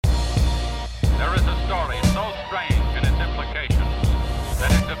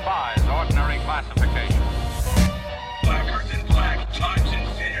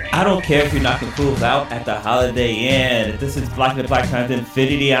I don't care if you're knocking fools out at the Holiday Inn. This is Black and Black Times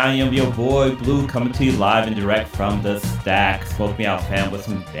Infinity. I am your boy Blue, coming to you live and direct from the stack. Smoke me out, fam, with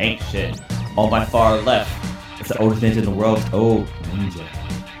some dank shit. On my far left, it's the oldest ninja in the world. Oh, ninja.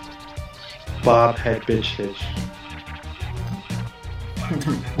 Bob had bitch stitch.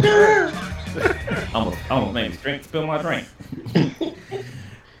 almost made me spill my drink.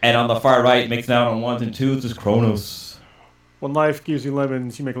 And on the far right, mixing out on ones and twos, is Kronos. When life gives you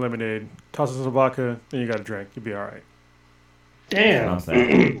lemons, you make lemonade. Toss in some vodka, then you got a drink. You'll be all right. Damn. You know what I'm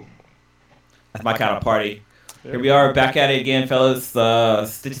saying? That's my kind of party. Here we are, back at it again, fellas.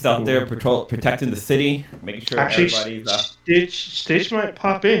 Stitch's out there protecting the city, making sure everybody's... Stitch might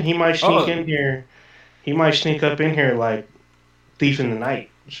pop in. He might sneak in here. He might sneak up in here like thief in the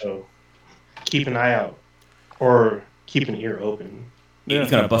night. So keep an eye out. Or keep an ear open. Yeah. He's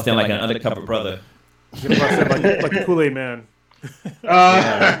going to bust in like an undercover brother. He's going to bust in like a Kool-Aid man.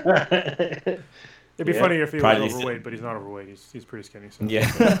 It'd be funny if he was overweight, but he's not overweight. He's pretty skinny. So.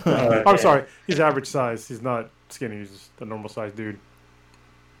 Yeah. I'm sorry. He's average size. He's not skinny. He's just a normal sized dude.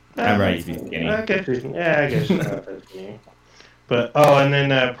 I'm right. He's skinny. I guess he's not that skinny. But and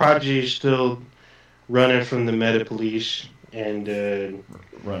then Prodigy's still running from the Meta Police and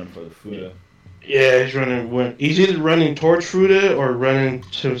running for the Fuda. Yeah, he's running. He's either running towards Fuda or running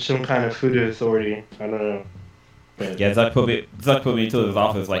to some kind of Fuda authority. I don't know. But, yeah, Zuck put me into his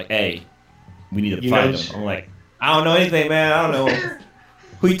office like, hey, we need to find him. I'm like, I don't know anything, man. I don't know.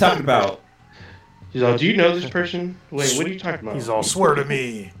 Who you talking about? He's all, do you know this person? Wait, what are you talking about? He's all, swear to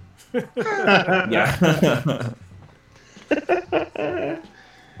me. Yeah.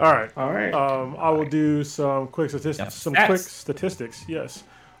 All right. I will do some quick statistics. Yes.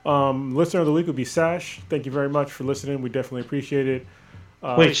 Listener of the week would be Sash. Thank you very much for listening. We definitely appreciate it.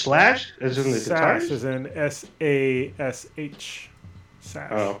 Wait, Slash? As in the Sash guitars? as in S-A-S-H.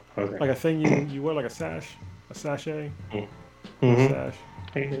 Sash. Oh, okay. Like a thing you wear, like a sash, a sachet. Mm-hmm. Sash.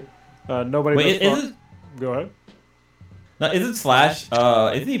 Nobody. Wait, Go ahead. No, isn't Slash?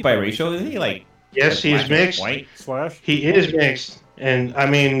 Isn't he biracial? Isn't he like? Yes, like he's mixed. White? Slash. He is mixed, and I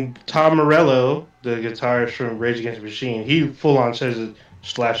mean Tom Morello, the guitarist from Rage Against the Machine, he full on says that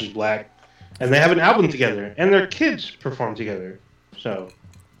Slash is black, and they have an album together, and their kids perform together. So.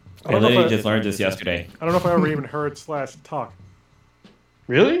 I literally just learned this yesterday. I don't know if I ever even heard Slash talk.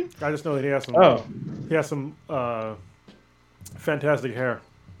 Really? I just know that he has some fantastic hair.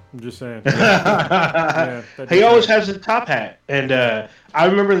 I'm just saying. He always has a top hat. And I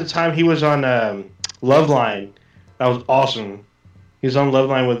remember the time he was on Loveline. That was awesome. He was on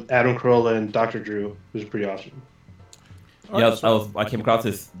Loveline with Adam Carolla and Dr. Drew. It was pretty awesome. Yeah, I came across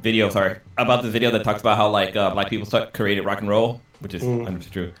this video, about this video that talks about how like black people created rock and roll, which is 100%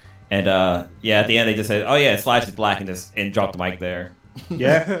 true. And at the end they just said, "Oh yeah, Slash is black," and dropped the mic there.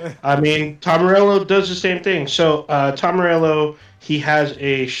 Yeah, I mean Tom Morello does the same thing. So Tom Morello, he has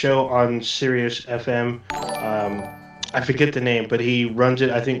a show on Sirius FM. I forget the name, but he runs it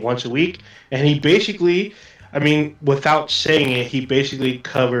I think once a week, and he basically, I mean, without saying it, he basically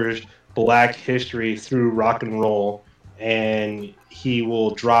covers Black history through rock and roll, and he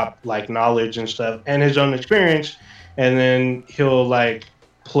will drop like knowledge and stuff and his own experience, and then he'll like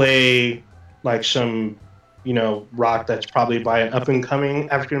play like some, you know, rock that's probably by an up-and-coming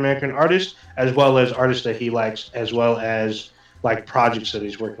African-American artist, as well as artists that he likes, as well as like projects that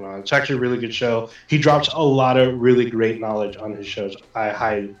he's working on. It's actually a really good show. He drops a lot of really great knowledge on his shows. I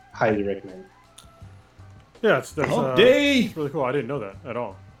highly recommend. Yeah, that's it's really cool. I didn't know that at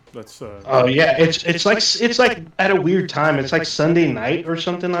all. That's oh yeah, it's like at a weird time. It's like Sunday night or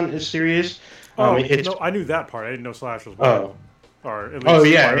something on Sirius. No, I knew that part. I didn't know Slash was black. Or at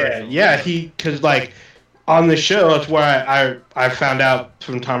least yeah. Because like on the show, that's why I found out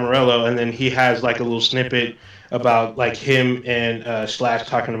from Tom Morello, and then he has like a little snippet about like him and Slash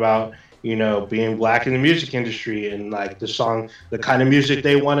talking about, you know, being black in the music industry and like the kind of music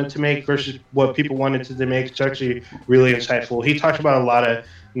they wanted to make versus what people wanted to make. It's actually really insightful. He talks about a lot of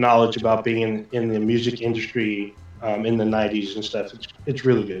knowledge about being in the music industry in the 90s and stuff. It's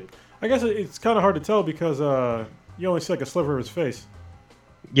really good. I guess it's kind of hard to tell because you only see like a sliver of his face.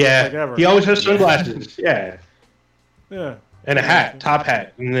 Yeah, like he always has sunglasses. Yeah. Yeah. And a hat, top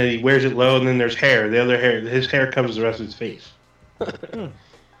hat, and then he wears it low, and then there's hair. The other hair, his hair covers the rest of his face. All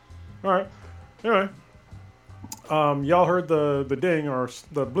right. Anyway, y'all heard the ding or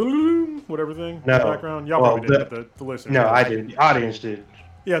the blue whatever thing in the background? Y'all probably didn't, the listeners. No, I didn't. The audience did.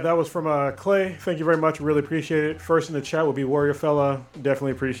 Yeah, that was from Clay. Thank you very much. Really appreciate it. First in the chat will be Warrior Fella.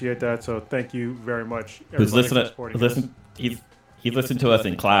 Definitely appreciate that. So thank you very much. Who's listening? He listened to us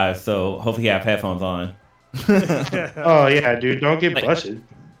in class, so hopefully he have headphones on. Oh yeah, dude! Don't get busted.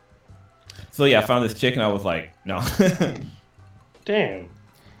 So yeah, I found this chick and I was like, no. Damn.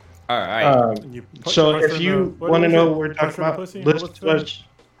 All right. So if you want to know what we're talking about, let's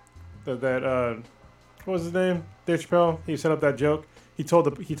what was his name? Dave Chappelle. He set up that joke. He told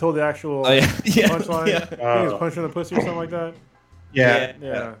the actual punchline. Yeah. He was punching the pussy or something like that.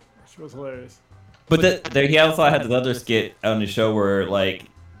 Yeah. She was hilarious. But he also had this other skit on the show where like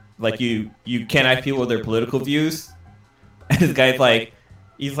you can't ask people their political views, and this guy's like,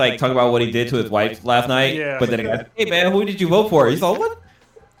 he's like talking about what he did to his wife last night. Yeah. But then he goes, "Hey man, who did you vote for?" He's like, "What?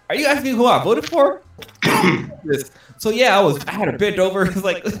 Are you asking me who I voted for?" So yeah, I had her bent over. It's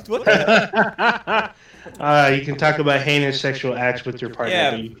like, what the hell? You can talk about heinous sexual acts with your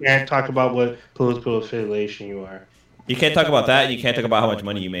partner, but you can't talk about what political affiliation you are. You can't talk about that. You can't talk about how much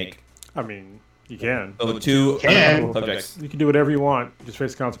money you make. I mean, you can. So two subjects. You can do whatever you want. Just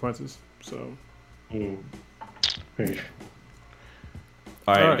face the consequences. So. All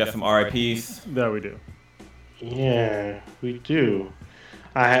right, we got some RIPs. That we do. Yeah, we do.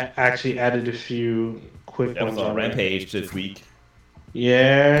 I actually added a few quick ones on Rampage this week.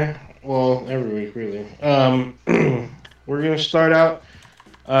 Yeah, well, every week really. We're gonna start out.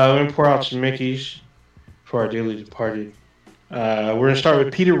 We're gonna pour out some Mickeys for our dearly departed. We're gonna start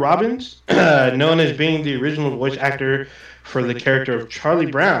with Peter Robbins, known as being the original voice actor for the character of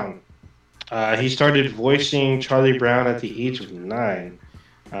Charlie Brown. He started voicing Charlie Brown at the age of 9.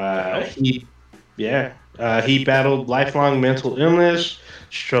 He battled lifelong mental illness,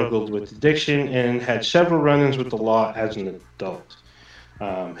 struggled with addiction, and had several run-ins with the law as an adult.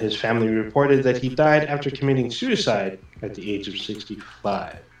 His family reported that he died after committing suicide at the age of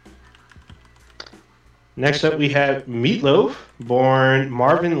 65. Next up, we have Meatloaf, born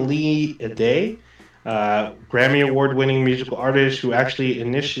Marvin Lee Aday, Grammy Award-winning musical artist who actually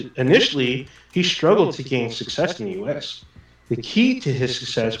initially he struggled to gain success in the U.S. The key to his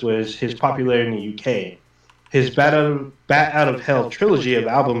success was his popularity in the UK. His Bat Out of Hell trilogy of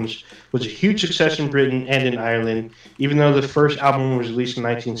albums was a huge success in Britain and in Ireland, even though the first album was released in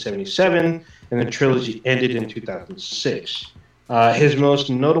 1977 and the trilogy ended in 2006. His most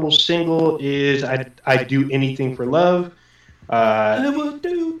notable single is I Do Anything for Love. I will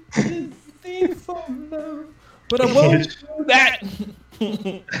do anything for love, but I won't do that.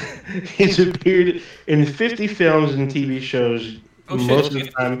 He's appeared in 50 films and TV shows most of the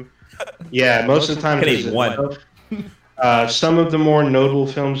time. Yeah, most of the time. Some of the more notable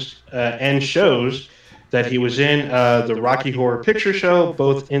films and shows that he was in, the Rocky Horror Picture Show,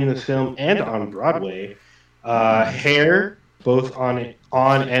 both in the film and on Broadway, Hair, both on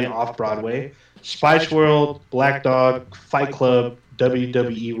and off Broadway, Spice World, Black Dog, Fight Club,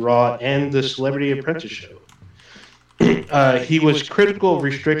 WWE Raw, and The Celebrity Apprentice Show. He was critical of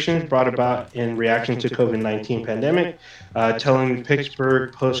restrictions brought about in reaction to COVID-19 pandemic, telling the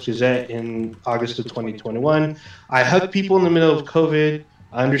Pittsburgh Post-Gazette in August of 2021, "I hug people in the middle of COVID.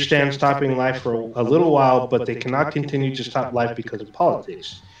 I understand stopping life for a little while, but they cannot continue to stop life because of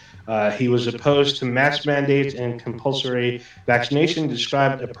politics." He was opposed to mask mandates and compulsory vaccination,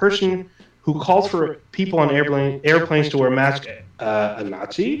 described a person who called for people on airplanes to wear masks a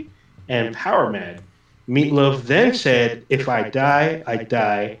Nazi and power mad. Meatloaf then said, "If I die, I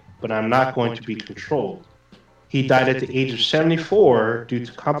die, but I'm not going to be controlled." He died at the age of 74 due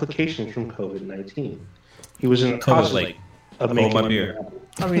to complications from COVID-19. He was in the process of making my beer.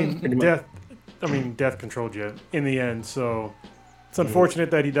 Death controlled you in the end, so it's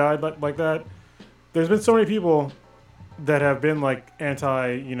unfortunate that he died like that. There's been so many people that have been like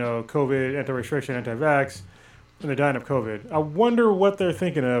anti-COVID, anti-restriction, anti-vax, and they're dying of COVID. I wonder what they're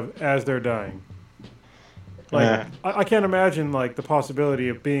thinking of as they're dying. I can't imagine like the possibility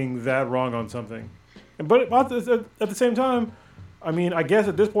of being that wrong on something. But at the same time, I mean, I guess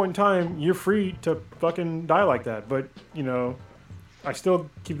at this point in time, you're free to fucking die like that. But, I still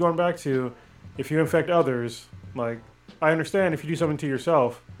keep going back to, if you infect others, like, I understand if you do something to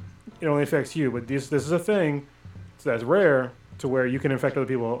yourself, it only affects you. But this is a thing that's rare to where you can infect other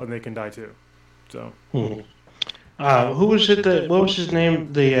people and they can die too. So. Who was it? What was his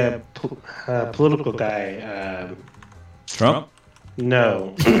name? The political guy. Trump?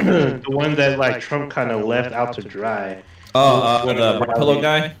 No, the one that like Trump kind of left out to dry. The red pillow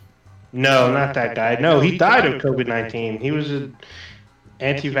guy? No, not that guy. No, he died of COVID-19. He was an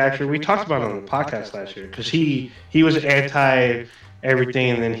anti-vaxxer. We talked about it on the podcast last year because he was anti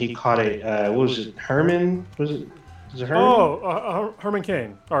everything, and then he caught it. What was it? Herman? Was it Herman? Oh, Herman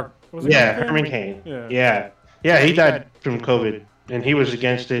Cain. Herman Cain. Yeah, he died from COVID, and he was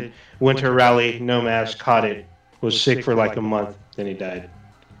against it. Went to a rally, no mask, caught it, was sick for like a month, then he died.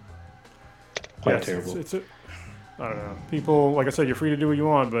 Quite terrible. I don't know. People, like I said, you're free to do what you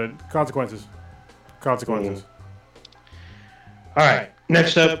want, but consequences. Consequences. All right.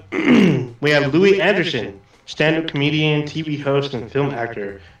 Next up, we have Louis Anderson, stand-up comedian, TV host, and film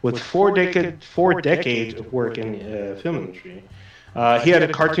actor with four decades of work in the film industry. He had a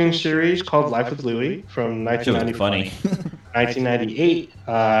cartoon series called Life with Louis from 1998.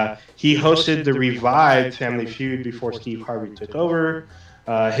 He hosted the revived Family Feud before Steve Harvey took over.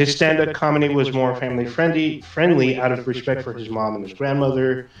 His stand-up comedy was more family-friendly out of respect for his mom and his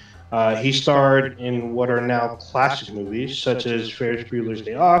grandmother. He starred in what are now classic movies, such as Ferris Bueller's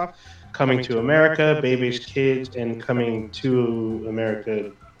Day Off, Coming to America, Baby's Kids, and Coming to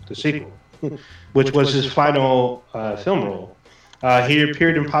America, the sequel, which was his final film role. He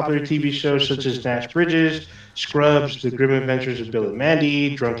appeared in popular TV shows such as Nash Bridges, Scrubs, The Grim Adventures of Bill and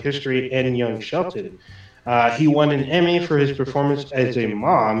Mandy, Drunk History, and Young Shelton. He won an Emmy for his performance as a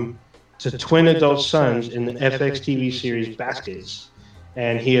mom to twin adult sons in the FX TV series Baskets,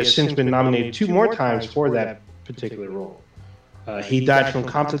 and he has since been nominated 2 more times for that particular role. He died from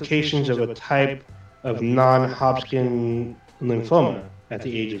complications of a type of non-Hodgkin lymphoma at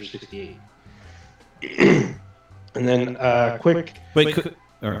the age of 68. And then, I was just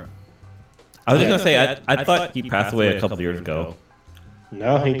gonna say, I thought he passed away a couple of years ago.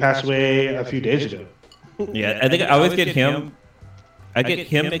 No, he passed away a few days ago. Yeah, I think I always get him. I get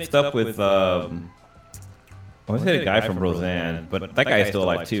him mixed up with. I always had a guy from Roseanne, but that guy is still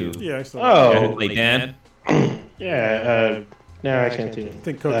alive too. Yeah, I still. Oh, Like Dan. Yeah. No, I can't think. I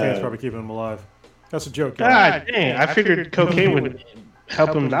think cocaine's probably keeping him alive. That's a joke. God dang! I figured cocaine would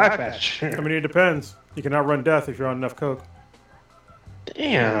help him die faster. I mean, it depends. You can outrun death if you're on enough coke.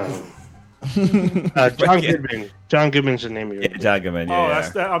 Damn. John Goodman. John Goodman's the name of your. Yeah, John Goodman.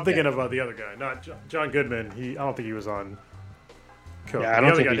 Yeah, I'm thinking of the other guy, not John Goodman. I don't think he was on coke. Yeah, I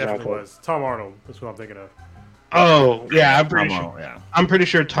don't the think other he's guy on definitely coke. was. Tom Arnold. That's what I'm thinking of. Oh yeah, I'm pretty Tom sure. Arnold, yeah. I'm pretty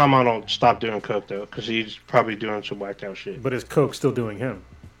sure Tom Arnold stopped doing coke though, because he's probably doing some whacked out shit. But is coke still doing him?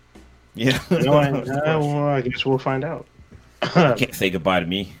 Yeah. No, I guess we'll find out. Can't say goodbye to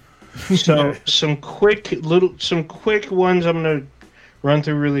me. So some quick ones I'm gonna run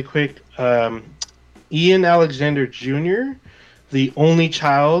through really quick. Ian Alexander Jr., the only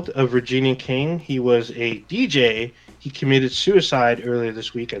child of Regina King, he was a DJ. He committed suicide earlier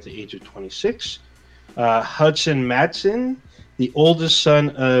this week at the age of 26. Hudson Madsen, the oldest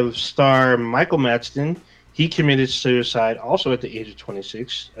son of star Michael Madsen, he committed suicide also at the age of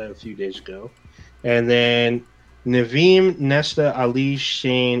 26 a few days ago. And then Naveem Nesta Ali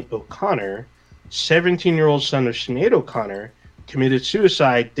Shane O'Connor, 17-year-old son of Sinead O'Connor, committed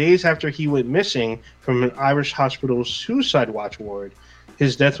suicide days after he went missing from an Irish hospital's suicide watch ward.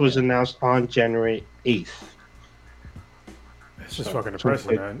 His death was announced on January 8th. It's just fucking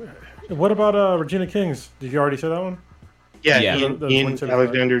depressing, man. What about Regina King's? Did you already say that one? Yeah, Yeah. Ian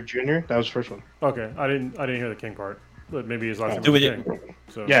Alexander Jr. That was the first one. Okay, I didn't hear the King part, but maybe his last name Do was it. King.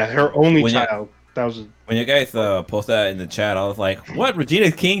 So. Yeah, her only When you- child. That was When you guys post that in the chat, I was like, "What? Regina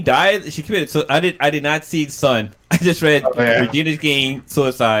King died? She committed." So I did not see Son. I just read Regina King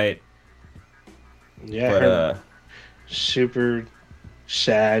suicide. yeah, But her super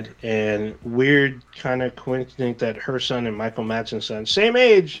sad and weird kind of coincidence that her son and Michael Madsen's son, same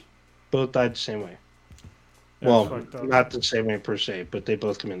age, both died the same way. Yeah, Well, it's fucked up. not the same way per se, but they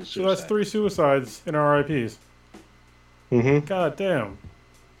both committed So suicide. that's 3 suicides in RIPs. Mm-hmm. God damn.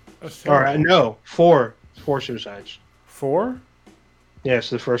 That's All right, no, four suicides. 4? Yes,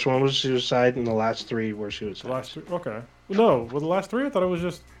 the first one was suicide, and the last 3 were suicides. The last 3? Okay. No, well, the last 3? I thought it was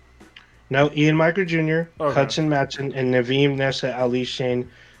just... No, Ian Michael Jr., Okay. Hudson Madsen, and Naveem Nessa Ali Shane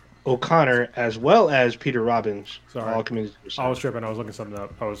O'Connor, as well as Peter Robbins, Sorry. all committed suicide. I was tripping. I was looking something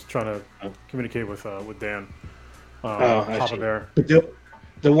up. I was trying to communicate with Dan. I Papa see. Bear. But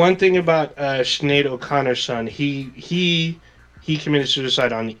the one thing about Sinead O'Connor's son, he committed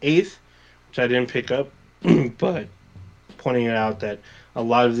suicide on the 8th, which I didn't pick up, but pointing out that a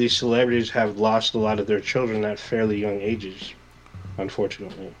lot of these celebrities have lost a lot of their children at fairly young ages,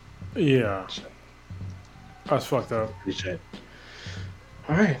 unfortunately. Yeah. That's fucked up. He said.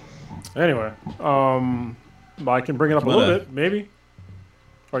 All right. Anyway, I can bring it up a little bit, maybe.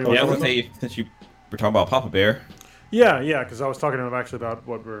 Or you want Yeah, I to was gonna say since you were talking about Papa Bear. Yeah, because I was talking to him actually about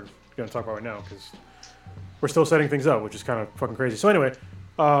what we're going to talk about right now, because we're still setting things up, which is kind of fucking crazy. So anyway,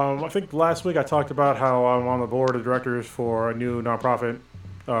 I think last week I talked about how I'm on the board of directors for a new nonprofit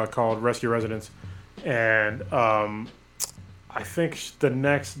called Rescue Residents, and I think the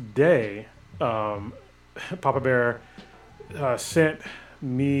next day, Papa Bear sent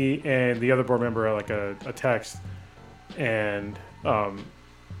me and the other board member like a text, and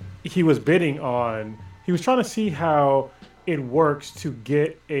he was he was trying to see how it works to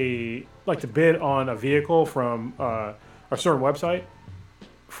get to bid on a vehicle from a certain website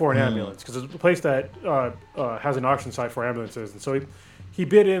for an ambulance, because it's a place that has an auction site for ambulances, and so he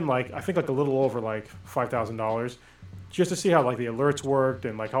bid in I think a little over $5,000 just to see how the alerts worked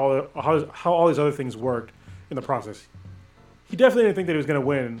and how all these other things worked in the process. He definitely didn't think that he was going to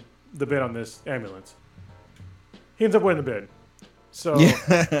win the bid on this ambulance. He ends up winning the bid. So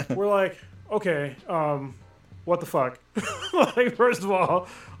we're like, okay, what the fuck? First of all,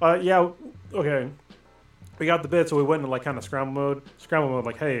 okay. We got the bid, so we went into kind of scramble mode,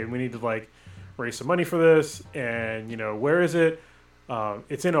 hey, we need to raise some money for this, and where is it?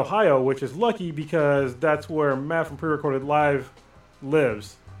 It's in Ohio, which is lucky because that's where Matt from Pre-Recorded Live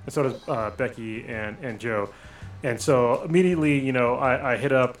lives, and so does Becky and Joe. And so immediately, I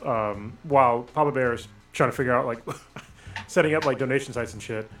hit up while Papa Bear's trying to figure out setting up donation sites and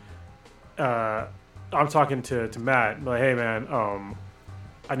shit. I'm talking to Matt, hey man,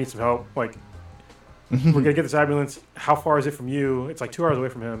 I need some help. We're gonna get this ambulance. How far is it from you? It's 2 hours away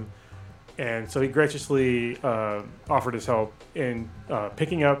from him. And so he graciously offered his help in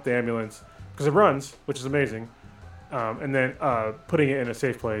picking up the ambulance, because it runs, which is amazing, and then putting it in a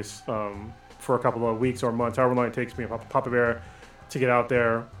safe place for a couple of weeks or months, however long it takes me and Papa Bear to get out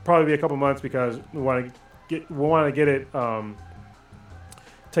there. Probably be a couple months because we want to get it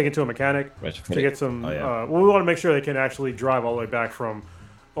taken to a mechanic to get some. We want to make sure they can actually drive all the way back from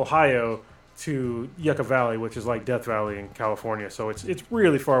Ohio to Yucca Valley, which is like Death Valley in California. So it's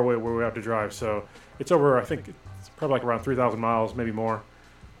really far away where we have to drive. So it's over, I think it's probably around 3,000 miles, maybe more.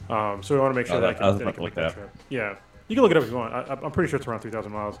 So we want to make sure that they can make that trip. Yeah, you can look it up if you want. I'm pretty sure it's around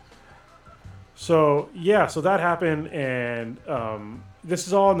 3,000 miles. So yeah, so that happened, and this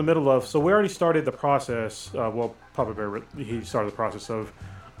is all in the middle of. So we already started the process. Papa Bear, he started the process of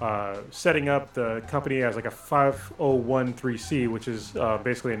setting up the company as a 501(c), which is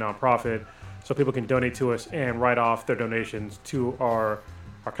basically a nonprofit, so people can donate to us and write off their donations to our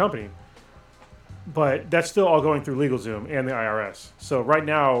company. But that's still all going through LegalZoom and the IRS. So right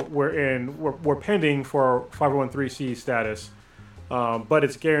now we're pending for 501(c) status. But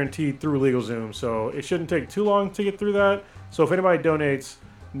it's guaranteed through LegalZoom, so it shouldn't take too long to get through that. So if anybody donates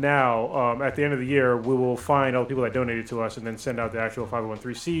now, at the end of the year, we will find all the people that donated to us and then send out the actual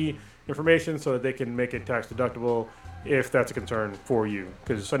 501(c) information so that they can make it tax deductible if that's a concern for you.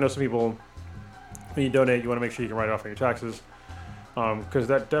 Because I know some people, when you donate, you want to make sure you can write it off on your taxes, because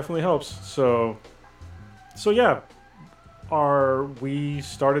that definitely helps. So yeah, we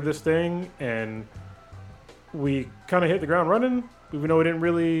started this thing and we kind of hit the ground running, even though we didn't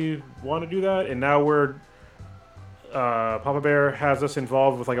really want to do that. And now Papa Bear has us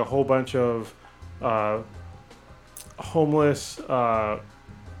involved with a whole bunch of homeless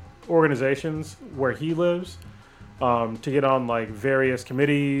organizations where he lives, to get on various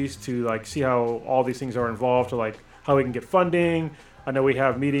committees to see how all these things are involved, to how we can get funding. I know we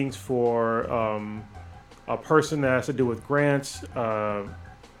have meetings for a person that has to do with grants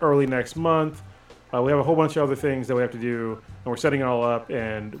early next month. We have a whole bunch of other things that we have to do, and we're setting it all up.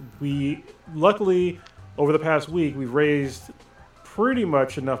 And we, luckily, over the past week, we've raised pretty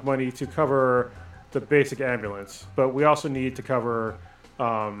much enough money to cover the basic ambulance. But we also need to cover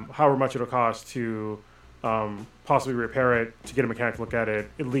however much it'll cost to possibly repair it, to get a mechanic to look at it,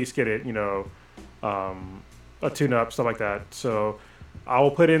 at least get it, a tune-up, stuff like that. So I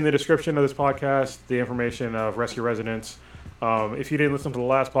will put in the description of this podcast the information of Rescue Residents. If you didn't listen to the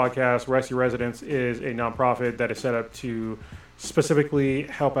last podcast, Rescue Residents is a nonprofit that is set up to specifically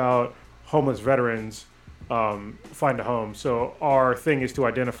help out homeless veterans find a home. So our thing is to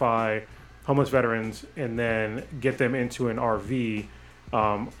identify homeless veterans and then get them into an RV,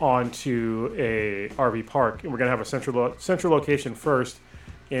 onto a RV park. And we're going to have a central location first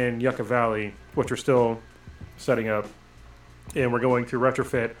in Yucca Valley, which we're still setting up. And we're going to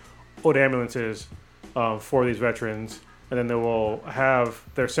retrofit old ambulances for these veterans. And then they will have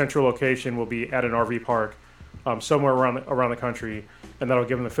their central location will be at an RV park somewhere around the country, and that'll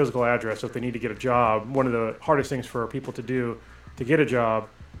give them the physical address. So if they need to get a job, one of the hardest things for people to do to get a job,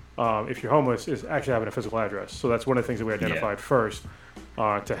 if you're homeless, is actually having a physical address. So that's one of the things that we identified first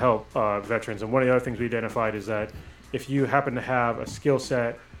to help veterans. And one of the other things we identified is that if you happen to have a skill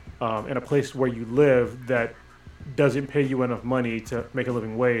set in a place where you live that doesn't pay you enough money to make a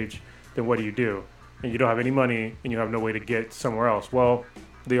living wage, then what do? And you don't have any money and you have no way to get somewhere else. Well,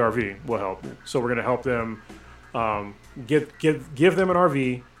 the RV will help. So we're going to help them, give them an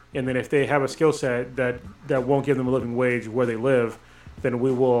RV, and then if they have a skill set that won't give them a living wage where they live, then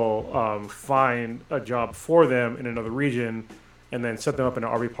we will find a job for them in another region and then set them up in an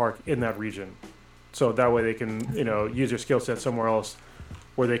RV park in that region. so that way they can use their skill set somewhere else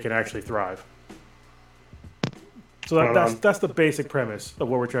where they can actually thrive. So that's the basic premise of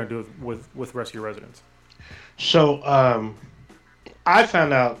what we're trying to do with Rescue Residence. So I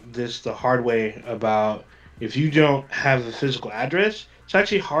found out this the hard way about if you don't have a physical address, it's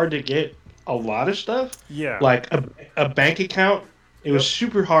actually hard to get a lot of stuff. Yeah. Like a bank account. It was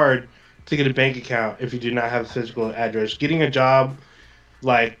super hard to get a bank account if you do not have a physical address. Getting a job,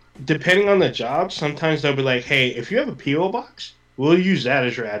 like, depending on the job, sometimes they'll be like, hey, if you have a P.O. box, we'll use that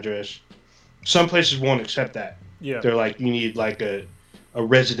as your address. Some places won't accept that. Yeah. They're like, you need, like, a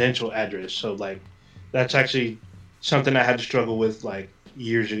residential address. So, like, that's actually something I had to struggle with, like,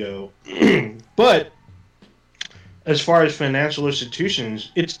 years ago. But as far as financial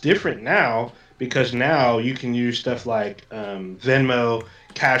institutions, it's different now because now you can use stuff like Venmo,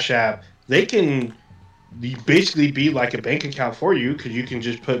 Cash App. They can basically be like a bank account for you because you can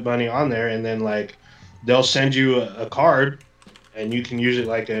just put money on there and then like they'll send you a card and you can use it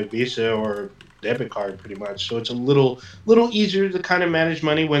like a Visa or debit card pretty much. So it's a little easier to kind of manage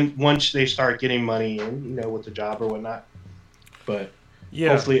money once they start getting money in, with the job or whatnot. But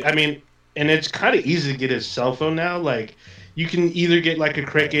hopefully, I mean, and it's kind of easy to get a cell phone now. Like you can either get like a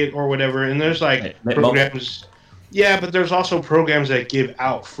Cricket or whatever, and there's like programs. Yeah, but there's also programs that give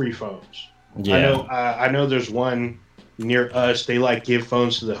out free phones. Yeah. I know there's one near us. They like give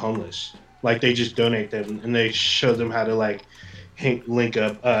phones to the homeless. Like they just donate them and they show them how to like link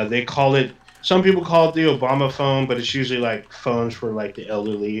up. They call it. Some people call it the Obama phone, but it's usually like phones for like the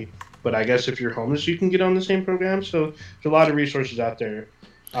elderly. But I guess if you're homeless, you can get on the same program. So there's a lot of resources out there.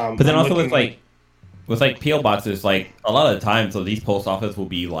 But then also with P.O. boxes, like a lot of the time, so these post office will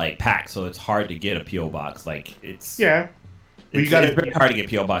be like packed, so it's hard to get a P.O. box. Like it's it's very hard to get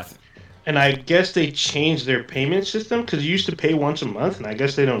P.O. box. And I guess they changed their payment system because you used to pay once a month, and I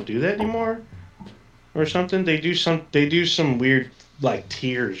guess they don't do that anymore, or something. They do some weird like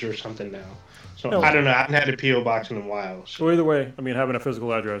tiers or something now. So I don't know. I haven't had a P.O. box in a while. So either way, I mean, having a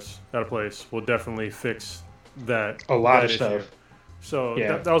physical address at a place will definitely fix that. A lot of stuff. So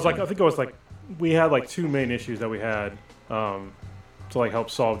that was like, I think it was like, we had like two main issues that we had to like help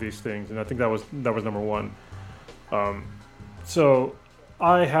solve these things, and I think that was number one. So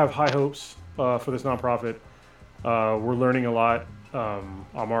I have high hopes for this nonprofit. We're learning a lot. I'm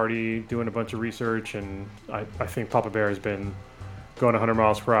already doing a bunch of research, and I think Papa Bear has been going 100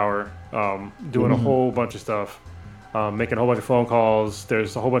 miles per hour, doing a whole bunch of stuff, making a whole bunch of phone calls.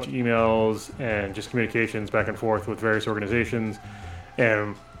 There's a whole bunch of emails and just communications back and forth with various organizations.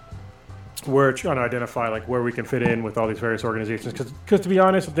 And we're trying to identify like where we can fit in with all these various organizations. Because to be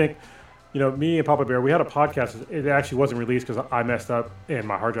honest, I think, me and Papa Bear, we had a podcast. It actually wasn't released because I messed up and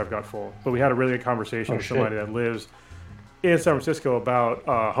my hard drive got full. But we had a really good conversation with somebody that lives in San Francisco about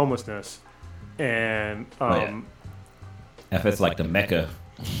homelessness. And it's like the Mecca.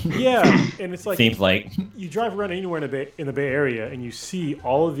 Yeah, and it's like seems like you drive around anywhere in the Bay Area and you see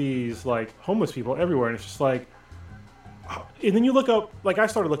all of these like homeless people everywhere, and it's just like. And then you look up, like I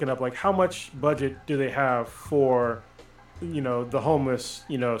started looking up, like how much budget do they have for, the homeless,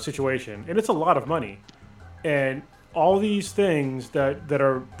 situation, and it's a lot of money, and all these things that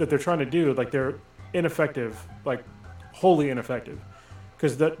they're trying to do, like they're ineffective, like wholly ineffective,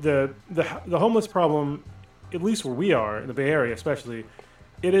 because the homeless problem, at least where we are in the Bay Area, especially,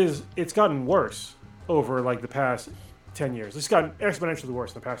 it's gotten worse over like the past 10 years. It's gotten exponentially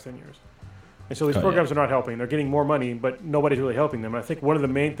worse in the past 10 years. And so these programs are not helping. They're getting more money, but nobody's really helping them. And I think one of the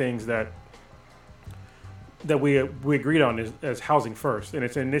main things that we agreed on is housing first. And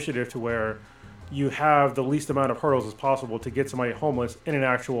it's an initiative to where you have the least amount of hurdles as possible to get somebody homeless in an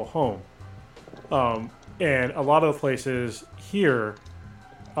actual home. And a lot of the places here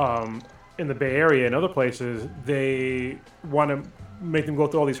in the Bay Area and other places, they want to make them go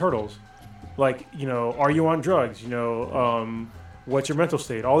through all these hurdles. Like, are you on drugs? What's your mental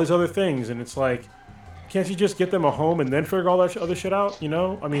state? All these other things, and it's like, can't you just get them a home and then figure all that other shit out?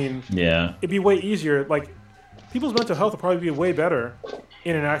 I mean, it'd be way easier. Like, people's mental health would probably be way better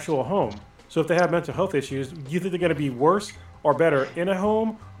in an actual home. So if they have mental health issues, do you think they're going to be worse or better in a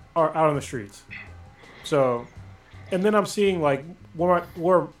home or out on the streets? So, and then I'm seeing like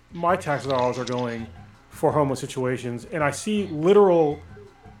where my tax dollars are going for homeless situations, and I see literal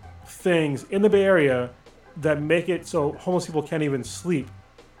things in the Bay Area that make it so homeless people can't even sleep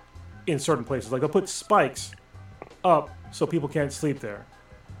in certain places. Like they'll put spikes up so people can't sleep there.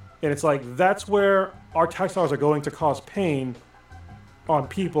 And it's like, that's where our tax dollars are going to cause pain on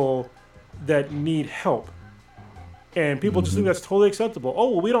people that need help. And people just think that's totally acceptable. Oh,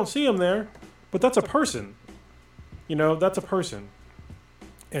 well, we don't see them there, but that's a person. That's a person.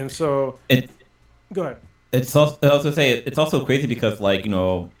 And so Go ahead. It's also, I also say it's also crazy because like, you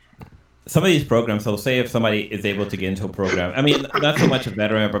know, some of these programs, so say if somebody is able to get into a program, I mean, not so much a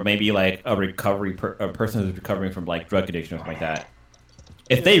veteran, but maybe like a person who's recovering from like drug addiction or something like that.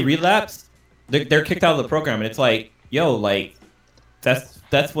 If they relapse, they're kicked out of the program, and it's like, yo, like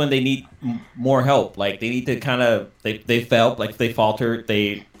that's when they need more help. Like they need to kind of they felt like they faltered,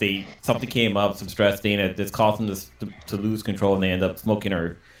 they something came up, some stress thing that just caused them to lose control, and they end up smoking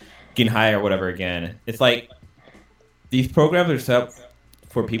or getting high or whatever again. It's like these programs are set up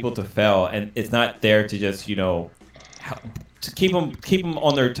for people to fail, and it's not there to just, you know, to keep them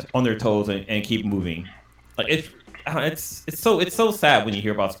on their toes and keep moving. Like it's so sad when you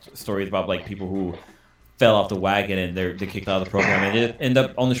hear about stories about like people who fell off the wagon and they're kicked out of the program and they end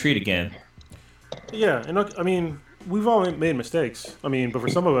up on the street again. Yeah, and look, I mean, we've all made mistakes. I mean, but for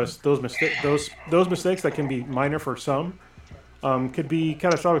some of us, those mistakes that can be minor for some, could be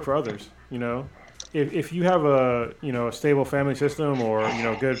catastrophic for others. You know, if you have a stable family system or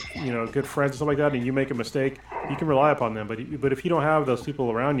good friends and stuff like that, and you make a mistake, you can rely upon them. But if you don't have those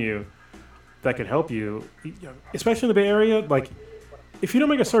people around you that can help you, especially in the Bay Area, like if you don't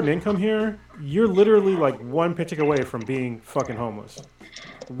make a certain income here, you're literally like one paycheck away from being fucking homeless.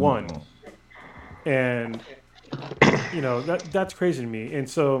 One. And that's crazy to me. And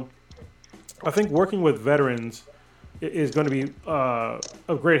so I think working with veterans is going to be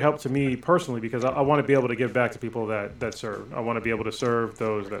of great help to me personally, because I want to be able to give back to people that serve. I want to be able to serve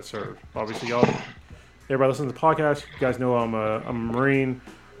those that serve. Obviously, everybody listens to the podcast. You guys know I'm a Marine.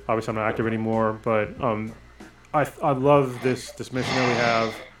 Obviously, I'm not active anymore, but I love this mission that we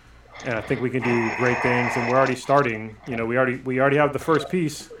have, and I think we can do great things. And we're already starting. You know, we already have the first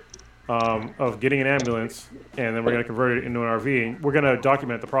piece of getting an ambulance, and then we're going to convert it into an RV. And we're going to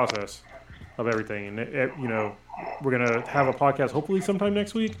document the process of everything. And we're going to have a podcast hopefully sometime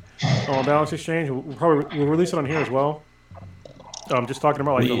next week on Balance Exchange. We'll release it on here as well. Just talking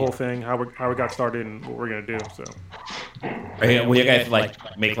about like the whole thing, how we got started, and what we're going to do. So. Will you guys like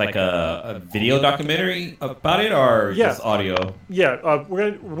make like a video documentary about it, or just audio? Yeah,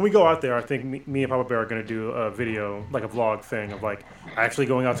 when we go out there, I think me and Papa Bear are gonna do a video, like a vlog thing of like actually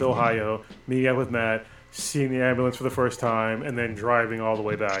going out to Ohio, meeting up with Matt, seeing the ambulance for the first time, and then driving all the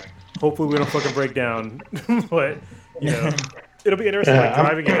way back. Hopefully we don't fucking break down, but it'll be interesting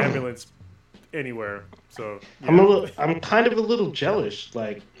driving an ambulance anywhere. So yeah. I'm kind of a little jealous.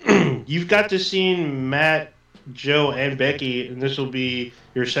 Like you've got to see Matt, Joe, and Becky, and this will be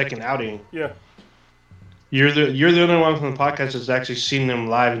your second outing. Yeah. You're the only one from the podcast that's actually seen them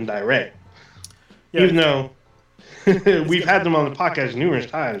live and direct. Yeah. Even though we've had them on the podcast numerous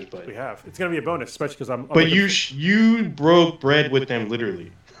times, but we have. It's gonna be a bonus, especially because I'm. But you broke bread with them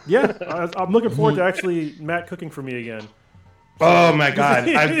literally. Yeah, I'm looking forward to actually Matt cooking for me again. Oh my God!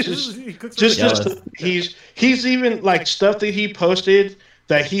 He's even like stuff that he posted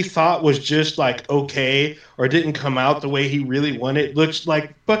that he thought was just like okay or didn't come out the way he really wanted looks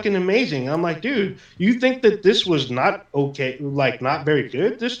like fucking amazing. I'm like, dude, you think that this was not okay, like not very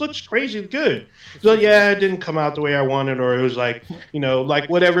good? This looks crazy good. So yeah, it didn't come out the way I wanted, or it was like, like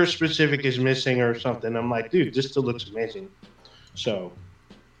whatever specific is missing or something. I'm like, dude, this still looks amazing. So.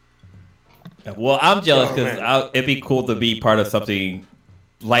 Well, I'm jealous because it'd be cool to be part of something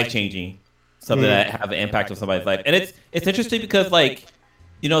life-changing, something that have an impact on somebody's life. And it's interesting because, like,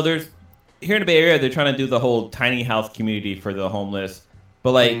 there's here in the Bay Area, they're trying to do the whole tiny house community for the homeless.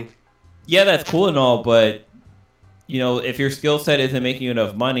 But, like, yeah, that's cool and all, but, if your skill set isn't making you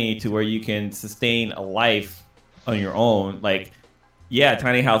enough money to where you can sustain a life on your own, like, yeah,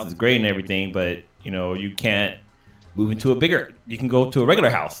 tiny house is great and everything, but, you can't move into you can go to a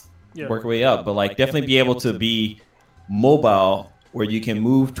regular house. Yeah. Work your way up, but like definitely be able to be mobile where you can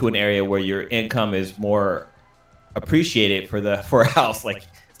move to an area where your income is more appreciated for a house. Like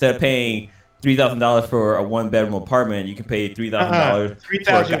instead of paying $3,000 for a 1-bedroom apartment, you can pay $3,000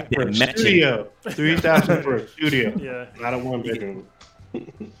 $3,000 for a studio. $3,000 for a studio. Yeah, not a 1-bedroom.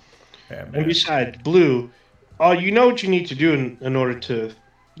 Yeah, and besides, Blue, you know what you need to do in order to,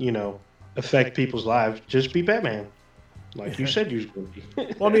 affect people's lives. Just be Batman. Like you said you was going to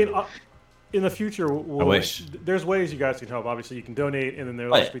be. Well, I mean, in the future, I wish. There's ways you guys can help. Obviously, you can donate, and then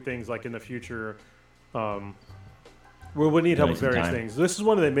there'll also be things like in the future where we need help with various things. This is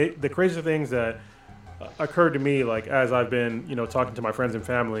one of the crazy things that occurred to me, like as I've been, talking to my friends and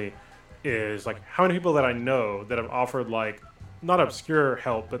family, is like how many people that I know that have offered like not obscure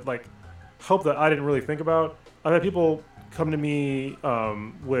help, but like help that I didn't really think about. I've had people come to me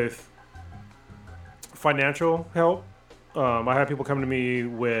with financial help. I had people come to me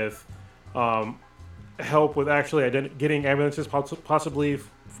with help with actually getting ambulances possibly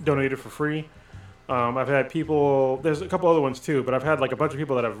donated for free. I've had people. There's a couple other ones too, but I've had like a bunch of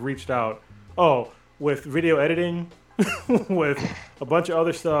people that have reached out. Oh, with video editing, with a bunch of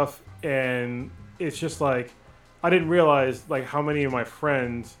other stuff, and it's just like I didn't realize like how many of my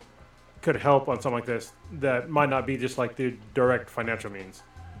friends could help on something like this that might not be just like the direct financial means.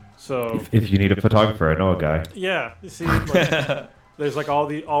 So If you need a photographer, I know a guy. yeah, you see, like, there's like all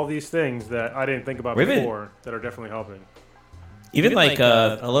these things that I didn't think about before that are definitely helping. Even like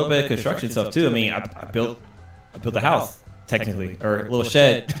a little bit of construction stuff too. I mean, I built a house technically, or a little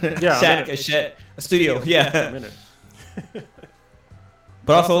shed, Yeah, shack, a shed, a studio. A Yeah, minute.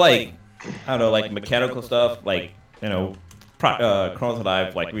 but also like I don't know, like mechanical stuff, like Chronos and I,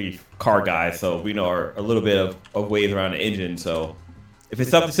 like we car guys, so we know a little bit of ways around the engine. So if it's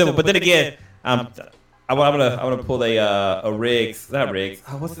something simple, but then again, I'm gonna pull a Riggs, not Riggs.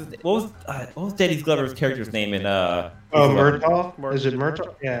 What was Dennis Glover's character's name in Murtaugh? Is it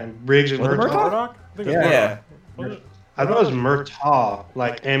Murtaugh? Yeah, Riggs and Was it Murtaugh. Murdoch? I think it was Yeah. Murdoch. Was it? I thought it was Murtaugh,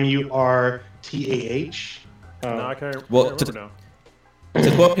 like Murtaah. No, I can't Well, remember now.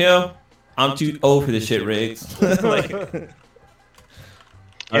 To quote him, I'm too old for this shit, Riggs. Like,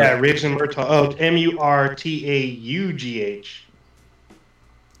 Yeah, Riggs and Murtaugh. Oh, Murtaugh.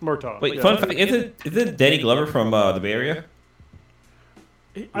 Murtaugh. wait, yeah. fun fact, isn't Danny Glover from the Bay Area?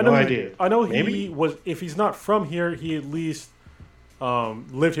 I know No idea. I know he Maybe? was. If he's not from here, he at least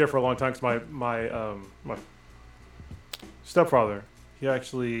lived here for a long time. Cause my stepfather, he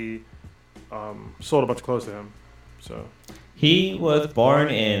actually sold a bunch of clothes to him. So He was born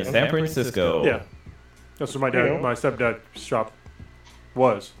in San Francisco. yeah, that's what my stepdad's shop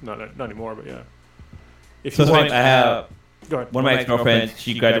was. Not anymore, but yeah. If So you want, I have go ahead. one of my ex-girlfriends.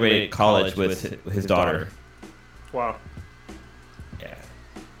 She graduated college with his daughter. Wow. Yeah.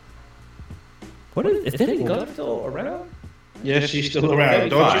 What is Danny Glover still around? Yes, she's still around.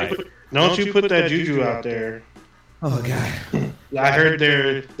 Don't you put that juju out there. Oh god. I heard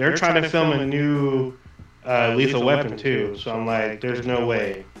they're trying to film a new Lethal Weapon too, so I'm like, there's no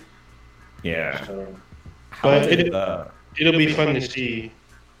way. Yeah. So, How but is it'll be fun to see.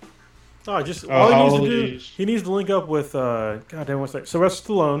 Oh, just Oh, all how he needs old to do. is- He needs to link up with goddamn what's that?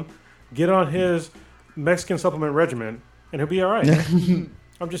 Sylvester Stallone. Get on his Mexican supplement regimen, and he'll be all right.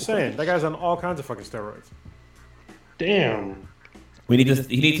 I'm just saying that guy's on all kinds of fucking steroids. Damn. He needs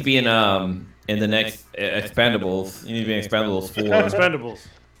to be in the next Expendables. You need to be in Expendables 4. Expendables.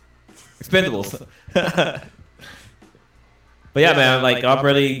 Expendables. But yeah, man, like I'm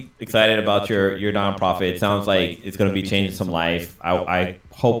really excited about your nonprofit. It sounds like it's going to be changing some life. I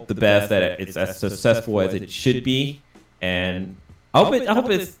hope the best that it's as successful as it should be, and I hope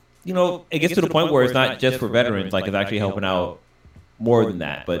it's it gets to the point where it's not just for veterans, like it's actually helping out more than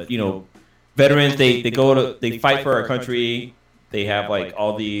that. But veterans they fight for our country. They have like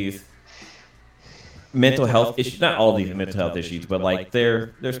all these mental health issues, not all these mental health issues, but like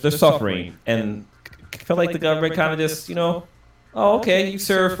they're suffering, and I feel like the government kind of just oh, okay, you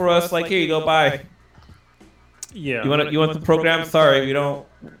serve for us. Like, here you go, bye. Yeah. You want the program? Sorry, we don't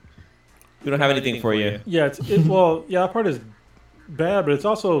have anything for you. Yeah. Well, yeah. That part is bad, but it's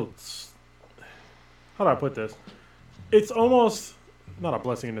also how do I put this? It's almost not a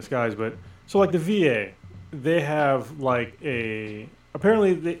blessing in disguise, but so like the VA, they have like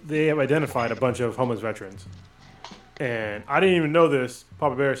apparently they have identified a bunch of homeless veterans, and I didn't even know this.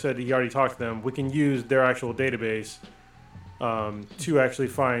 Papa Bear said he already talked to them. We can use their actual database to actually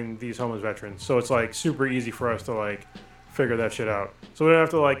find these homeless veterans. So it's like super easy for us to like figure that shit out. So we don't have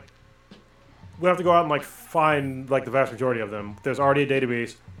to go out and like find like the vast majority of them. There's already a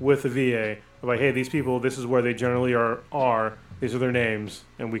database with the VA of like, hey, these people, this is where they generally are. These are their names,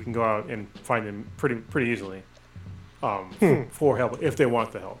 and we can go out and find them pretty easily for help if they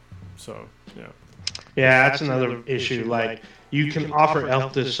want the help. So yeah. Yeah, that's another issue. Like, you can offer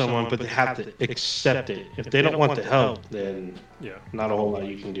help to someone, but they have to accept it. If they don't want the help, then Yeah. not a whole lot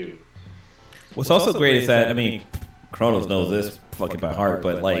you can do. What's also great is that Kronos knows this fucking by heart,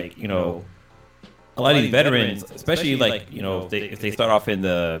 but like a lot of these veterans, especially like if they start off in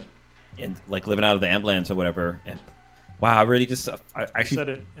like living out of the ambulance or whatever, and wow, I really just I actually said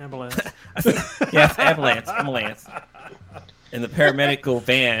it, ambulance. yes, ambulance, in the paramedical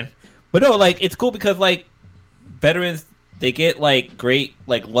van. But no, like it's cool because like veterans, they get like great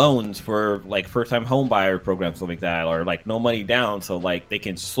like loans for like first time home buyer programs, something like that, or like no money down, so like they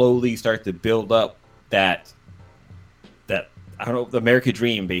can slowly start to build up that I don't know, the American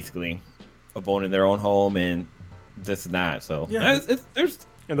dream basically of owning their own home and this and that. So Yeah. there's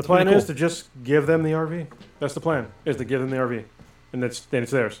And the plan pretty is to just give them the RV. That's the plan, is to give them the RV. And then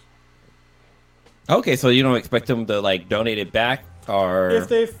it's theirs. okay. So you don't expect them to like donate it back Or if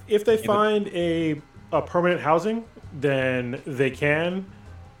they find a permanent housing, then they can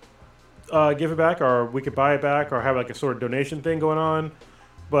give it back, or we could buy it back, or have like a sort of donation thing going on.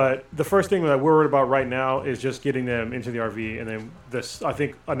 But the first thing that we're worried about right now is just getting them into the RV, and then this, I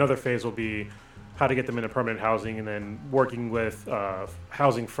think, another phase will be how to get them into permanent housing, and then working with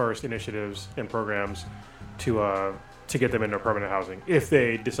housing first initiatives and programs to get them into permanent housing if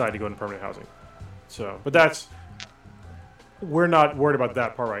they decide to go into permanent housing. So, but we're not worried about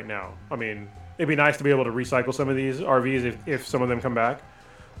that part right now. I mean, it'd be nice to be able to recycle some of these RVs if some of them come back,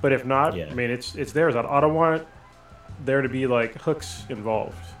 but if not, I mean, it's theirs. I don't want there to be like hooks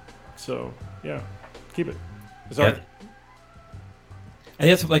involved. So yeah, keep it. It's all right. And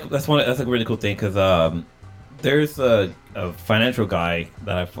that's a really cool thing, because there's a financial guy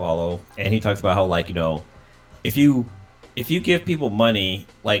that I follow, and he talks about how, like, you know, if you give people money,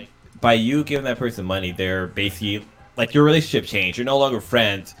 like by you giving that person money, they're basically like your relationship changed. You're no longer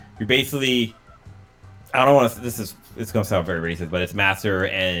friends. You're basically, I don't want to. It's gonna sound very racist, but it's master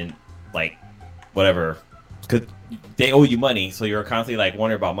and like whatever, because they owe you money, so you're constantly like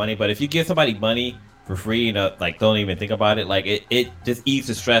wondering about money. But if you give somebody money for free, you know, like don't even think about it, like it just eases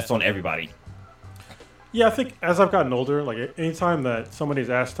the stress on everybody. Yeah, I think as I've gotten older, like anytime that somebody's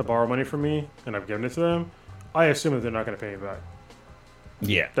asked to borrow money from me and I've given it to them, I assume that they're not going to pay me back.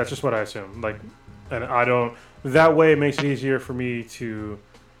 Yeah, that's just what I assume. Like, and I don't. That way, it makes it easier for me to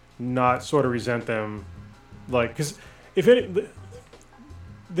not sort of resent them. Like, because if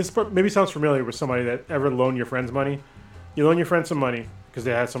this maybe sounds familiar with somebody that ever loaned your friends money. You loan your friends some money because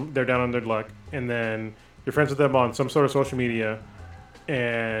they're down on their luck, and then you're friends with them on some sort of social media,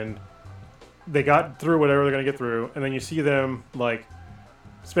 and they got through whatever they're gonna get through, and then you see them like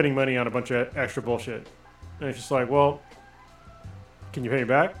spending money on a bunch of extra bullshit, and it's just like, well, can you pay me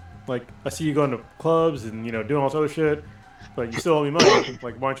back? Like, I see you going to clubs and, you know, doing all this other shit, but you still owe me money.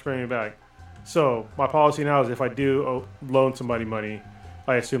 Like, why don't you pay me back? So my policy now is if I do loan somebody money,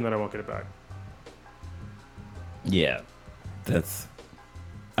 I assume that I won't get it back. Yeah, that's.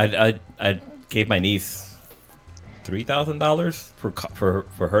 I gave my niece $3,000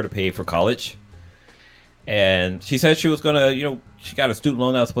 for her to pay for college, and she said she was gonna, you know, she got a student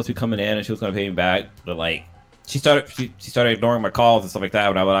loan that was supposed to be coming in, and she was gonna pay me back, but like. She started ignoring my calls and stuff like that.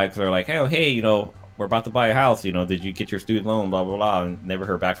 When I would like her, like, hey, you know, we're about to buy a house. You know, did you get your student loan? Blah blah blah. And never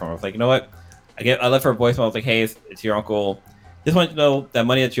heard back from her. I was like, you know what? I left her a voicemail. I was like, hey, it's your uncle. Just wanted to know that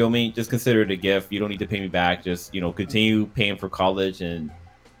money that you owe me. Just consider it a gift. You don't need to pay me back. Just, you know, continue paying for college and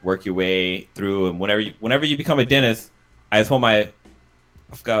work your way through. And whenever you become a dentist, I just want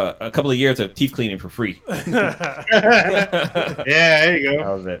I've got a couple of years of teeth cleaning for free. Yeah, there you go.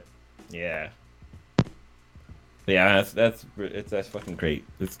 That was it. Yeah. Yeah, that's fucking great.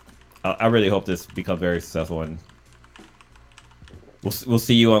 I really hope this becomes very successful, and we'll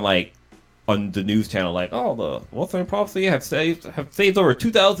see you on the news channel, like, oh, the Wolfman Prophecy have saved over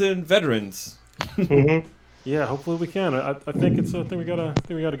 2,000 veterans. Mm-hmm. Yeah, hopefully we can. I think we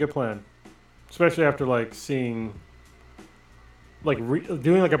got a good plan, especially after like seeing, like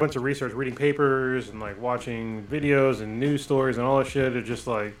doing like a bunch of research, reading papers and like watching videos and news stories and all that shit. It's just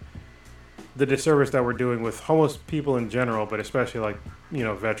like the disservice that we're doing with homeless people in general, but especially like, you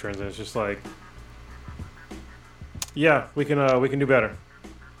know, veterans. And it's just like, yeah, we can do better.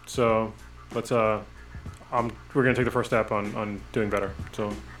 So let's we're gonna take the first step on doing better.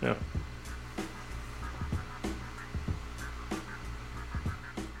 So yeah.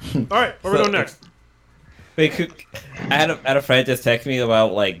 All right, what are we doing next? I had a friend just text me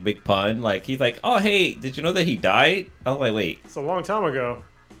about like Big Pun. Like, he's like, oh hey, did you know that he died? I was like, wait, it's a long time ago.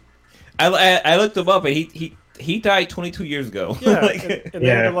 I looked him up, and he died 22 years ago. Yeah, and they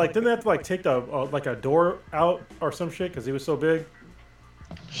had to, like, didn't they have to like take a door out or some shit because he was so big?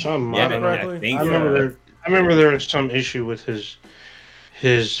 Some yeah, I remember there was some issue with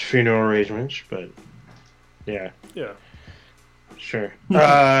his funeral arrangements, but yeah, sure.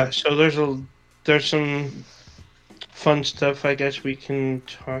 So there's some fun stuff I guess we can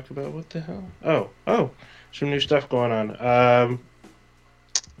talk about. What the hell? Oh, some new stuff going on.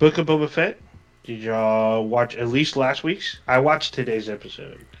 Book of Boba Fett. Did y'all watch at least last week's? I watched today's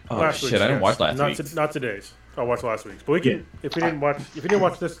episode. Oh last shit! I didn't watch last week's. Not today's. I watched last week's, but we can. If you didn't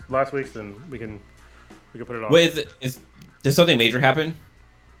watch this last week's, then we can put it on. Wait, did something major happen?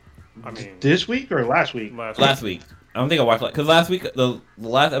 I mean, this week or last week? Last week. I don't think I watched because last week the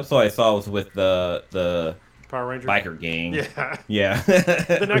last episode I saw was with the Power Ranger biker gang. Yeah.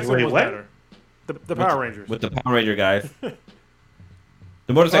 The next one was better. The Power Rangers with the Power Ranger guys.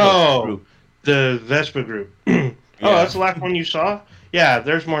 The motorcycle group. The Vespa group. Oh, that's the last one you saw? Yeah,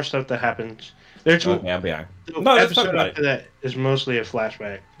 there's more stuff that happens. There's Okay, I'll be on. the No, let's talk episode about after it. that is mostly a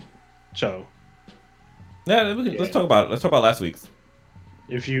flashback. So Yeah, let's talk about last week's.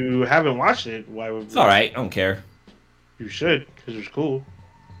 if you haven't watched it, why would It's all right. I don't care. you should? Because it's cool.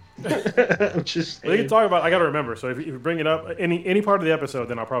 I'm just We can saying. talk about. I got to remember. So if you bring it up any part of the episode,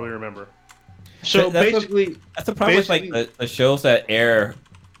 then I'll probably remember. So That's basically, That's the problem with like the shows that air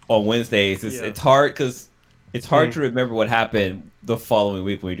on Wednesdays. Yeah. It's hard because it's hard to remember what happened the following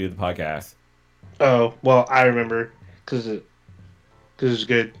week when we do the podcast. oh well, I remember because it's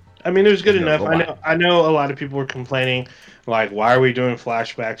good. I mean, it was good No, enough. go I know a lot of people were complaining, like, why are we doing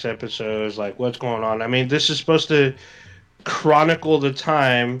flashbacks episodes? Like, what's going on? I mean, this is supposed to chronicle the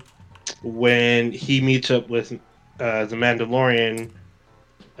time when he meets up with the Mandalorian,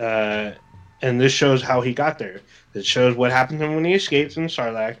 and this shows how he got there. It shows what happened to him when he escaped from the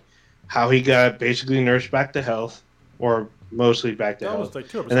Sarlacc, how he got basically nursed back to health, or mostly back to That was health. like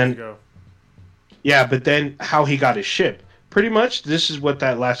 2 episodes then- ago. Yeah, but then how he got his ship. Pretty much, this is what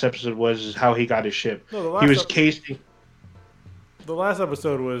that last episode was: is how he got his ship. No, the He last was casing. the last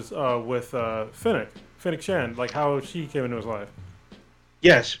episode was with Fennec Shan, like how she came into his life.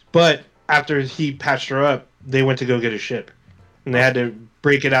 Yes, but after he patched her up, they went to go get a ship, and they had to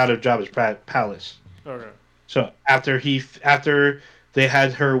break it out of Jabba's palace. Okay. So after they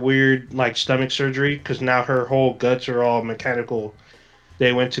had her weird like stomach surgery, because now her whole guts are all mechanical,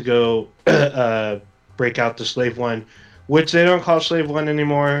 they went to go break out the Slave One, which they don't call Slave One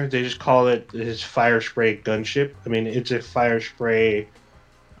anymore. They just call it his fire spray gunship. I mean, it's a fire spray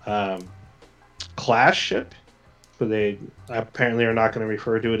class ship, but they apparently are not going to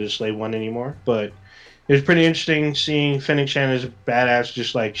refer to it as Slave One anymore. But it was pretty interesting seeing Fennec Shan as a badass,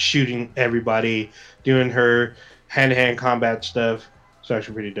 just like shooting everybody, doing her hand-to-hand combat stuff. It's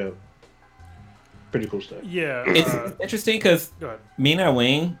actually pretty dope. Pretty cool stuff. Yeah. It's interesting because go ahead. Mina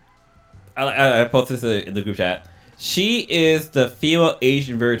Wing, I posted this in the group chat. She is the female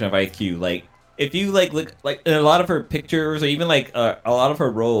Asian version of IQ. Like, if you like look like in a lot of her pictures or even like a lot of her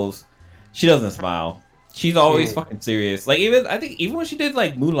roles, she doesn't smile. She's always fucking serious. Like I think even when she did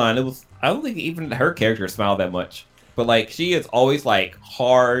like Mulan, I don't think even her character smiled that much. But like she is always like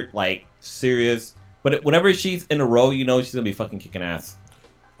hard, like serious. But whenever she's in a role, you know she's gonna be fucking kicking ass.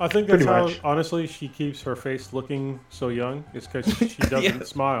 I think that's Pretty how, much. honestly, she keeps her face looking so young. It's because she doesn't Yeah.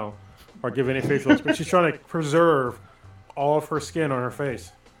 smile or give any facial expression. She's trying to preserve all of her skin on her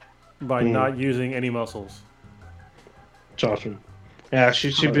face by not using any muscles. It's awesome. Yeah,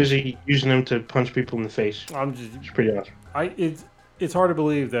 she's too busy using them to punch people in the face. I'm just, It's pretty awesome. it's hard to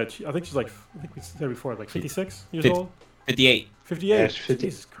believe that I think she's like, I think we said before, like 56 years Fif- old, 58. 58. Yes, 50.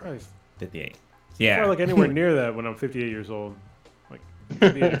 Jesus Christ! 58. I'm Yeah. not like anywhere near that when I'm 58 years old. Like,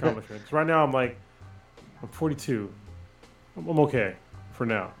 it'd be an accomplishment. 'Cause right now I'm 42. I'm okay for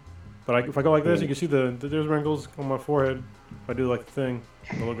now. But if I go like this, you can see there's wrinkles on my forehead. If I do like the thing,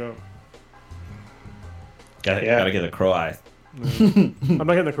 the logo. Gotta get the crow eyes. I'm not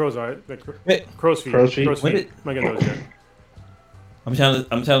getting the crow's eye. Wait, Crow's feet. Crow's feet? When did- I'm not getting those yet. I'm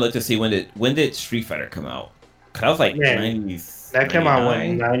trying to look to see when did Street Fighter come out? 'Cause I was like Man, 90s. That came out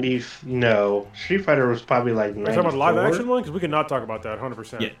when 99? no, Street Fighter was probably like Are you talking about live 94? action one? Because we could not talk about that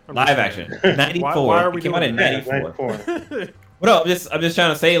 100%. Yeah, I'm live just saying. action. 94. Why are we it came out doing in Yeah, 94. 94. Well, no, I'm just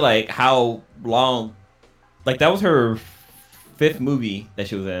trying to say like how long, like that was her 5th movie that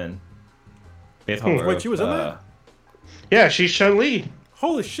she was in. Based on Wait, she was in that? Yeah, she's Chun Li.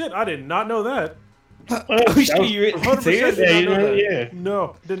 Holy shit! I did not know that. Oh, shit, you 100% serious? did Yeah, not you know know, that. yeah.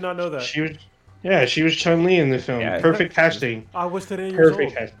 No, did not know that. She was Chun Li in the film. Yeah. Perfect casting. I was today years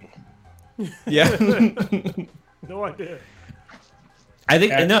Perfect old. casting. Yeah. No idea. I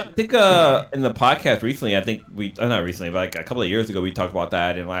think Yeah. in the podcast recently, I think not recently, but like a couple of years ago, we talked about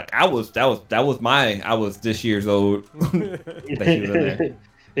that, and like I was this year's old that she was in there.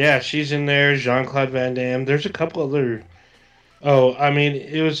 Yeah, she's in there. Jean-Claude Van Damme. There's a couple other. Oh, I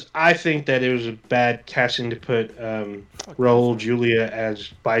mean, I think that it was a bad casting to put Raul Julia as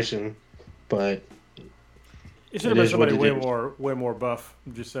Bison, but It should It have been is what somebody it is. way more buff.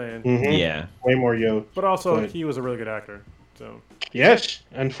 I'm just saying. Yeah. way more yoked. But also, But- he was a really good actor. So Yes,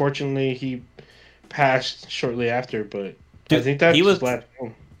 unfortunately, he passed shortly after, but I Dude, think that's he was- his last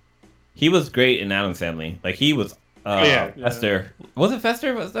film. He was great in Adam's Family. Like he was. Yeah. Fester. Was it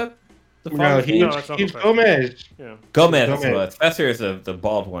Fester? Was that the No, father? No, that's Uncle he's Fester. Gomez. yeah. Gomez. That's Gomez. what it was. Fester is the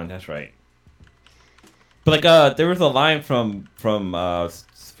bald one. That's right. But like, there was a line from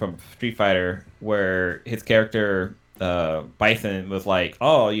Street Fighter where his character Bison was like,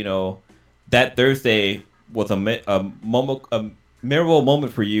 "Oh, you know, that Thursday was a memorable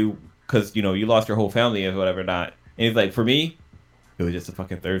moment for you because you know you lost your whole family or whatever not." And he's like, "For me, it it was just a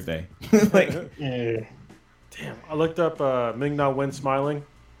fucking Thursday. Like, Yeah. Damn, I looked up Ming Na Wen smiling.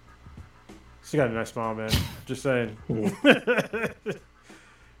 She got a nice smile, man. Just saying.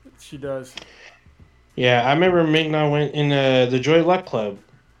 She does. Yeah, I remember Ming-Na went in the Joy Luck Club.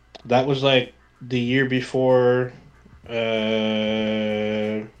 That was like the year before,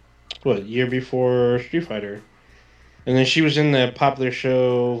 year before Street Fighter. And then she was in the popular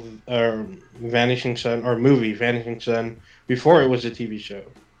show, Vanishing Sun, or movie Vanishing Sun, before it was a TV show.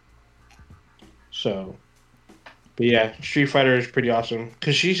 So, but yeah, Street Fighter is pretty awesome.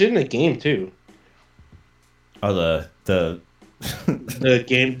 Because she's in the game too. oh, the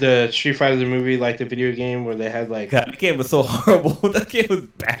The Street Fighter the movie, like the video game where they had like God, that game was so horrible. That game was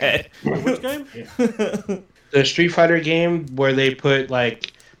bad. Wait, which game? the Street Fighter game where they put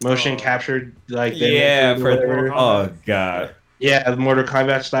like motion captured like Yeah, for Mortal oh Kombat. god. yeah, the Mortal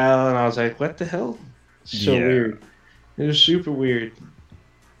Kombat style, and I was like, what the hell? So Yeah. weird. It was super weird.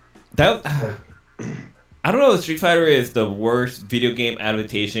 That I don't know if Street Fighter is the worst video game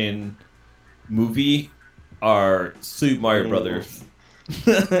adaptation movie or Super Mario Brothers.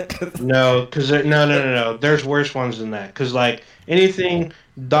 No, because no. There's worse ones than that. Because like anything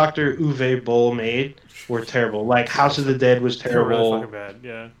Dr. Uwe Boll made were terrible. Like House of the Dead was They were really terrible. fucking bad.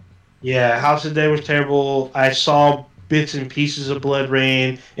 Yeah. Yeah, House of the Dead was terrible. I saw bits and pieces of Blood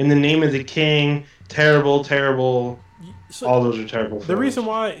Rain. In the Name of the King, terrible. So All those are terrible. the reason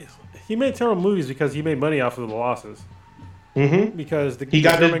why he made terrible movies because he made money off of the losses. Mm-hmm. Because the They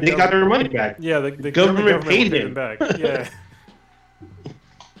got their money back. Yeah, the government government paid paid him. him back. Yeah.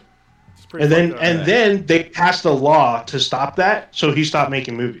 It's pretty And then fucked up. and then they passed a law to stop that, so he stopped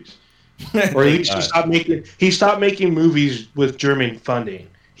making movies. Or at least he stopped making movies with German funding.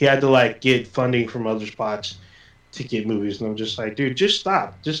 He had to like get funding from other spots to get movies, and I'm just like, dude, just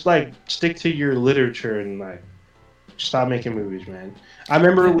stop. Just like stick to your literature and like stop making movies, man. I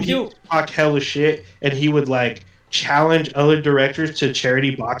remember he would talk hella shit, and he would like challenge other directors to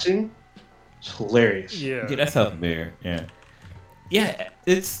charity boxing. It's hilarious. Yeah. Yeah, that sounds familiar. Yeah. Yeah,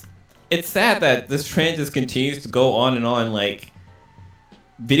 it's sad that this trend just continues to go on and on. Like,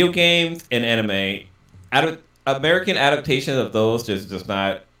 video games and anime, American adaptations of those just does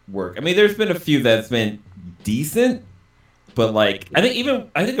not work. I mean, there's been a few that's been decent, but like, I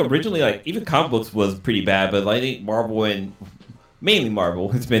think originally, like, even comic books was pretty bad, but like, I think Marvel and mainly Marvel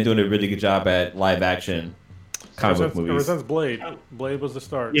has been doing a really good job at live action comic book Ever movies. since Blade. Blade was the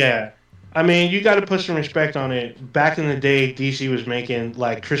start. Yeah. I mean, you got to put some respect on it. Back in the day, DC was making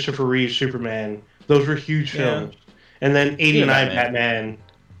like Christopher Reeve Superman. Those were huge Yeah. films. And then '89 Batman. Batman.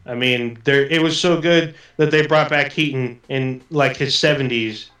 I mean, it was so good that they brought back Keaton in like his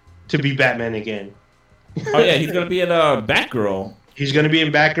 70s to be Batman again. Oh yeah, he's gonna be in Batgirl. He's going to be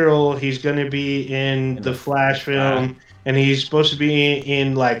in Batgirl. He's going to be in the Flash film, and he's supposed to be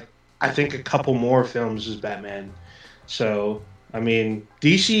in like I think a couple more films as Batman. So I mean,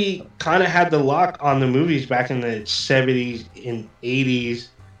 DC kind of had the lock on the movies back in the 70s and 80s,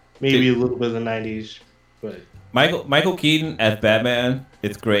 maybe a little bit of the 90s, but Michael Keaton as Batman,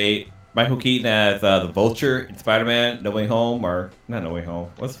 it's great. Michael Keaton as the Vulture in Spider-Man: No Way Home, or not No Way Home.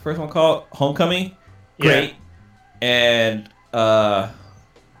 What's the first one called? Homecoming. Great. And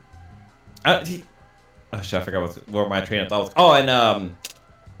shit, I forgot where my train of thought was. Oh, and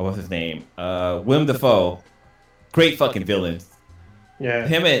what's his name? Willem Dafoe. Great fucking villains. yeah.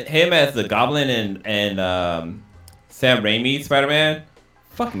 Him as the Goblin and Sam Raimi Spider-Man,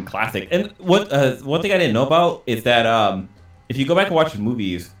 fucking classic. And one thing I didn't know about is that if you go back and watch the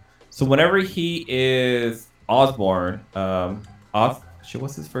movies, so whenever he is Osborn,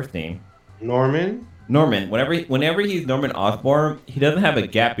 what's his first name? Norman? Norman. Whenever he's Norman Osborn, he doesn't have a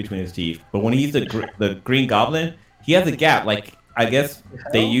gap between his teeth. But when he's the Green Goblin, he has a gap. Like, I guess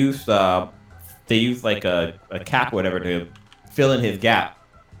they use like a cap or whatever to fill in his gap.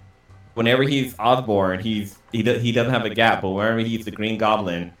 Whenever he's Osborn, he doesn't have a gap, but whenever he's the Green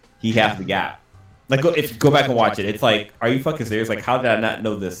Goblin, he has the gap. Like, go back and watch it. It's like, are you fucking serious? Like, how did I not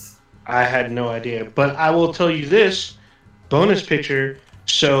know this? I had no idea. But I will tell you this bonus picture.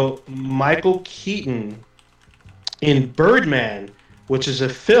 So, Michael Keaton in Birdman, which is a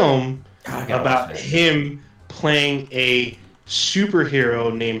film about him playing a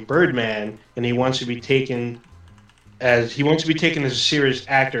superhero named Birdman, and he wants to be taken as a serious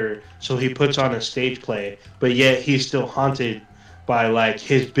actor, so he puts on a stage play, but yet he's still haunted by like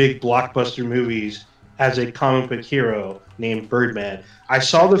his big blockbuster movies as a comic book hero named Birdman. I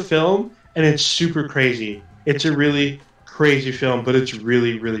saw the film and it's super crazy. It's a really crazy film, but it's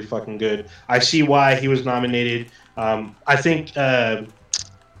really, really fucking good. I see why he was nominated. I think Ed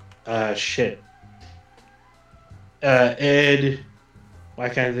Why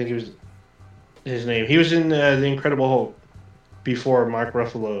can't I think of his name? He was in The Incredible Hulk before Mark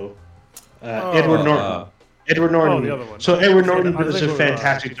Ruffalo. Edward Norton. Edward Norton. Oh, the other one. So Edward Norton does a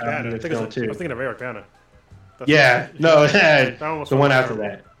fantastic job in the film too. I was thinking of Eric Bana. Yeah, no, The one after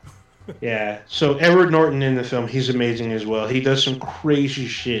that. Yeah, so Edward Norton in the film, he's amazing as well. He does some crazy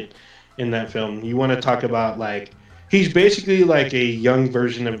shit in that film. You want to talk about, like, he's basically like a young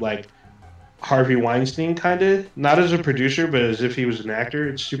version of, like, Harvey Weinstein, kind of. Not as a producer, but as if he was an actor.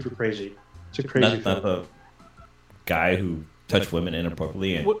 It's super crazy. It's a crazy film. Not the guy who touched women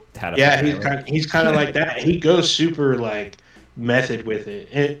inappropriately and had a... Yeah, he's kind of like that. He goes super, like, method with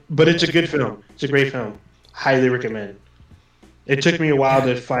it. But it's a good film. It's a great film. Highly recommend. It took me a while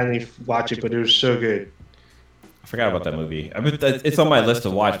to finally watch it, but it was so good. I forgot about that movie. I mean, it's on my list to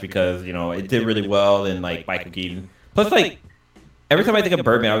watch because, you know, it did really well and, like, Michael Keaton. Plus, like, every time I think of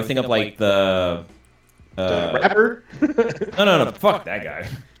Birdman, I always think of, like, the rapper? No, fuck that guy.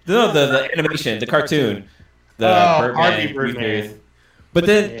 No, the animation, the cartoon. Harvey Birdman. But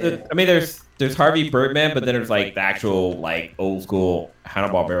then, I mean, there's Harvey Birdman, but then there's, like, the actual, like, old school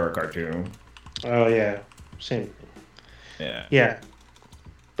Hanna-Barbera cartoon. Oh, yeah. Same thing. Yeah. Yeah.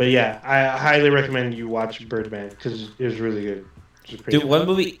 But yeah, I highly recommend you watch Birdman because it was really good. Dude, one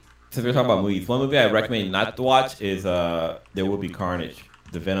movie, since we're talking about movies, one movie I recommend not to watch is There Will Be Carnage,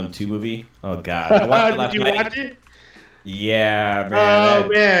 the Venom 2 movie. Oh, God. I watched it last night. Did you watch it? Yeah, man. Oh,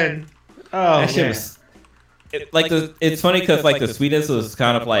 man. That shit was... It's funny because, like, the sweetness was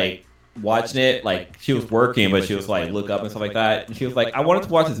kind of, like, watching it, like, she was working, but she was, like, look up and stuff like that. And she was like, I wanted to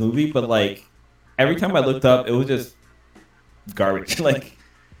watch this movie, but, like, every time I looked up, it was just garbage. Like,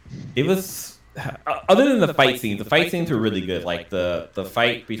 it was, other than the fight scenes were really good. Like the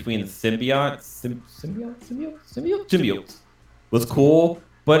fight between the symbiotes was cool,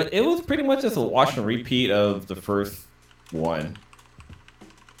 but it was pretty much just a wash and repeat of the first one.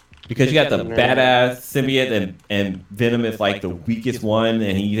 Because you got the badass symbiote and Venom is like the weakest one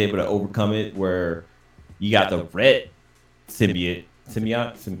and he's able to overcome it, where you got the red symbiote,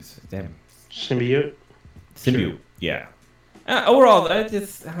 yeah. Overall, I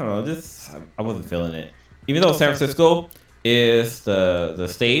don't know. I wasn't feeling it. Even though San Francisco is the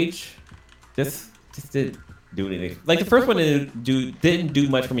stage, just didn't do anything. Like the first one didn't do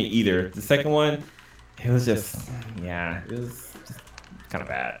much for me either. The second one, it was just kind of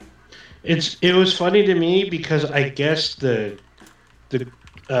bad. It was funny to me because I guess the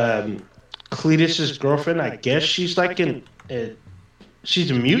Cletus's girlfriend, I guess she's like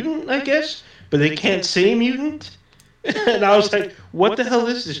she's a mutant, I guess, but they can't say mutant. And I was like, what the hell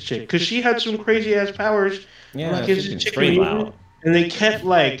is this chick? Because she had some crazy ass powers. Yeah, like, she's is chick mutant? And they kept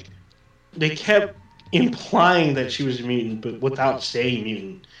implying that she was a mutant, but without saying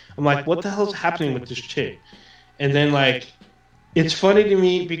mutant. I'm like, what the hell's happening with this chick? And then, like, it's funny to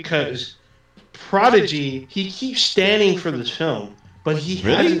me because Prodigy, he keeps standing for this film, but he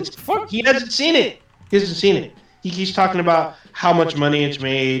hasn't seen it. He hasn't seen it. He keeps talking about how much money it's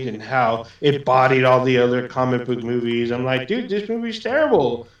made and how it bodied all the other comic book movies. I'm like, dude, this movie's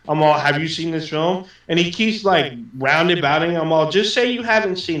terrible. I'm all, have you seen this film? And he keeps like roundabouting. I'm all, just say you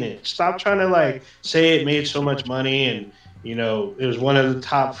haven't seen it. Stop trying to like say it made so much money and, you know, it was one of the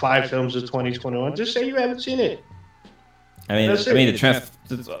top 5 films of 2021. Just say you haven't seen it. I mean,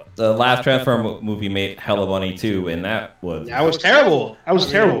 the last Transformer movie made hella money too, and that was terrible. I was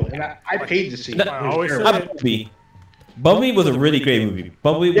terrible, and I paid to see it. Bumblebee was a really great movie.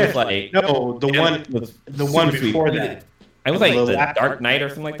 Bumblebee was like the one before that. It was like the Dark Knight or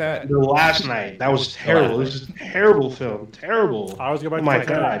something like that. The Last Night. That was terrible. It was a terrible film. Terrible. I was going back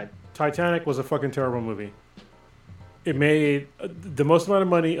to Titanic. Titanic was a fucking terrible movie. It made the most amount of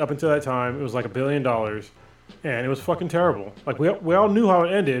money up until that time. It was like $1 billion. And it was fucking terrible. Like, we all knew how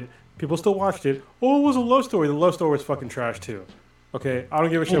it ended. People still watched it. Oh, it was a love story. The love story was fucking trash, too. Okay? I don't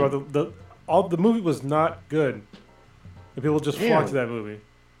give a shit about the movie was not good. And people just flocked to that movie.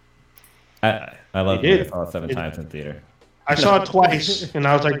 I loved it. I saw it 7 times in theater. I saw it twice, and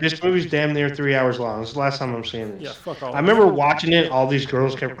I was like, this movie's damn near 3 hours long. This is the last time I'm seeing this. Yeah, fuck all. I remember watching it. All these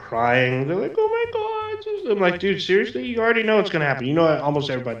girls kept crying. They're like, oh my God. I'm like, dude, seriously? You already know what's going to happen. You know almost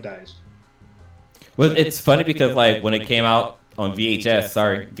everybody dies. Well, it's funny because, like, when it came out on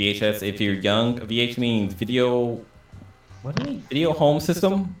VHS, if you're young, VH means video home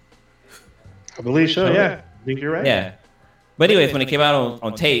system? I believe so, yeah. I think you're right. Yeah. But anyways, when it came out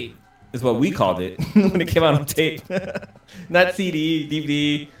on tape, is what we called it. When it came out on tape. Not CD,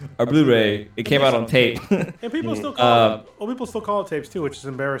 DVD, or Blu-ray. It came out on tape. And people still call it. Old people still call it tapes, too, which is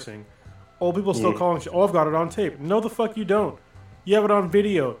embarrassing. Old people still calling shit. Oh, I've got it on tape. No, the fuck you don't. You have it on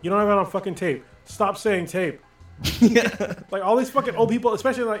video. You don't have it on fucking tape. Stop saying tape. Like all these fucking old people,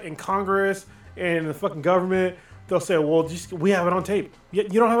 especially like in Congress and in the fucking government, they'll say, "Well, we have it on tape." You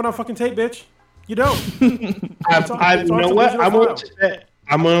don't have it on fucking tape, bitch. You don't. You know what?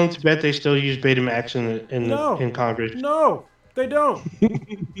 I'm willing to bet they still use Betamax in Congress. No, they don't.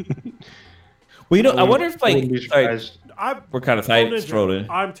 Well, I wonder if like we're kind of side-scrolling.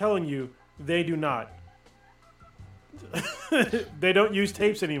 I'm telling you, they do not. They don't use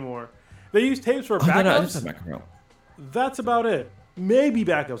tapes anymore. They use tapes for backups. That's about it. Maybe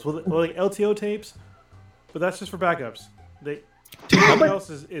backups. Well, like LTO tapes, but that's just for backups. Everything else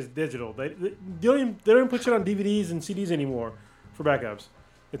is digital. They don't even put shit on DVDs and CDs anymore for backups.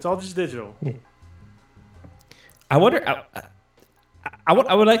 It's all just digital. I wonder. I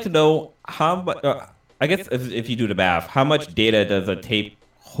would like to know how much. I guess if you do the math, how much data does a tape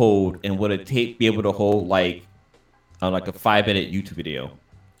hold, and would a tape be able to hold like a 5-minute YouTube video?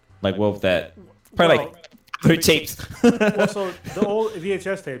 Like what was that? Probably like 3 tapes. Well, so the old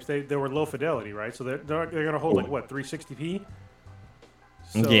VHS tapes, they were low fidelity, right? So they're gonna hold like what 360p.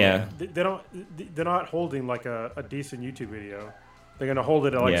 So yeah. They're not holding like a decent YouTube video. They're gonna hold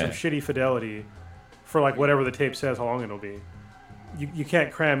it at like some shitty fidelity for like whatever the tape says how long it'll be. You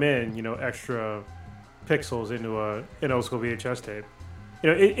can't cram in extra pixels into an old school VHS tape.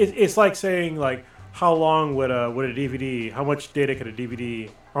 It's like saying like how long would a DVD, how much data could a DVD,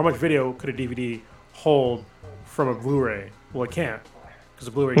 or how much video could a DVD hold from a Blu-ray? Well, it can't, because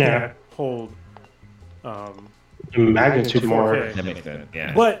a Blu-ray can't hold magnitude more. That makes sense.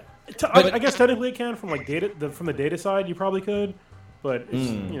 Yeah. But I guess technically it can from like from the data side. You probably could, but it's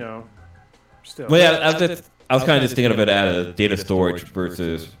still. Well, yeah, I was kind of just thinking of it as data storage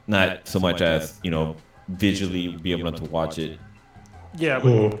versus not so much as visually be able to watch it. Yeah,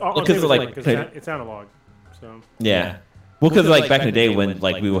 but because it's analog. So yeah, well, because like back in the day when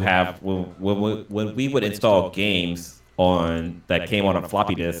like we would have when we would install games that came on a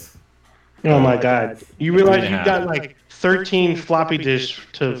floppy disk. Oh my God! You realize you got like 13 floppy disks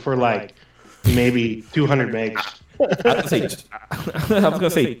for like maybe 200 megs. I was gonna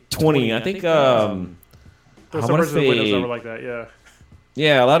say 20. I think there's some versions of Windows that were like that. Yeah.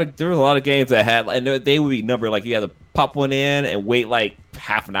 Yeah, there were a lot of games that had, and they would be numbered like you had to pop one in and wait like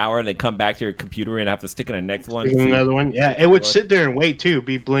half an hour, and then come back to your computer and have to stick in the next one. Another one, yeah. It would sit there and wait too,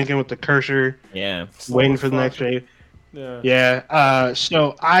 be blinking with the cursor. Yeah, waiting for the next day. Yeah.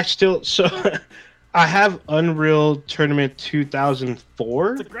 So I have Unreal Tournament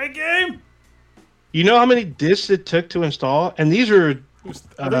 2004. It's a great game. You know how many discs it took to install? And these are they're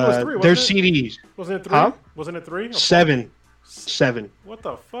CDs. Wasn't it 3? Huh? Wasn't it 3? 7. What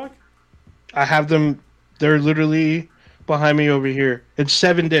the fuck? I have them. They're literally behind me over here. It's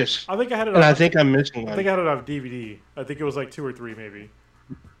 7 discs. I think I had it. And I think I'm missing one. I think I had it on DVD. I think it was like 2 or 3, maybe.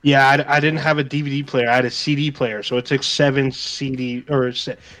 Yeah, I didn't have a DVD player. I had a CD player, so it took 7 CD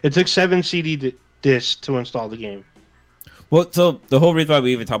discs to install the game. Well, so the whole reason why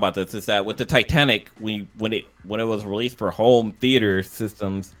we even talk about this is that with the Titanic, when it was released for home theater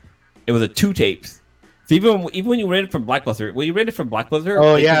systems, it was 2 tapes. So even when you rented from Blockbuster, it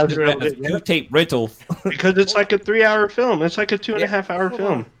was 2 tape rentals. Because it's like a 3-hour film. It's like a 2.5-hour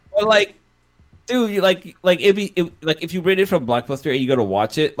film. Well, like, dude, if you rented from Blockbuster and you go to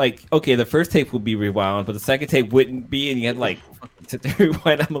watch it, like, okay, the first tape would be rewound, but the second tape wouldn't be, and you had like sit there and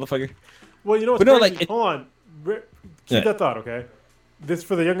rewind that motherfucker. Well, you know what's crazy? Hold on. Keep that thought, okay? This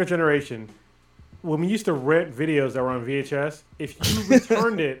for the younger generation. When we used to rent videos that were on VHS, if you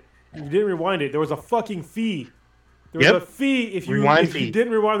returned it, you didn't rewind it, there was a fucking fee. There was a fee if you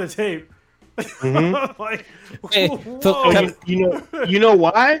didn't rewind the tape. Mm-hmm. Like, you know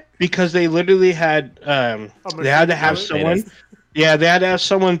why? Because they literally had they had to have someone. Yeah, they had to have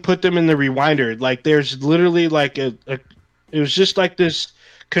someone put them in the rewinder. Like there's literally like it was just like this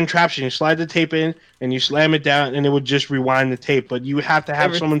contraption. You slide the tape in and you slam it down, and it would just rewind the tape. But you have to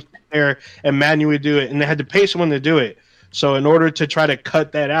have someone there and manually do it, and they had to pay someone to do it. So in order to try to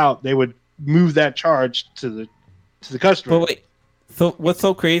cut that out, they would move that charge to the customer. But wait, so what's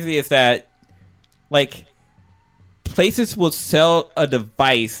so crazy is that like places will sell a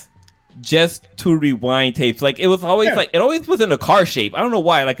device just to rewind tapes. Like it was always it always was in a car shape. I don't know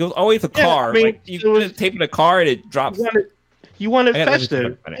why. Like it was always a car. I mean, like you put a tape in a car and it drops. You want it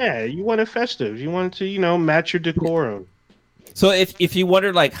festive. Yeah, you want it festive. You want it to, match your decorum. So if you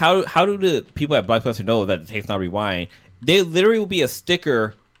wonder like how do the people at Blockbuster know that the tape's not rewind? They literally will be a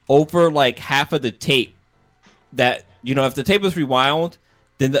sticker over like half of the tape that if the tape was rewound,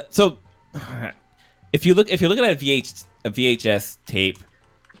 then if you look at a VHS tape,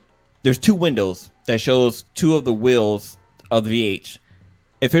 there's 2 windows that shows 2 of the wheels of the VH.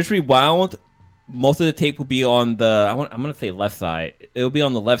 If it's rewound, most of the tape will be on the I'm gonna say left side. It'll be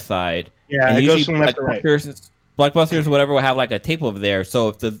on the left side. Yeah, and it usually goes from left to right. Blockbusters or whatever will have like a tape over there. So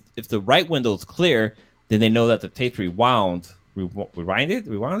if the right window is clear, then they know that the tape's rewound. Rewind it?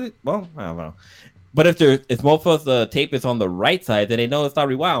 Well, I don't know. But if most of the tape is on the right side, then they know it's not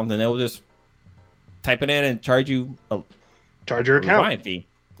rewound, and they'll just type it in and charge you a account rewind fee.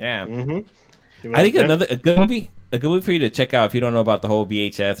 Yeah. Mm-hmm. I think a good movie for you to check out if you don't know about the whole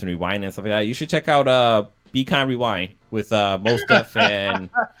VHS and rewind and stuff like that. You should check out Be Kind Rewind with Mos Def and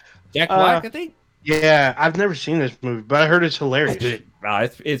Jack Black, I think. Yeah, I've never seen this movie, but I heard it's hilarious.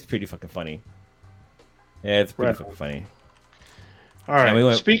 It's pretty fucking funny. Yeah, it's pretty fucking funny. All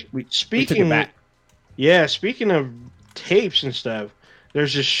right. Speaking of tapes and stuff,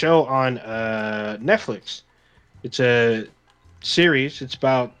 there's this show on Netflix. It's a series. It's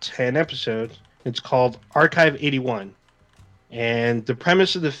about 10 episodes. It's called Archive 81. And the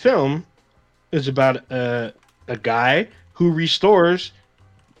premise of the film is about a guy who restores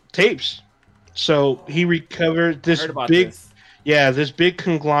tapes. So he recovered this big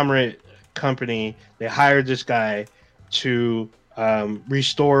conglomerate company. They hired this guy to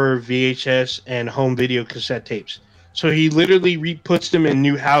restore VHS and home video cassette tapes. So he literally puts them in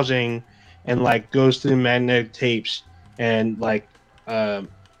new housing and like goes through magnetic tapes and like rebuilds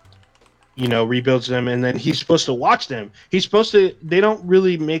them, and then he's supposed to watch them. They don't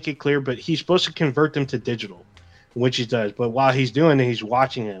really make it clear, but he's supposed to convert them to digital, which he does. But while he's doing it, he's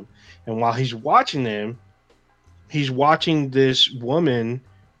watching them. And while he's watching them, he's watching this woman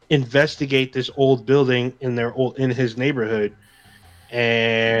investigate this old building in his neighborhood,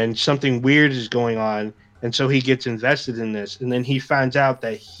 and something weird is going on, and so he gets invested in this, and then he finds out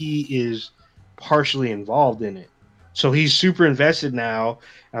that he is partially involved in it. So he's super invested now.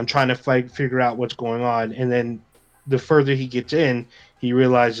 I'm trying to figure out what's going on, and then the further he gets in, he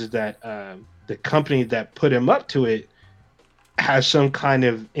realizes that the company that put him up to it has some kind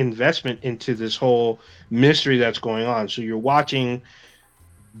of investment into this whole mystery that's going on. So you're watching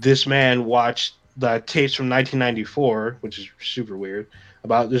this man watch the tapes from 1994, which is super weird,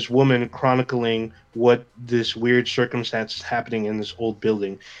 about this woman chronicling what this weird circumstance is happening in this old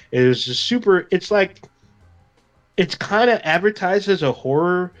building. It's kind of advertised as a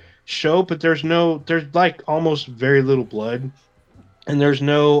horror show, but there's like almost very little blood, and there's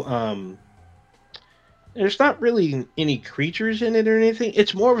not really any creatures in it or anything.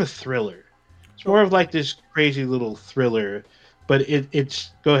 It's more of a thriller. It's more of like this crazy little thriller, but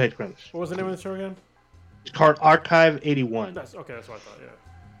it's. Go ahead, Chris. What was the name of the show again? It's called Archive 81. That's what I thought. Yeah.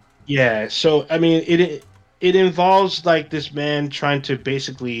 Yeah. So I mean, it involves like this man trying to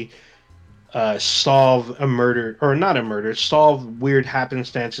basically solve a murder, or not a murder, solve weird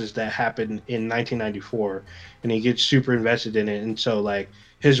happenstances that happened in 1994, and he gets super invested in it, and so like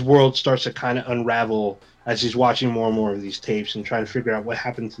his world starts to kind of unravel as he's watching more and more of these tapes and trying to figure out what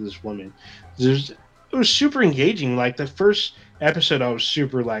happened to this woman. It was super engaging. Like the first episode, I was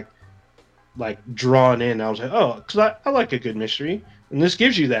super like drawn in. I was like, oh, because I like a good mystery, and this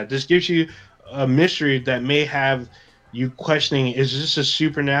gives you that. This gives you a mystery that may have you questioning: is this a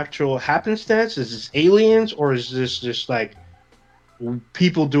supernatural happenstance? Is this aliens, or is this just like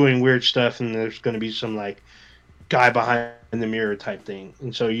people doing weird stuff? And there's going to be some like guy behind the mirror type thing,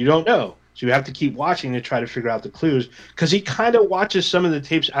 and so you don't know. So you have to keep watching to try to figure out the clues, because he kind of watches some of the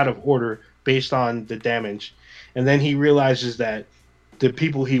tapes out of order based on the damage, and then he realizes that the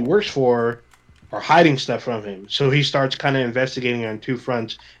people he works for are hiding stuff from him. So he starts kind of investigating on two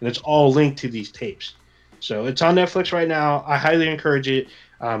fronts, and it's all linked to these tapes. So it's on Netflix right now. I highly encourage it.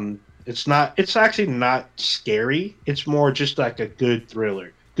 It's actually not scary. It's more just like a good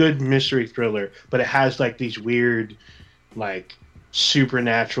thriller, good mystery thriller, but it has like these weird, like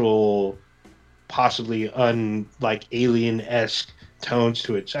supernatural, possibly like alien-esque tones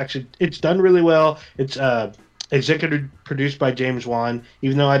to it. It's done really well. It's executive produced by James Wan.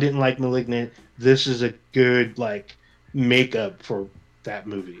 Even though I didn't like *Malignant*, this is a good like makeup for that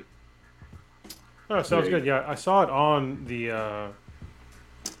movie. Oh, sounds good. Yeah, I saw it on the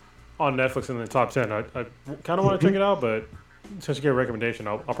on Netflix in the top 10. I kind of want to check it out, but since you get a recommendation,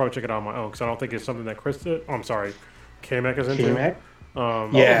 I'll probably check it out on my own, because I don't think it's something that K-Mac is into. K-Mac?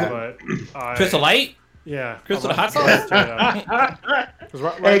 Yeah. But Crystal Light? Yeah. Crystal Hot Sauce?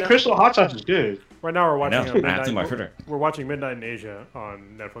 Crystal Hot Sauce is good. Right now we're watching We're watching Midnight in Asia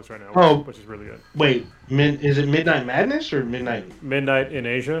on Netflix right now, which is really good. Wait, is it Midnight Madness or Midnight in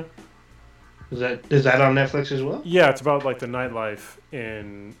Asia? Is that on Netflix as well? Yeah, it's about like the nightlife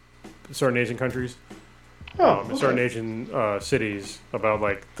in certain Asian countries. In certain Asian cities, about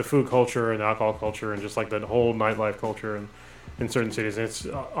like the food culture and the alcohol culture and just like the whole nightlife culture, and in certain cities. And it's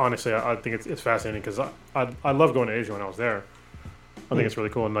honestly, I think it's fascinating because I love going to Asia when I was there. I think it's really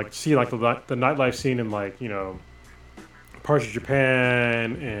cool and like see like the nightlife scene in like parts of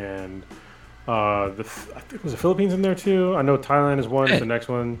Japan and I think it was the Philippines in there too. I know Thailand is one. It's the next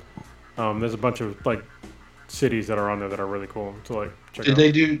one. There's a bunch of like cities that are on there that are really cool to like check out.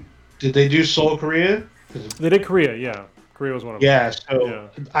 Did they do Seoul, Korea? They did Korea, yeah. Korea was one of them. Yeah, so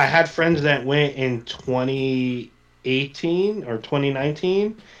I had friends that went in 2018 or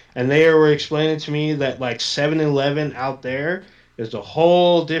 2019, and they were explaining to me that like 7-Eleven out there is a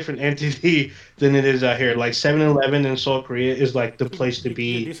whole different entity than it is out here. Like 7-Eleven in Seoul, Korea is like the place to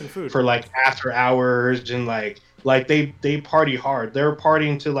be for like after hours and like they party hard. They're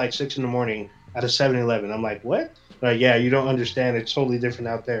partying till like 6 in the morning at a 7-Eleven. I'm like, what? Like, yeah, you don't understand. It's totally different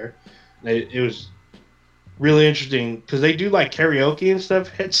out there. It was really interesting because they do like karaoke and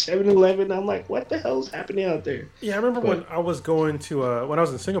stuff at 7-Eleven. I'm like, what the hell is happening out there? Yeah, I remember when I was going to when I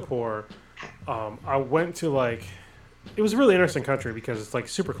was in Singapore, I went to like it was a really interesting country because it's like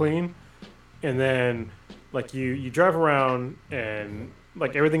super clean, and then like you drive around and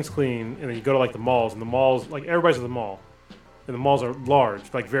like everything's clean, and then you go to like the malls, and the malls like everybody's at the mall, and the malls are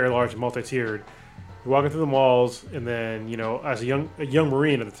large, like very large, multi-tiered. You're walking through the malls, and then as a young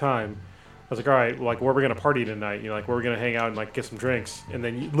Marine at the time, I was like, all right, well, like where are we gonna party tonight? Like where are we gonna hang out and like get some drinks? And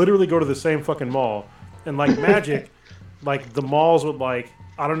then you literally go to the same fucking mall, and like magic, like the malls would like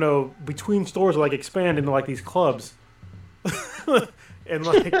I don't know between stores would like expand into like these clubs, and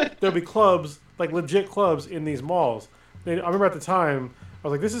like there'll be clubs like legit clubs in these malls. And I remember at the time I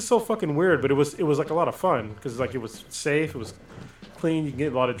was like, this is so fucking weird, but it was like a lot of fun because like it was safe, it was clean, you can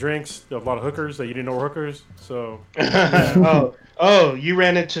get a lot of drinks, a lot of hookers that you didn't know were hookers. So oh, you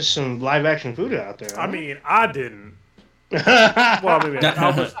ran into some live action food out there. Huh? I mean, I didn't. Well, maybe I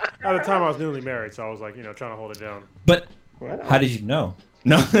was, at the time I was newly married, so I was like, trying to hold it down. But how did you know?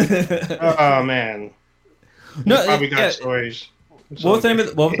 No. Oh man. No, probably got stories. What was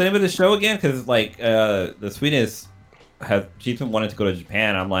the name of the show again? Because like the sweetness she's been wanting to go to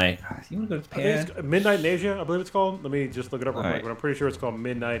Japan. I'm like, you want to go to Japan? I think it's Midnight in Asia, I believe it's called. Let me just look it up real quick. Right. But I'm pretty sure it's called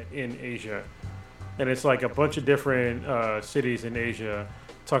Midnight in Asia, and it's like a bunch of different cities in Asia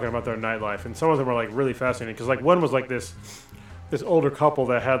talking about their nightlife, and some of them are like really fascinating because like one was like this older couple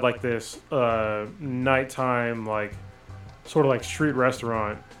that had like this nighttime like sort of like street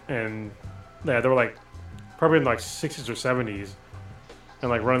restaurant, and yeah, they were like probably in like 60s or 70s. And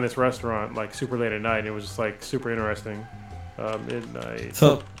like running this restaurant like super late at night, and it was just like super interesting. Midnight.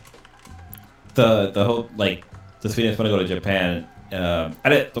 So the whole like the Swedes want to go to Japan. The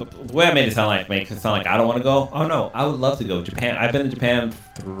way I made it sound like makes it sound like I don't want to go. Oh no, I would love to go to Japan. I've been to Japan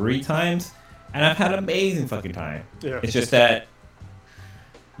 3 times, and I've had an amazing fucking time. Yeah. It's just that,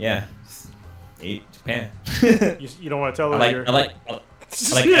 yeah, Japan. You don't want to tell them I like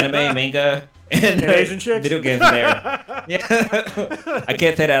anime, manga. And Asian chicks? Video games in there. Yeah. I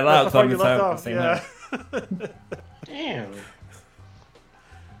can't say that out loud, so I'm just saying yeah. Damn.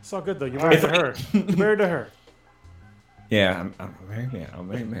 It's all good though. You're married to her. You're married to her. Yeah, I'm married. Yeah, I'm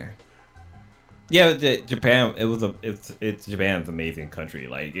married. Yeah, Japan. It's Japan's an amazing country.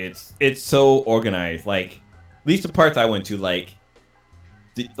 Like it's so organized. Like at least the parts I went to, like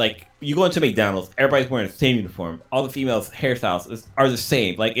you go into McDonald's, everybody's wearing the same uniform. All the females' hairstyles are the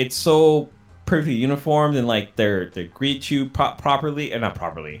same. Like it's so perfectly uniformed, and like they greet you properly, and not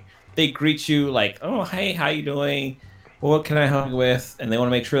properly. They greet you like, oh hey, how you doing? Well, what can I help you with? And they want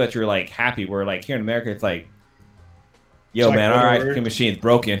to make sure that you're like happy. Where like here in America, it's like, yo it's man, like, our ice cream machine's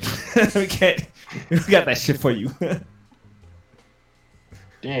broken. we got that shit for you.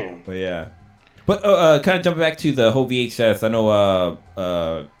 Damn. But yeah. But kind of jumping back to the whole VHS, I know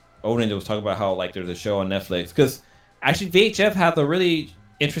Odin was talking about how like there's a show on Netflix because actually VHS has a really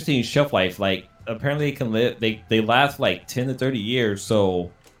interesting shelf life. Like apparently they can live, they last like 10 to 30 years. So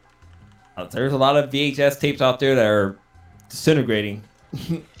there's a lot of VHS tapes out there that are disintegrating.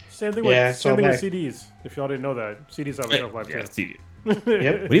 Same thing with CDs. If y'all didn't know that, CDs have a shelf life too. CD.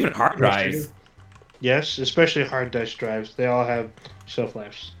 Yep. But even hard drives. Yes, especially hard disk drives. They all have shelf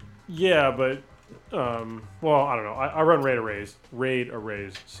lives. Yeah, but well, I don't know. I run RAID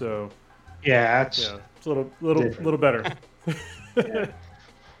arrays, so yeah, it's a little better. Yeah.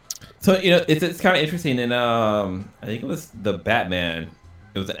 So it's kind of interesting, and I think it was the Batman.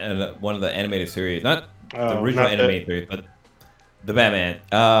 It was one of the animated series, not the original animated series, but the Batman.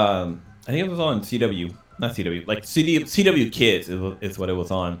 I think it was on CW, not CW, like CW Kids is what it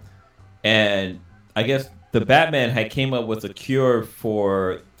was on, and I guess the Batman had came up with a cure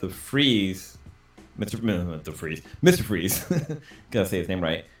for the Freeze, Mr. Freeze. Gotta say his name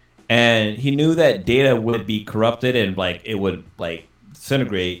right. and he knew that data would be corrupted and like it would like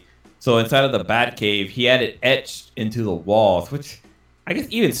disintegrate. So inside of the Batcave, he had it etched into the walls, which I guess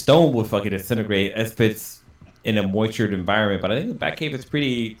even stone would fucking disintegrate if it's in a moistured environment. But I think the Batcave is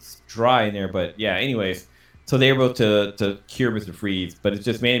pretty dry in there. But yeah, anyways, so they were able to cure Mr. Freeze, but it's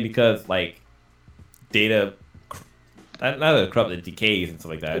just mainly because like data, not that it corrupted, decays and stuff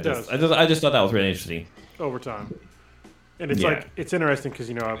like that. I just thought that was really interesting. Over time, and it's like it's interesting because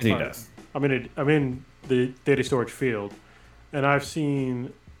I'm in the data storage field, and I've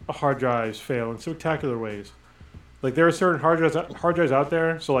seen hard drives fail in spectacular ways. Like there are certain hard drives out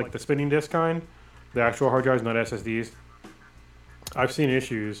there, so like the spinning disk kind, the actual hard drives, not SSDs. I've seen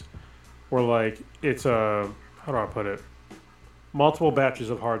issues where like it's how do I put it? Multiple batches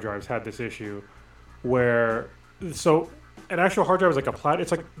of hard drives had this issue where so an actual hard drive is like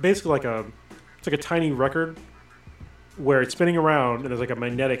it's like basically like it's like a tiny record where it's spinning around and there's like a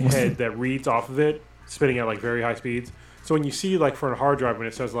magnetic head that reads off of it, spinning at like very high speeds. So when you see like for a hard drive when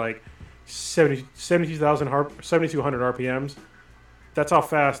it says like 7200 RPMs, that's how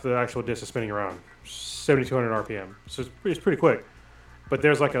fast the actual disk is spinning around, 7200 RPM. So it's pretty quick. But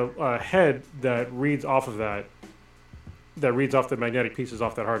there's like a head that reads off of that reads off the magnetic pieces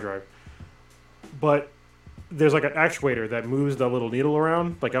off that hard drive. But there's like an actuator that moves the little needle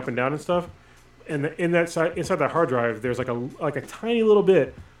around, like up and down and stuff. And inside that hard drive, there's like a tiny little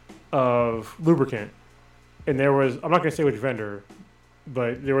bit of lubricant. And there was, I'm not going to say which vendor,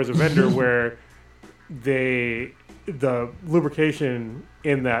 but there was a vendor where the lubrication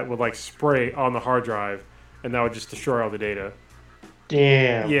in that would like spray on the hard drive, and that would just destroy all the data.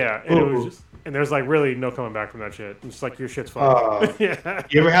 Damn. Yeah, and it was just, and there's like really no coming back from that shit. It's like your shit's fucked. Yeah.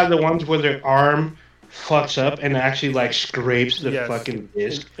 You ever have the ones where their arm fucks up and actually like scrapes the fucking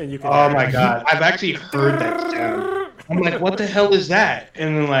disc? And you can oh my god, I've actually heard that sound. I'm like, what the hell is that?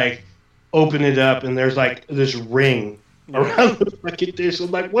 And then like open it up and there's like this ring around the fucking disc.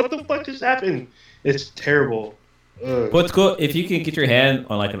 I'm like, what the fuck just happened? It's terrible. Ugh. What's cool if you can get your hand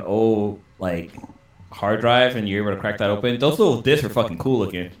on like an old like hard drive and you're able to crack that open. Those little discs are fucking cool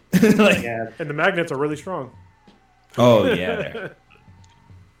looking. Like, yeah. And the magnets are really strong. Oh yeah.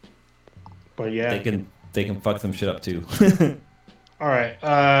 But yeah, they can fuck some shit up too. All right.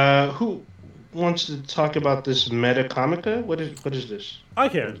 Who wants to talk about this Metacomica? What is this? I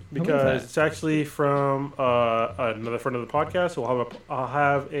can, because it's actually from another friend of the podcast. So I'll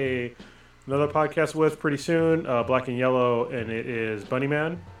have another podcast with pretty soon, Black and Yellow, and it is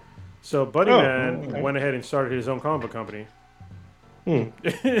Bunnyman. So Bunnyman went ahead and started his own comic book company. We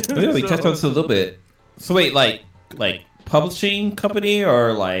touched on this a little bit. So wait, like publishing company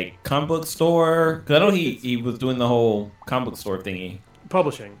or like comic book store? Because I know he was doing the whole comic book store thingy.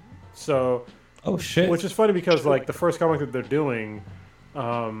 Publishing. So. Oh shit. Which is funny because like the first comic that they're doing,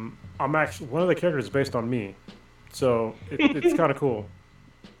 I'm actually one of the characters is based on me, so it's kind of cool.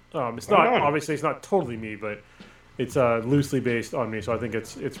 It's not obviously it's not totally me, but it's loosely based on me, so I think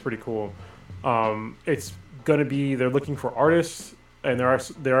it's pretty cool. It's gonna be they're looking for artists, and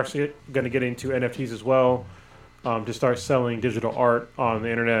they're actually gonna get into NFTs as well, to start selling digital art on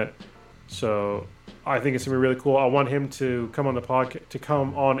the internet. So I think it's gonna be really cool. I want him to come on a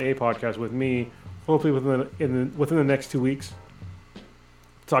podcast with me, hopefully within the next 2 weeks.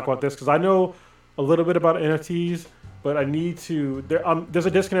 Talk about this because I know a little bit about NFTs, but I need to. There's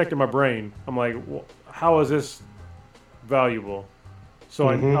a disconnect in my brain. I'm like, well, how is this valuable? So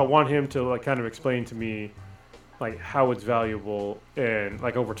I want him to like kind of explain to me like how it's valuable and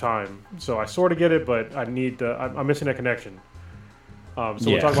like over time. So I sort of get it, but I need I'm missing that connection.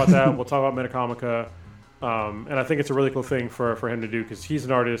 We'll talk about that. We'll talk about Metacomica. And I think it's a really cool thing for him to do because he's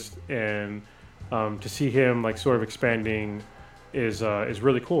an artist, and to see him like sort of expanding is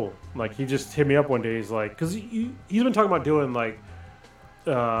really cool. Like he just hit me up one day. He's like, because he's been talking about doing like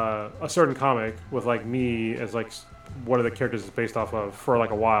a certain comic with like me as like one of the characters it's based off of for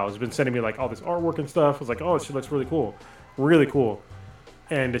like a while. He's been sending me like all this artwork and stuff. I was like, oh, this shit looks really cool, really cool.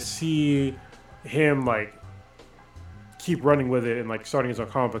 And to see him like keep running with it and like starting his own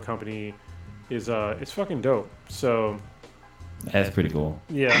comic book company is it's fucking dope. So that's pretty cool.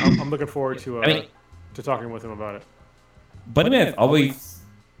 Yeah, I'm looking forward to talking with him about it. Bunnyman's always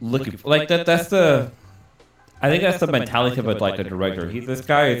looking for, like that. I think that's the mentality of a director. This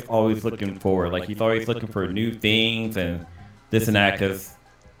guy is always looking forward. Like he's always looking for new things and this and that. Because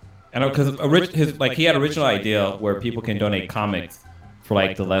I know he had an original idea where people can donate comics for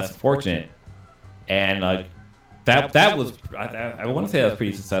like the less fortunate, and that was I want to say that was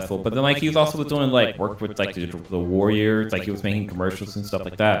pretty successful. But then like he was also doing like work with like the Warriors. Like he was making commercials and stuff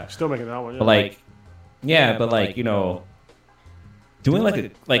like that. Still making that one. Yeah. But like, yeah, but like you know. doing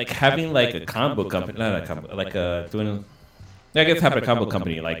like having like a comic book company, not a comic book, like doing. I guess having a comic book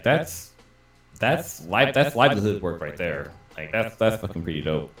company like that's livelihood work right there. Like that's fucking pretty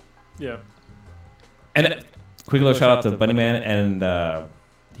dope. Yeah. And quick little shout out to Bunnyman and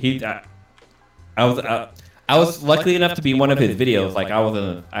I was lucky enough to be in one of his videos. Like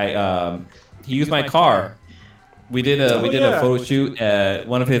he used my car. We did a photo shoot at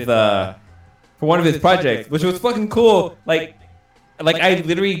one of his for one of his projects, which was fucking cool. Like I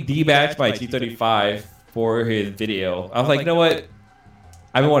literally debadged my G35 for his video. I was like, you know what?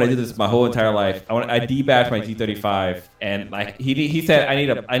 I've been wanting to do this my whole entire life. I debadged my G35, and like he said,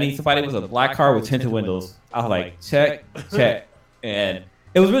 I need somebody with a black car with tinted windows. I was like, check, and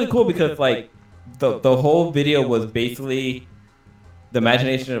it was really cool because like the whole video was basically the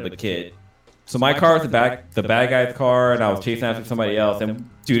imagination of a kid. So my car was the bad guy's car, and I was chasing after somebody else. And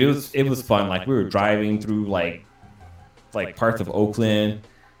dude, it was fun. Like we were driving through like parts of Oakland,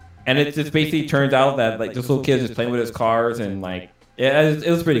 and it just basically turns out that like this little kid is just playing with his cars, and like it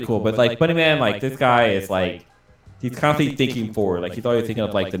was pretty cool. But like Bunnyman, like this guy is like he's constantly thinking forward. Like he's always thinking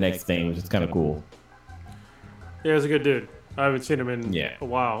of like the next thing, which is kind of cool. Yeah, he's a good dude. I haven't seen him in a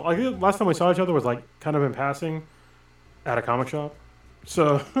while. Like last time we saw each other was like kind of in passing at a comic shop.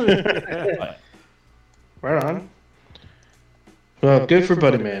 So right on. Well, good for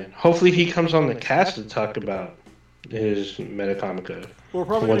Bunnyman. Hopefully he comes on the cast to talk about his Metacomica. We're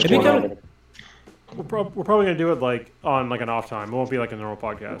probably gonna do it like on like an off time. It won't be like a normal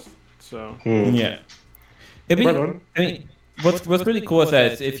podcast. So yeah. I mean, what's really cool is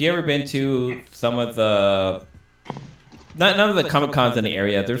that if you ever been to some of the none of the Comic Cons in the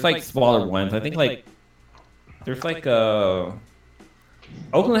area, there's like smaller ones. I think like there's like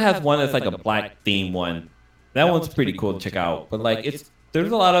Oakland has one that's like a black theme one. That one's pretty cool to check out. But like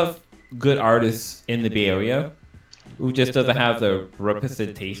there's a lot of good artists in the Bay Area who just doesn't have the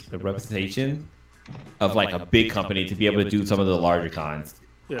representation of like a big company to be able to do some of the larger cons.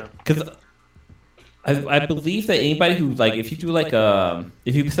 Yeah. Because I believe that anybody who like if you do like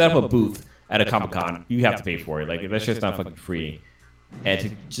if you set up a booth at a Comic Con, you have to pay for it. Like that's just not fucking free. And to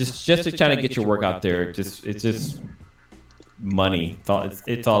just to try to get your work out there, it's just money.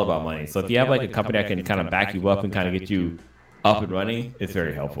 It's all about money. So if you have like a company that can kind of back you up and kind of get you up and running, it's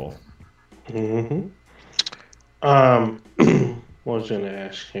very helpful. Mm-hmm. What was I gonna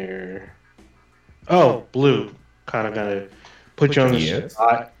ask here? Oh, Blue. Kind of gonna put you on the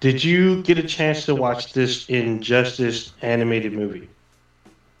spot. Did you get a chance to watch this Injustice animated movie?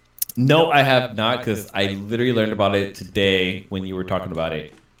 No, I have not, because I literally learned about it today when you were talking about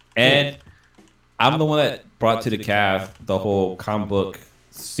it. And I'm the one that brought to the cast the whole comic book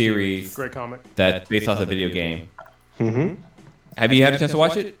series. Great comic. That's based off a video game. Mm-hmm. Have you had a chance to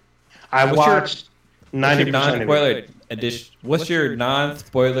watch it? I watched 90% non-spoiler edition. What's your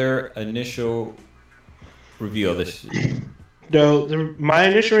non-spoiler initial review of this? No, my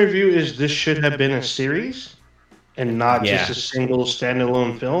initial review is this should have been a series and not just a single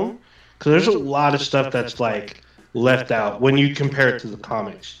standalone film. Because there's a lot of stuff that's like left out when you compare it to the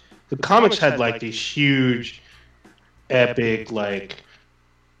comics. The comics had like these huge, epic like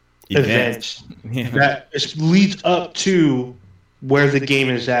events that leads up to where the game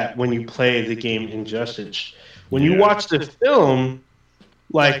is at when you play the game Injustice. When you watch the film,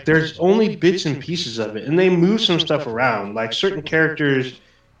 like there's only bits and pieces of it, and they move some stuff around. Like certain characters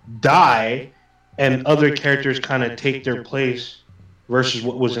die, and other characters kind of take their place versus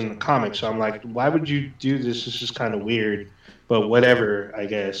what was in the comics. So I'm like, why would you do this? This is kind of weird, but whatever, I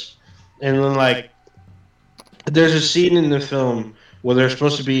guess. And then like, there's a scene in the film where there's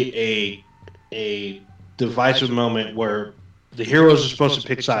supposed to be a divisive moment where the heroes are supposed to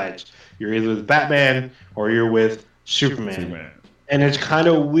pick sides. You're either with Batman or you're with Superman. And it's kind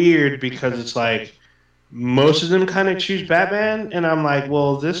of weird because it's like most of them kind of choose Batman, and I'm like,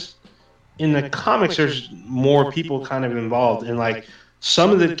 well, this in the comics there's more people kind of involved, and like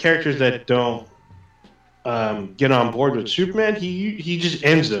some of the characters that don't get on board with Superman, he just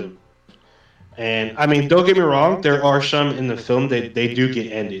ends them. And I mean, don't get me wrong, there are some in the film that they do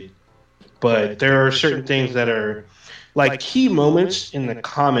get ended, but there are certain things that are like key moments in the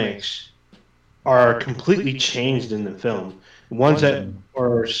comics are completely changed in the film. Ones that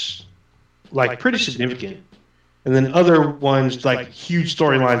are like pretty significant, and then other ones like huge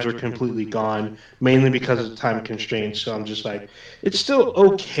storylines are completely gone, mainly because of time constraints. So I'm just like, it's still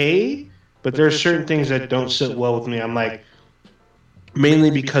okay, but there are certain things that don't sit well with me. I'm like,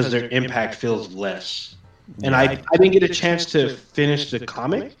 mainly because their impact feels less. And I didn't get a chance to finish the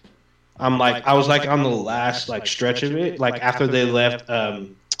comic. I was like on the last like stretch of it, like after they left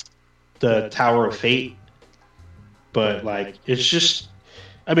the Tower of Fate. but like it's just,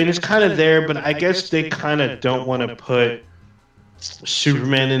 I mean, it's kind of there, but I guess they kind of don't want to put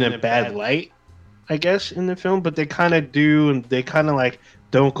Superman in a bad light, I guess, in the film, but they kind of do, and they kind of like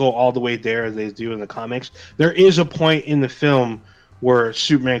don't go all the way there as they do in the comics. There is a point in the film where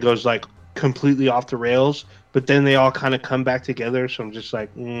Superman goes like completely off the rails, but then they all kind of come back together. So I'm just like,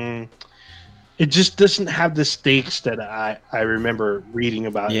 it just doesn't have the stakes that I remember reading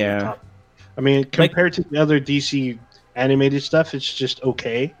about. Yeah. I mean, compared to the other DC animated stuff, it's just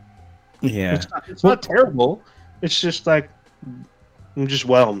okay. Yeah. It's not terrible. It's just like I'm just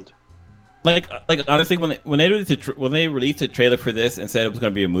whelmed. Like honestly, when they released the trailer for this and said it was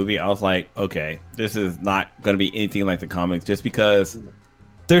going to be a movie, I was like, okay, this is not going to be anything like the comics, just because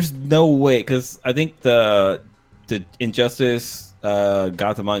there's no way. Because I think the Injustice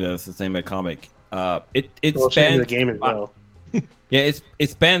Gods Among Us, the same comic, it spans the game as well. Yeah, it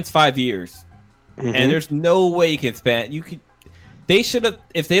spans 5 years, and there's no way you can span. They should have,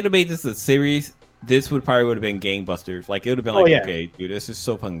 if they'd have made this a series, this would have been gangbusters. Like, it would have been like, okay, dude, this is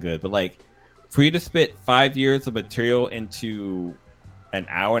so fucking good. But like, for you to spit 5 years of material into an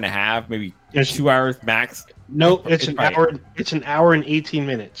hour and a half, maybe 2 hours max. No, it's an hour. It's an hour and 18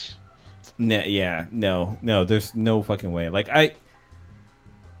 minutes. No, there's no fucking way.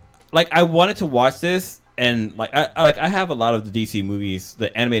 I wanted to watch this, and I have a lot of the DC movies,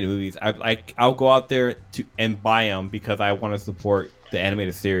 the animated movies. I'll go out there and buy them because I want to support the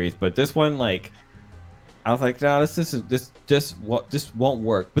animated series. But this one, like, I was like, no, this won't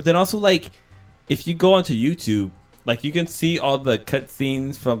work. But then also, like, if you go onto YouTube, like, you can see all the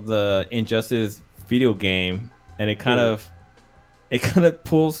cutscenes from the Injustice video game, and it kind of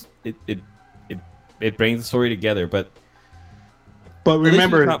pulls it brings the story together. But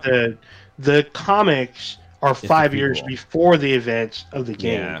remember, the comics are 5 years before the events of the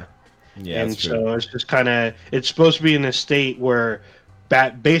game. Yeah, and so it's just kind of, it's supposed to be in a state where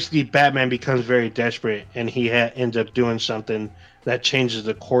basically Batman becomes very desperate, and he ends up doing something that changes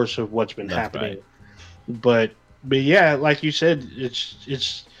the course of what's been happening. Right. But yeah, like you said,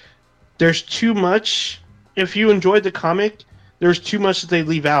 it's there's too much. If you enjoyed the comic, there's too much that they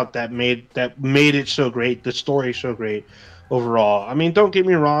leave out that made it so great, the story so great overall. I mean, don't get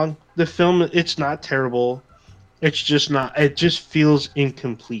me wrong, the film, it's not terrible. It's just not. It just feels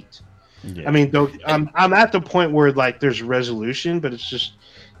incomplete. Yeah. I mean, I'm at the point where like there's resolution, but it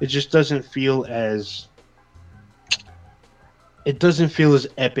just doesn't feel as. It doesn't feel as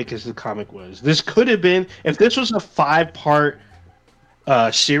epic as the comic was. This could have been, if this was a 5-part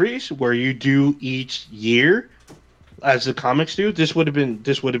series where you do each year, as the comics do. This would have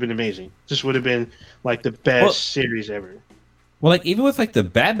been amazing. This would have been like the best series ever. Well, like even with like the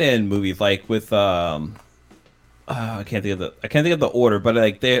Batman movies, like with I can't think of the order, but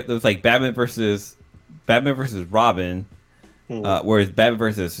like there was like Batman versus Robin, whereas Batman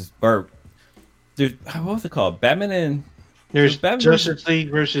versus what was it called? There's Justice League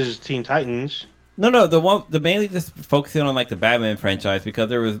versus Teen Titans. No, the mainly just focusing on like the Batman franchise, because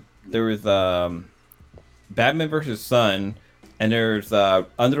there was Batman versus Sun, and there's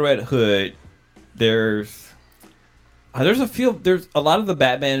Under Red Hood. There's a lot of the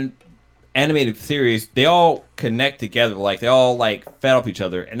Batman animated series. They all connect together, like they all like fed off each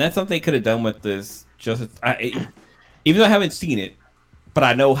other, and that's something they could have done with this. Even though I haven't seen it, but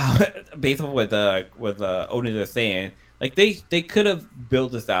I know how, based on what Odin is saying, like they could have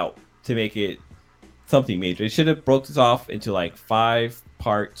built this out to make it something major. They should have broke this off into like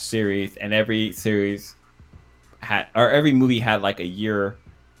 5-part series, and every movie had like a year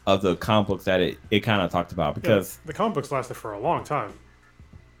of the comic books that it kind of talked about, because the comic books lasted for a long time.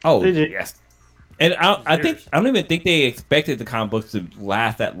 Oh yes, and I don't even think they expected the comic books to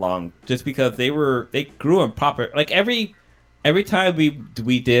last that long, just because they grew in proper, like every time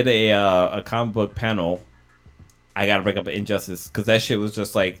we did a comic book panel, I gotta bring up Injustice, because that shit was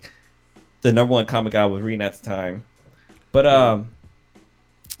just like the number one comic I was reading at the time. But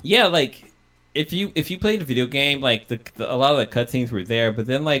yeah, like if you played the video game, like a lot of the cutscenes were there, but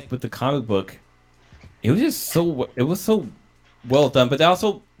then like with the comic book, it was so well done. But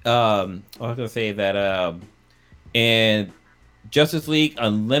also, I was gonna say that in Justice League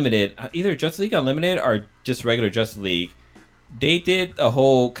Unlimited, either Justice League Unlimited or just regular Justice League, they did a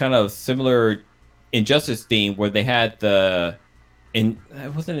whole kind of similar Injustice theme where they had it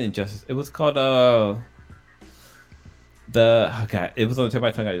wasn't Injustice, it was called it was on the tip of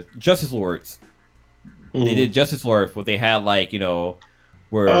my tongue. Justice Lords. Mm. They did Justice Lords, where they had like,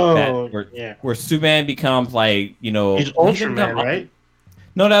 where Superman becomes like, he's Ultraman, right?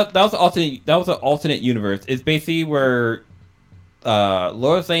 No, that was an alternate universe. It's basically where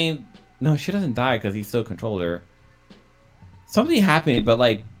Lois Lane, no, she doesn't die because he still controls her. something happened, but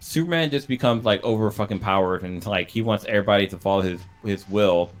like Superman just becomes like over fucking powered, and like he wants everybody to follow his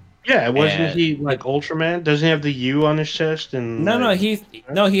will. Yeah, wasn't And he like Ultraman? Doesn't he have the U on his chest and no, like? he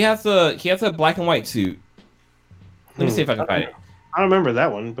has a black and white suit. Let me see if I can find it. I don't remember that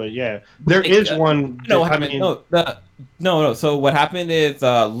one, but yeah, there is one. No, that- what happened? No. So what happened is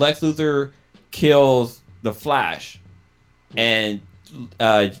Lex Luthor kills the Flash, and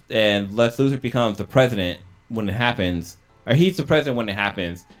Lex Luthor becomes the president when it happens, or he's the president when it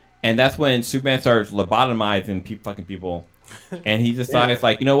happens, and that's when Superman starts lobotomizing fucking people, and he decides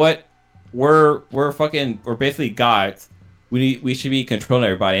like, you know what, we're basically gods. We should be controlling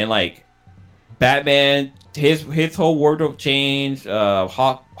everybody, and like Batman. His whole wardrobe changed.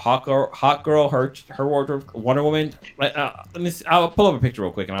 Hot girl, her wardrobe. Wonder Woman. Let me see. I'll pull up a picture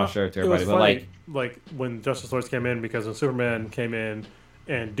real quick and I'll show it to everybody. But funny, like when Justice Lords came in, because when Superman came in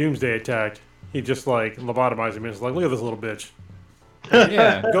and Doomsday attacked, he just like lobotomized him. He's like, look at this little bitch.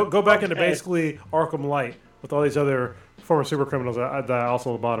 yeah, Go back into basically Arkham Light with all these other former super criminals that I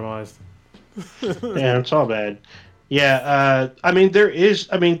also lobotomized. Yeah, it's all bad. Yeah, I mean there is.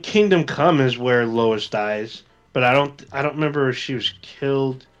 I mean, Kingdom Come is where Lois dies, but I don't remember if she was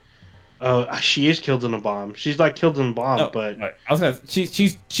killed. Oh, she is killed in a bomb. She's like killed in a bomb, no, but I was gonna.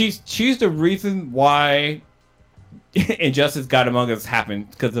 She's the reason why Injustice God Among Us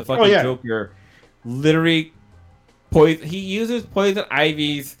happened, because the fucking Joker literally he uses Poison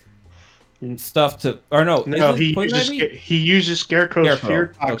Ivy's stuff to, or no, he uses Scarecrow's fear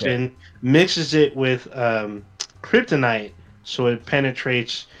toxin, mixes it with kryptonite, so it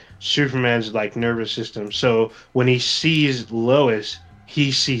penetrates Superman's like nervous system. So when he sees Lois,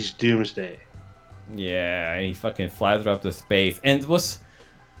 he sees Doomsday. Yeah, and he fucking flies her up to space. And what's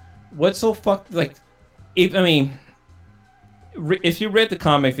so fucked, like, if you read the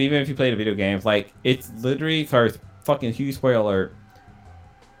comics, even if you play the video games, like, it's literally, sorry, fucking huge spoiler alert,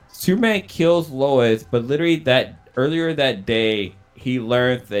 Superman kills Lois, but literally earlier that day, he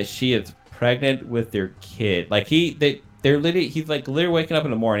learns that she is pregnant with their kid. Like he's like literally waking up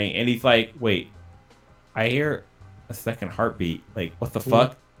in the morning and he's like, wait, I hear a second heartbeat. Like, what the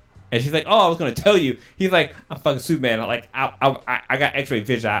fuck? And she's like, oh, I was gonna tell you. He's like, I'm fucking Superman. Like, I got X-ray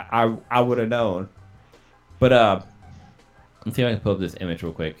vision. I would have known. But let's see if I can pull up this image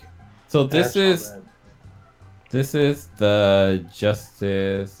real quick. So this is the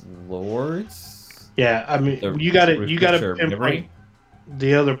Justice Lords. Yeah, I mean, you gotta pinpoint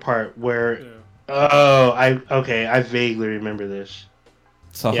the other part where I vaguely remember this.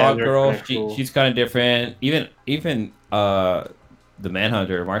 So Hawk Girl, she's kind of different. Even the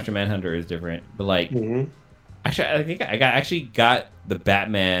Manhunter, Martian Manhunter is different. But like, actually, I think I actually got the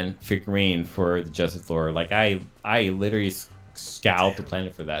Batman figurine for the Justice Lord. Like I literally scoured the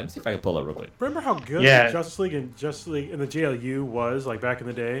planet for that. Let me see if I can pull it real quick. Remember how good Justice League and the JLU was like back in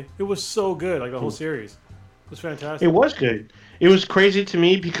the day? It was so good, like the whole series. It was fantastic. It was good. It was crazy to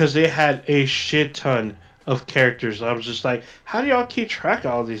me because they had a shit ton of characters. I was just like, how do y'all keep track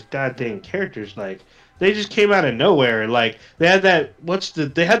of all these goddamn characters? Like, they just came out of nowhere. Like, they had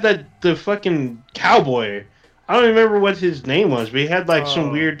the fucking cowboy. I don't remember what his name was, but he had like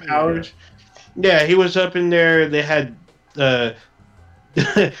some weird powers. Yeah, he was up in there. They had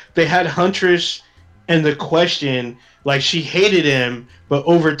they had Huntress and the Question. Like, she hated him, but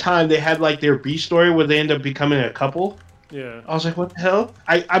over time they had like their B story where they end up becoming a couple. Yeah. I was like, what the hell?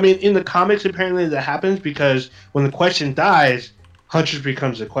 I mean, in the comics, apparently that happens because when the Question dies, Huntress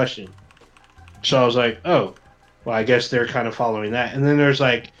becomes the Question. So I was like, oh, well, I guess they're kind of following that. And then there's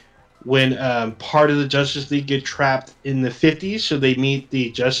like when part of the Justice League get trapped in the 50s, so they meet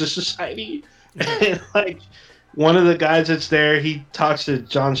the Justice Society. And like one of the guys that's there, he talks to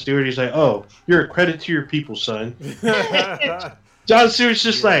John Stewart. He's like, oh, you're a credit to your people, son. John Stewart's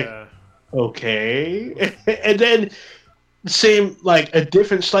just like, okay. And then same, like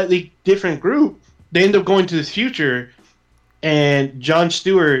a slightly different group, they end up going to the future, and John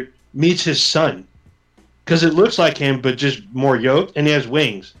Stewart meets his son because it looks like him, but just more yoked, and he has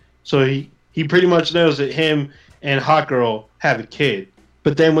wings. So he pretty much knows that him and Hawk Girl have a kid.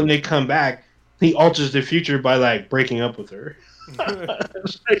 But then when they come back, he alters the future by like breaking up with her.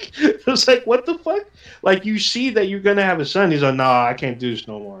 It was like, what the fuck? Like, you see that you're gonna have a son. He's like, nah, I can't do this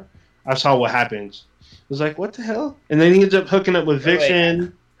no more. I saw what happens. I was like, what the hell? And then he ends up hooking up with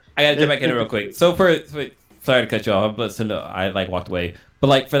Vixen. I gotta jump back in real quick. So sorry to cut you off, but I like walked away. But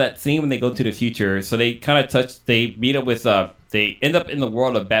like for that scene when they go to the future, so they kind of they meet up with they end up in the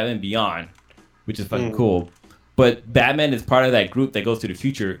world of Batman Beyond, which is fucking cool. But Batman is part of that group that goes to the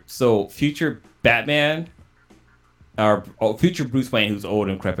future. So future Batman, or future Bruce Wayne, who's old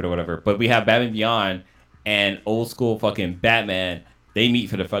and decrepit or whatever. But we have Batman Beyond, and old school fucking Batman, they meet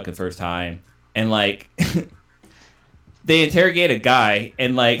for the fucking first time, and like they interrogate a guy,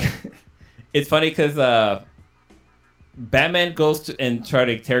 and like it's funny because Batman goes to and try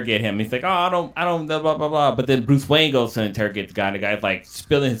to interrogate him. He's like, "Oh, I don't, blah blah blah blah." But then Bruce Wayne goes to interrogate the guy, and the guy's like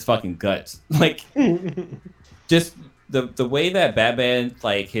spilling his fucking guts. Like, just the way that Batman,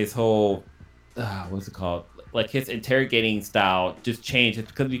 like his whole, what's it called? Like his interrogating style just changed. It's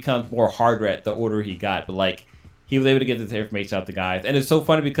because it becomes more harder at the order he got. But like, he was able to get this information out to guys, and it's so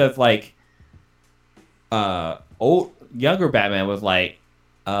funny because like, younger Batman was like,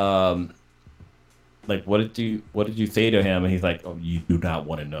 what did you say to him? And he's like, "Oh, you do not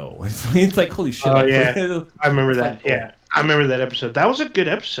want to know." It's like, holy shit! Oh yeah, I remember that. Yeah, I remember that episode. That was a good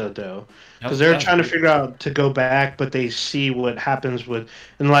episode though, because they were trying to figure out to go back, but they see what happens with,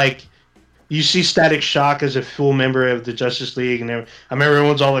 and like, you see Static Shock as a full member of the Justice League, and I remember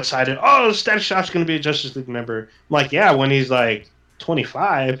everyone's all excited. Oh, Static Shock's going to be a Justice League member. I'm like, yeah, when he's like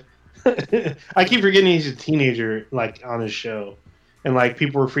 25. I keep forgetting he's a teenager, like on his show, and like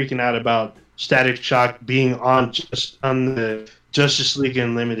people were freaking out about Static Shock being on the Justice League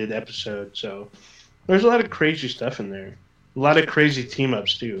Unlimited episode. So there's a lot of crazy stuff in there. A lot of crazy team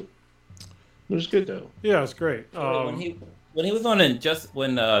ups too. It was good though. Yeah, it's great. When he was on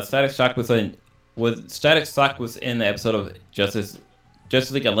Static Shock was in the episode of Justice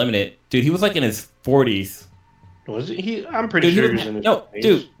League Unlimited, dude, he was like in his 40s. Was he? I'm pretty sure he was in his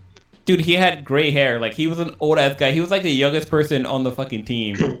 40s. Dude, he had gray hair. Like he was an old ass guy. He was like the youngest person on the fucking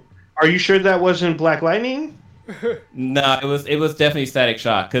team. Are you sure that wasn't Black Lightning? No, it was definitely Static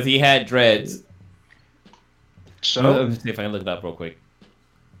Shock because he had dreads. So let me see if I can look it up real quick.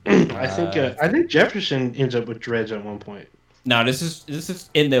 I think Jefferson ends up with dreads at one point. No, this is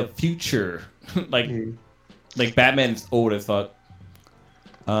in the future. like Batman's old as fuck.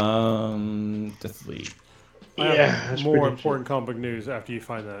 Just leave. Yeah, more important comic book news after you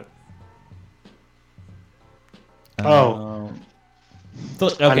find that.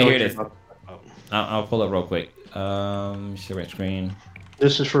 Okay, here it is. I'll pull it real quick. Share my screen.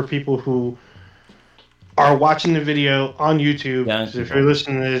 This is for people who are watching the video on YouTube. Yeah, if you're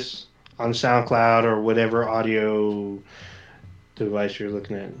listening to this on SoundCloud or whatever audio device you're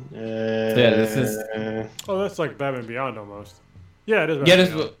looking at. This is. That's like Batman Beyond almost. Yeah, it is.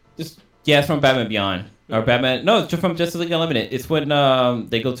 Batman it's from Batman Beyond or Batman. No, it's from Justice League Unlimited. It's when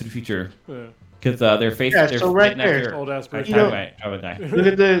they go to the future. Yeah. Because they're facing. Yeah, so right there. Old ass person. Look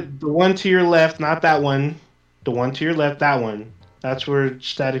at the one to your left, not that one. The one to your left, that one. That's where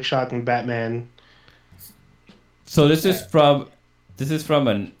Static Shock and Batman. So this is from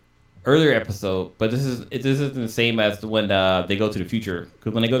an earlier episode, but this isn't the same as when they go to the future.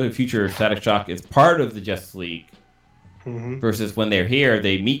 Because when they go to the future, Static Shock is part of the Justice League. Mm-hmm. Versus when they're here,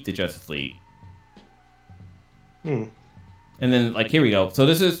 they meet the Justice League. And then like here we go. So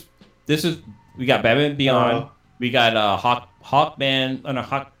this is we got Batman Beyond. We got Hawkman. Oh no,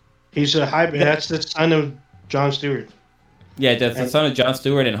 Hawk. He's a hybrid. That's the son of John Stewart. Yeah, that's the son of John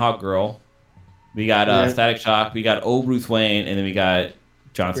Stewart and Hawkgirl. We got Static Shock. We got old Bruce Wayne, and then we got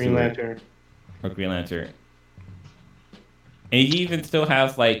John Stewart. Green Lantern. And he even still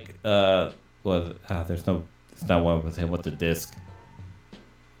has like it's not one with him with the disc.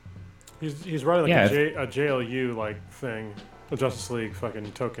 He's running like a JLU like thing, the Justice League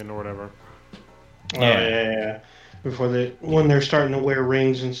fucking token or whatever. Yeah. When they're starting to wear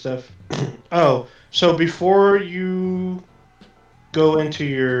rings and stuff. So before you go into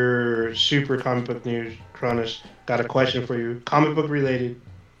your super comic book news, Cronus, got a question for you, comic book related,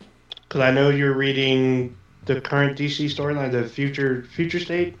 because I know you're reading the current DC storyline, the future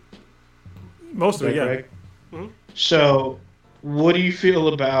state. Most of it, yeah. Right? Mm-hmm. So, what do you feel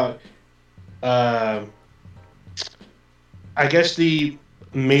about? I guess the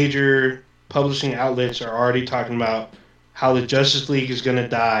major publishing outlets are already talking about how the Justice League is going to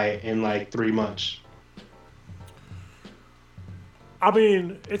die in like 3 months. I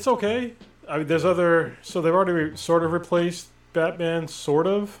mean, it's okay. I mean, so they've already sort of replaced Batman, sort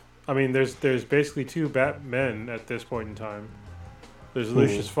of. I mean, there's basically 2 Batmen at this point in time. There's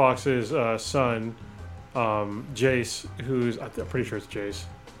Lucius Fox's son, Jace, who's I'm pretty sure it's Jace.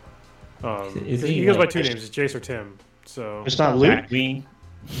 He goes by 2 names. It's Jace or Tim. So it's not Luke.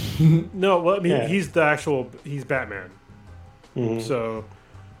 No, well, I mean, he's Batman. Mm-hmm. So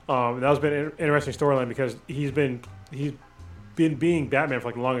that's been an interesting storyline because he's been being Batman for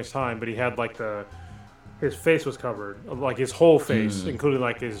like the longest time, but he had like his face was covered, like his whole face, including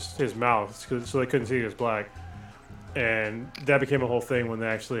like his mouth, so they couldn't see he was black. And that became a whole thing when they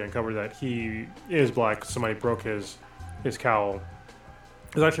actually uncovered that he is black. Somebody broke his cowl.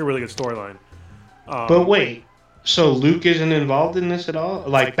 It's actually a really good storyline. But wait, so Luke isn't involved in this at all?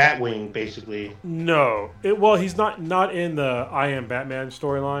 Like Batwing, basically. No. Well, he's not in the I Am Batman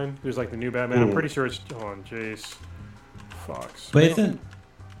storyline. There's like the new Batman. I'm pretty sure it's on Jace Fox. But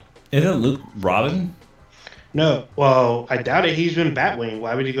isn't Luke Robin? No. Well, I doubt it. He's been Batwing.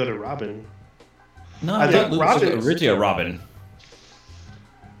 Why would he go to Robin? No, I thought Luke was originally Robin.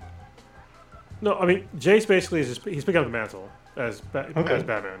 No, I mean Jace basically he's picking up the mantle as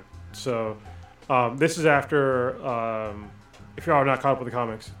Batman. So this is after if you are not caught up with the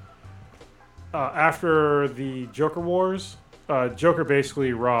comics. After the Joker Wars, Joker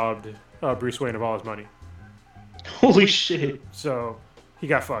basically robbed Bruce Wayne of all his money. Holy shit! So he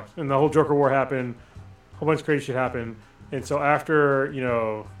got fucked, and the whole Joker War happened. A whole bunch of crazy shit happened, and so after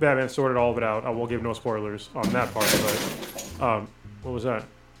Batman sorted all of it out, I won't give no spoilers on that part. But what was that?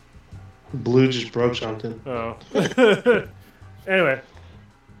 Blue just broke something. Oh. Anyway,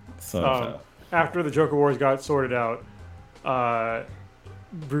 So after the Joker Wars got sorted out,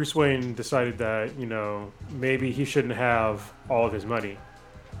 Bruce Wayne decided that maybe he shouldn't have all of his money,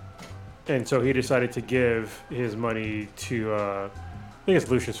 and so he decided to give his money to I think it's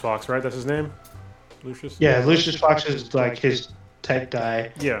Lucius Fox, right? That's his name. Lucius. Yeah, Lucius Fox is like his tech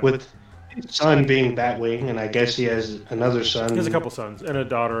guy. Yeah. With his son being Batwing, and I guess he has another son. He has a couple sons and a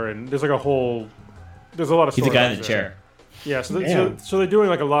daughter, and there's like a lot of. he's the guy in the storylines chair. there. Yeah, so they're doing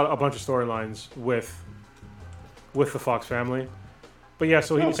like a bunch of storylines with the Fox family, but yeah,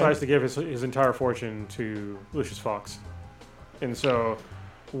 so he decides to give his entire fortune to Lucius Fox, and so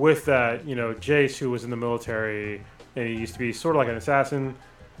with that, Jace, who was in the military and he used to be sort of like an assassin,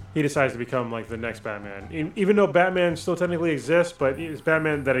 he decides to become like the next Batman. Even though Batman still technically exists, but it's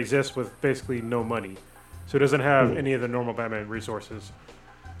Batman that exists with basically no money, so he doesn't have any of the normal Batman resources.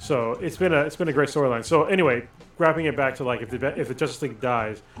 So it's been a great storyline. So anyway, wrapping it back to like if the Justice League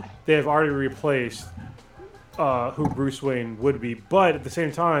dies, they have already replaced who Bruce Wayne would be, but at the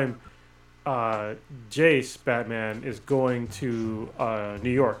same time, Jace Batman is going to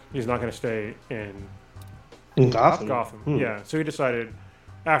New York. He's not going to stay in Gotham. Yeah. So he decided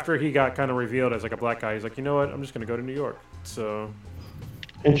after he got kind of revealed as like a black guy, he's like, you know what? I'm just going to go to New York. So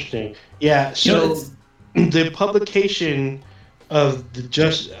interesting. Yeah. So the publication of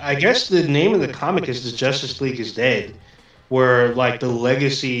I guess the name of the comic is The Justice League is Dead, where like the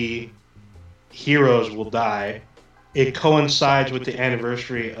legacy heroes will die. It coincides with the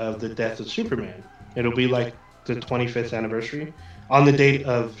anniversary of the death of Superman. It'll be like the 25th anniversary on the date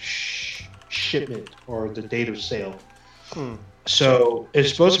of shipment or the date of sale. So it's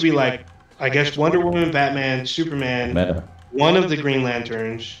supposed to be like, I guess, Wonder Woman, Batman, Superman, one of the Green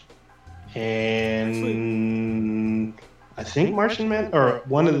Lanterns, and I think Martian Man, or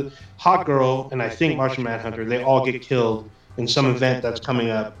one of the Hawk Girl, and I think Martian Manhunter. They all get killed in some event that's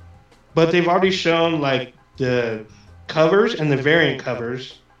coming up. But they've already shown like the covers and the variant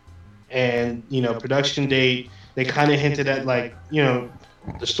covers, and production date. They kind of hinted at like the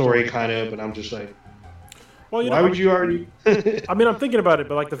story kind of, but I'm just like, well, why would you already? I mean, I'm thinking about it,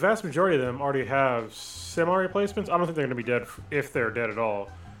 but like the vast majority of them already have semi-replacements. I don't think they're going to be dead if they're dead at all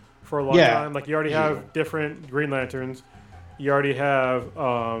for a long time. Like you already have different Green Lanterns. You already have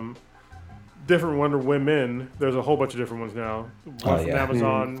different Wonder Women. There's a whole bunch of different ones now. One from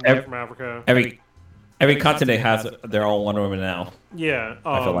Amazon, one from Africa. Every continent has their own Wonder Woman now. Yeah.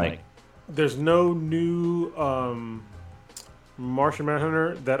 I feel like there's no new Martian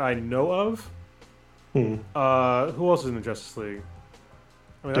Manhunter that I know of. Who else is in the Justice League?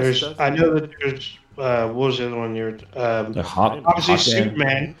 I mean, I know that there's what was the other one? Obviously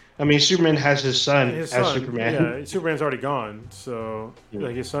Superman. I mean, Superman has his son as Superman. Yeah, Superman's already gone, so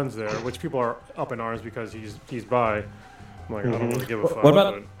like his son's there, which people are up in arms because he's bi. I'm like, I don't really give a fuck. What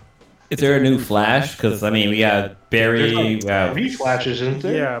about? Is there a new Flash? Because I mean, we got Barry. Three Flashes, isn't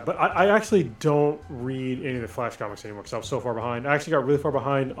there? Yeah, but I actually don't read any of the Flash comics anymore because I was so far behind. I actually got really far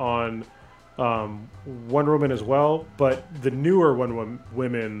behind on Wonder Woman as well, but the newer Wonder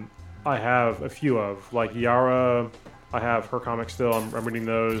Women I have a few of, like Yara. I have her comics still. I'm reading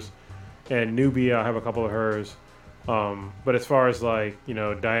those, and Nubia. I have a couple of hers. But as far as like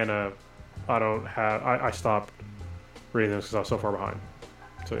Diana, I don't have. I stopped reading those because I was so far behind.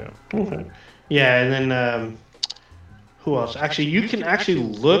 So yeah. Okay. Yeah, and then who else? Actually, you can actually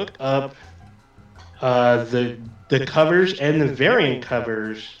look up the covers and the variant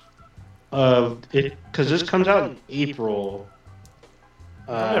covers of it because this comes out in April.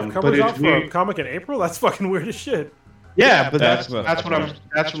 Covers out for a comic in April? That's fucking weird as shit. Yeah, but that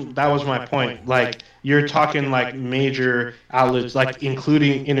was my point. Like you're talking like major outlets, like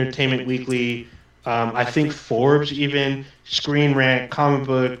including Entertainment Weekly, I think Forbes, even Screen Rant, Comic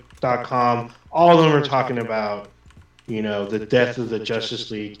Book comic.com, all of them are talking about, the death of the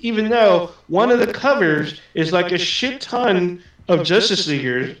Justice League. Even though one of the covers is like a shit ton of Justice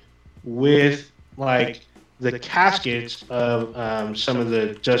Leaguers with like the caskets of some of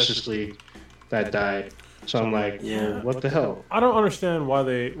the Justice League that died. So I'm like, well, what the hell? I don't understand why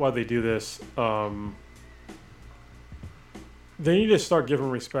they do this. They need to start giving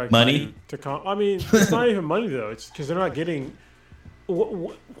respect. Money? I mean, it's not even money though. It's because they're not getting.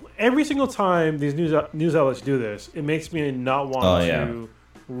 Every single time these news outlets do this, it makes me not want to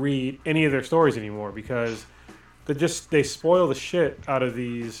read any of their stories anymore because they spoil the shit out of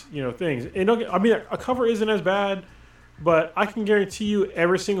these things. And a cover isn't as bad, but I can guarantee you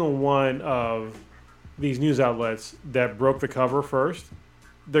every single one of these news outlets that broke the cover first,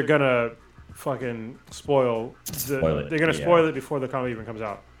 they're gonna fucking spoil it. They're gonna spoil it before the comic even comes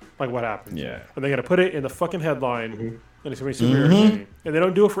out. Like what happens? Yeah. And they're gonna put it in the fucking headline, and it's gonna be super irritating. And they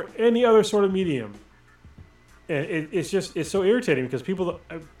don't do it for any other sort of medium. And it's so irritating because people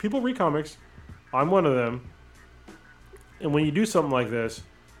read comics. I'm one of them. And when you do something like this,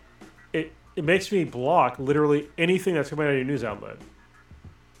 it makes me block literally anything that's coming out of your news outlet.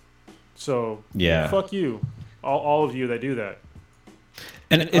 So fuck you, all of you that do that.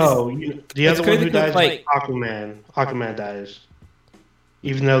 And the other one who dies is Aquaman. Aquaman dies,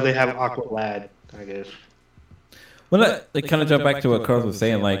 even though they have Aqualad, I guess. Well, kind of jump back to what Carlos was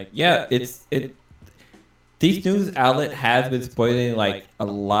saying. These news outlet has been spoiling like a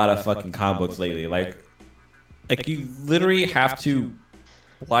lot of fucking comic books lately. Like you literally have to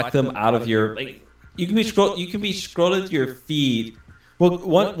block them out of your You can be scrolling through your feed. Well,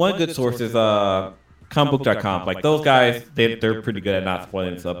 one good source is comicbook.com. Like those guys, they're pretty good at not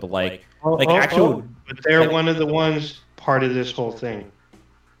spoiling stuff. But but they're one of the ones part of this whole thing.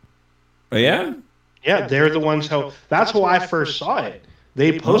 Oh yeah. Yeah, they're the ones. That's how I first saw it.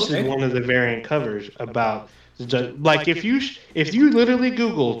 They posted one of the variant covers about if you literally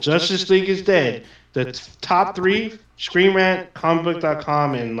Google Justice League is dead, the top 3 Screen Rant,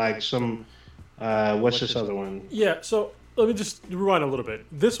 comicbook.com, and like some what's this other one? Yeah, so let me just rewind a little bit.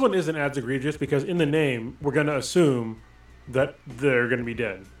 This one isn't as egregious because in the name we're gonna assume that they're gonna be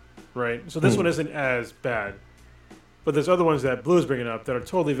dead, right? So this one isn't as bad, but there's other ones that Blue's bringing up that are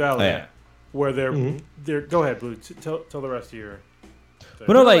totally valid. Yeah. Where they're go ahead, Blue. Tell the rest of your.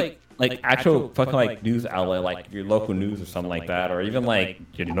 But no, like actual fucking like news outlet, like your local news or something like that, or even like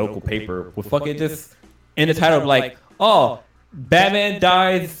your local paper will fucking just in the title like, oh, Batman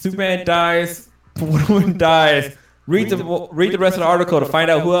dies, Superman dies, Wonder Woman dies. Read the rest of the article to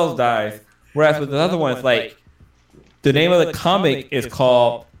find out who else dies. Whereas with the other ones, like the name of the comic is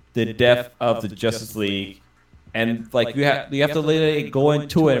called "The Death of the Justice League." And like you have to literally go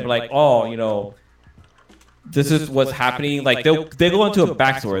into it and be like, oh, this is what's happening. Like they go into a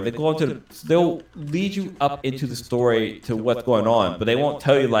backstory. They'll lead you up into the story to what's going on, but they won't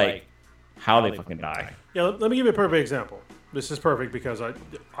tell you like how they fucking die. Yeah, let me give you a perfect example. This is perfect because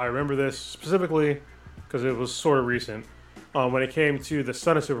I remember this specifically because it was sort of recent when it came to the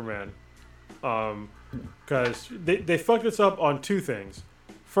Son of Superman. Because they fucked this up on 2 things.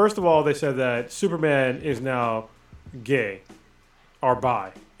 First of all, they said that Superman is now gay or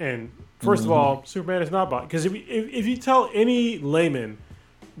bi. And first of all, Superman is not bi. Because if you tell any layman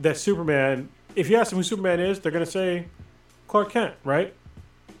that Superman, if you ask them who Superman is, they're going to say Clark Kent, right?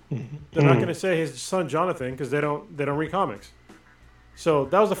 They're not going to say his son Jonathan because they don't read comics. So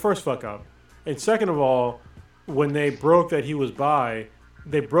that was the first fuck up. And second of all, when they broke that he was bi,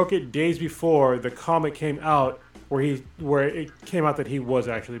 they broke it days before the comic came out where it came out that he was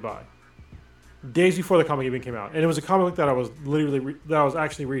actually bi. Days before the comic even came out. And it was a comic book that I was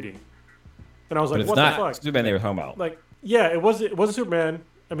actually reading. And I was like, what the fuck? But it's not Superman they were talking about. Like, yeah, it wasn't Superman.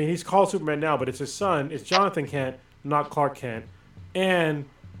 I mean, he's called Superman now, but it's his son. It's Jonathan Kent, not Clark Kent. And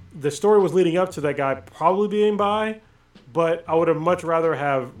the story was leading up to that guy probably being bi, but I would have much rather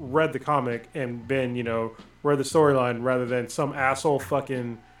have read the comic and been, read the storyline rather than some asshole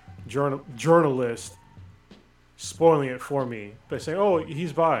fucking journalist spoiling it for me by saying, oh,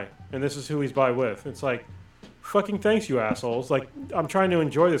 he's bi, and this is who he's bi with. It's like, fucking thanks, you assholes. Like, I'm trying to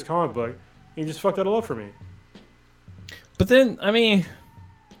enjoy this comic book, and you just fucked that all up for me. But then, I mean,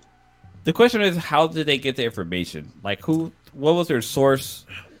 the question is, how did they get the information? Like, what was their source?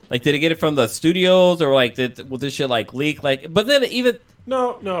 Like, did they get it from the studios, or like, will this shit like leak? Like, but then even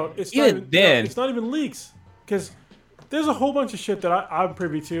no, it's not even leaks because there's a whole bunch of shit that I'm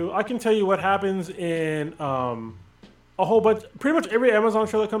privy to. I can tell you what happens in a whole bunch, pretty much every Amazon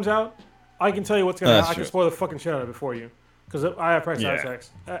show that comes out. I can tell you what's gonna happen. I can spoil the fucking shit out of it for you because I have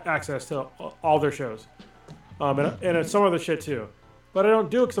access to all their shows, and some other shit too. but I don't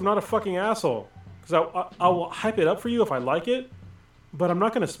do it because I'm not a fucking asshole. Because I will hype it up for you if I like it, but I'm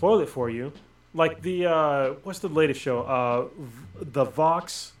not going to spoil it for you. Like the what's the latest show? The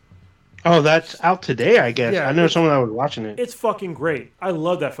Vox. Oh, that's out today, I guess. Yeah, I know someone that was watching it. It's fucking great. I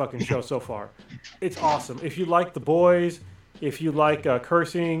love that fucking show so far. It's awesome. If you like The Boys, if you like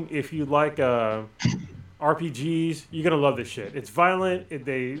cursing, if you like RPGs, you're gonna love this shit. It's violent.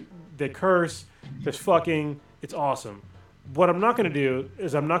 They curse. There's fucking. It's awesome. What I'm not gonna do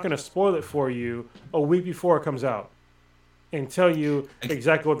is I'm not gonna spoil it for you a week before it comes out, and tell you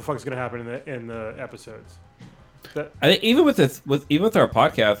exactly what the fuck is gonna happen in the episodes. I think even with our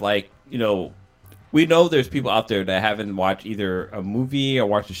podcast, like, you know, we know there's people out there that haven't watched either a movie or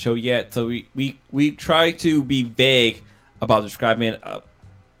watched a show yet. So we try to be vague about describing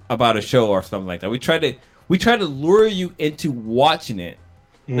about a show or something like that. We try to lure you into watching it.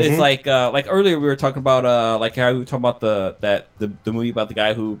 Mm-hmm. It's like earlier we were talking about like how we were talking about the movie about the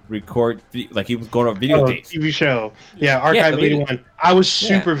guy who like he was going on a videotape. TV show. Yeah, Archive 81. I was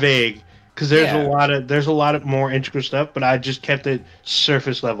super vague. Because there's a lot of more intricate stuff, but I just kept it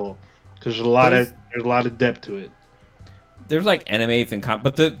surface level because there's a lot of depth to it. There's like animes and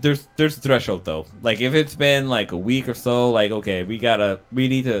but there's a threshold though. Like if it's been like a week or so, like okay, we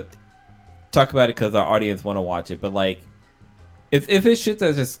need to talk about it because our audience want to watch it. But like if it's shit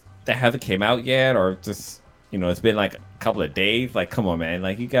that hasn't came out yet, or just, you know, it's been like a couple of days, like come on, man,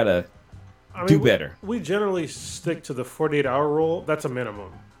 like you gotta do better. We generally stick to the 48-hour rule. That's a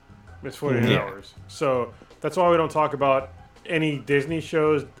minimum. It's 48 hours. So that's why we don't talk about any Disney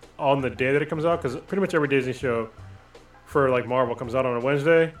shows on the day that it comes out, because pretty much every Disney show for like Marvel comes out on a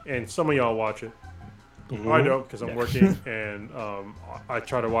Wednesday, and some of y'all watch it. Mm-hmm. I don't, because I'm working, and I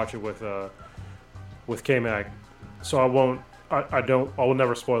try to watch it with K-Mac. So I will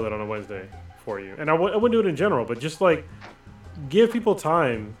never spoil it on a Wednesday for you. And I wouldn't do it in general, but just like give people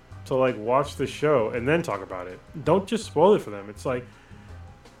time to like watch the show and then talk about it. Don't just spoil it for them. It's like,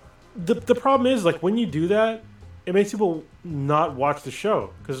 The problem is, like, when you do that, it makes people not watch the show.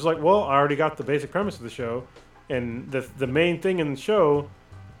 Because it's like, well, I already got the basic premise of the show. And the main thing in the show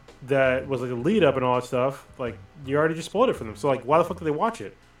that was, like, a lead-up and all that stuff, like, you already just spoiled it for them. So, like, why the fuck did they watch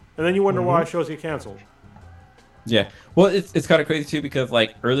it? And then you wonder why shows get canceled. Yeah. Well, it's kind of crazy, too, because,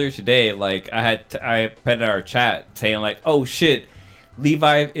 like, earlier today, like, I put in our chat saying, like, oh, shit,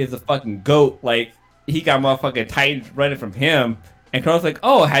 Levi is a fucking goat. Like, he got motherfucking Titans running from him. And Carl's like,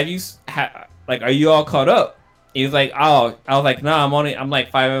 oh, are you all caught up? He was like, oh, I was like, nah, I'm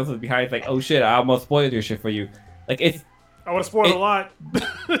like 5 episodes behind. He's like, oh shit, I almost spoiled your shit for you. Like I would have spoiled a lot.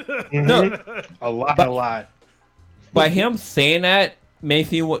 No, a lot. By him saying that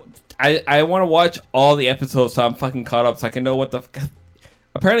makes me I want to watch all the episodes so I'm fucking caught up so I can know what the.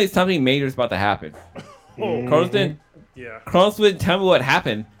 Apparently something major is about to happen. Carlos didn't tell me what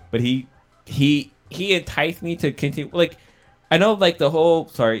happened, but he enticed me to continue. Like, I know, like, the whole...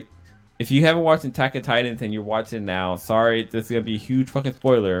 Sorry. If you haven't watched Attack on Titans and you're watching now, sorry, this is going to be a huge fucking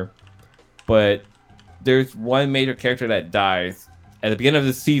spoiler. But there's one major character that dies at the beginning of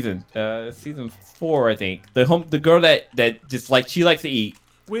the season. Season 4, I think. The girl that just, like, she likes to eat.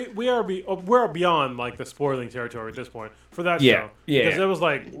 We're beyond, like, the spoiling territory at this point for that show. Yeah. Because it was,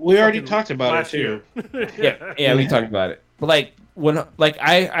 like... We already talked about it, too. Yeah, we talked about it. But, like... When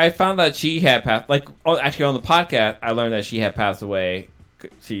I found that she had passed, like, actually on the podcast I learned that she had passed away.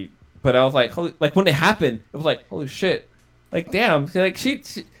 But I was like, like when it happened, it was like, holy shit, like damn, like she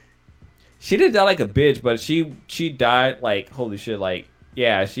didn't die like a bitch, but she died like, holy shit, like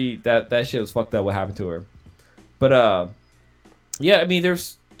yeah, that shit was fucked up what happened to her. But yeah, I mean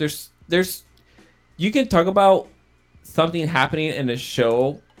there's you can talk about something happening in a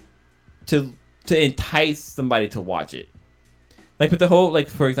show to entice somebody to watch it. Like with the whole, like,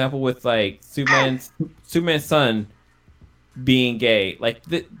 for example, with like Superman's son being gay, like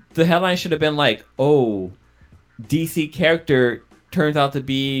the headline should have been like, oh, DC character turns out to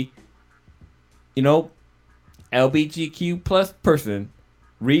be, you know, LGBTQ plus person.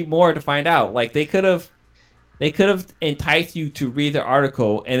 Read more to find out. Like they could have enticed you to read the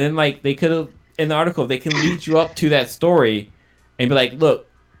article, and then like they could have in the article they can lead you up to that story and be like, look,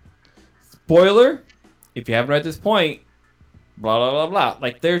 spoiler, if you haven't read this point. Blah blah blah blah.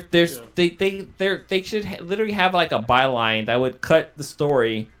 Like they should literally have like a byline that would cut the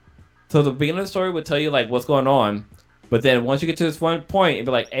story, so the beginning of the story would tell you like what's going on, but then once you get to this one point, it'd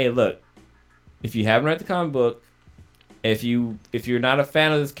be like, hey, look, if you haven't read the comic book, if you're not a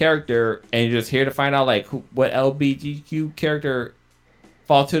fan of this character and you're just here to find out like what LGBTQ character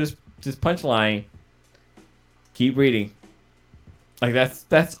falls to this punchline, keep reading. Like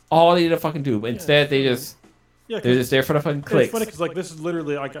that's all they need to fucking do. But instead they just Yeah, They're just there for the fucking clicks. It's funny because like this is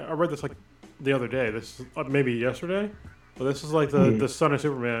literally like I read this like the other day. This is maybe yesterday. But this is like the son of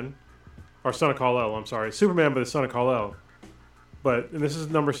Superman, or son of Kal-El. I'm sorry, Superman, but the son of Kal-El. And this is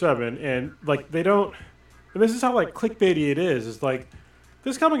number 7, and like they don't. And this is how like clickbaity it is. It's like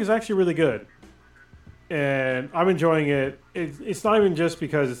this comic is actually really good, and I'm enjoying it. It's not even just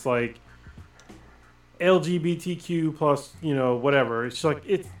because it's like LGBTQ plus, whatever. It's like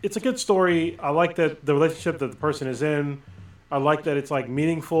it's a good story. I like that the relationship that the person is in. I like that it's like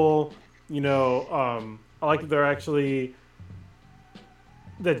meaningful. I like that they're actually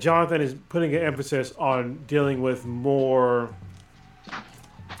that Jonathan is putting an emphasis on dealing with more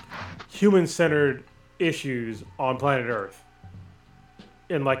human-centered issues on planet Earth,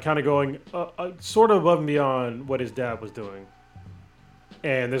 and like kind of going sort of above and beyond what his dad was doing.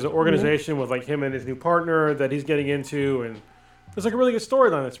 And there's an organization with like him and his new partner that he's getting into, and there's like a really good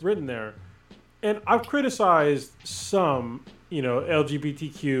storyline that's written there. And I've criticized some,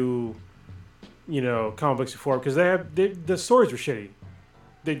 LGBTQ, comic books before because the stories were shitty.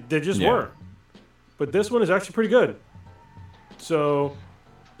 They just weren't. But this one is actually pretty good. So,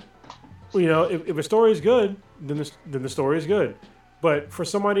 if a story is good, then the story is good. But for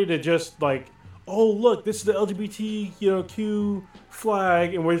somebody to just like, oh look, this is the LGBTQ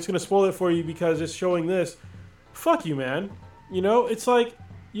flag, and we're just gonna spoil it for you because it's showing this. Fuck you, man. It's like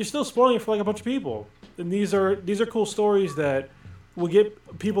you're still spoiling it for like a bunch of people. And these are cool stories that will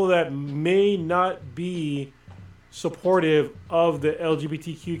get people that may not be supportive of the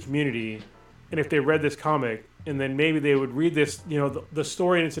LGBTQ community, and if they read this comic, and then maybe they would read this, the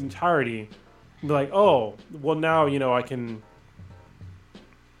story in its entirety, and be like, oh, well now, I can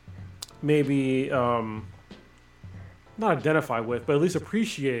maybe not identify with, but at least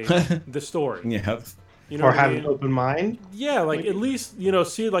appreciate the story. Yeah. Or have an open mind. Yeah, like at least,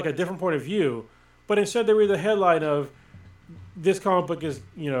 see like a different point of view. But instead they read the headline of this comic book is,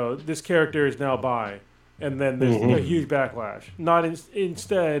 this character is now bi. And then there's a huge backlash.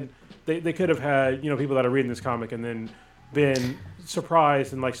 Instead, they could have had, people that are reading this comic and then been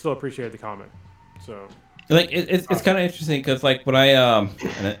surprised and like still appreciated the comic. So like it's kind of interesting because like when I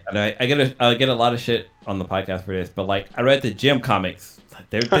get a lot of shit on the podcast for this, but like I read the Jim comics.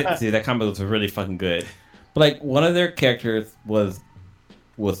 See, that comic was really fucking good. But like one of their characters was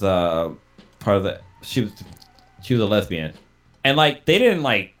part of the she was a lesbian, and like they didn't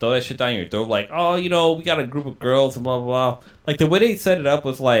like throw that shit down your throat like, oh, we got a group of girls and blah blah blah. Like the way they set it up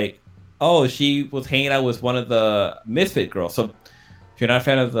was like, oh, she was hanging out with one of the Misfit girls. So if you're not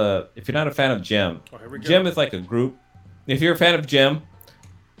a fan of Jim, Jim is like a group. If you're a fan of Jim,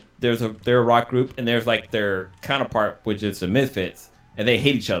 they're a rock group, and there's like their counterpart, which is the Misfits, and they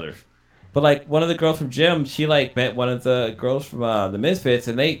hate each other. But like one of the girls from Jim, she like met one of the girls from the Misfits,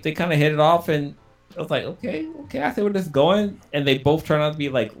 and they kind of hit it off, and I was like, okay, I see where this is going, and they both turned out to be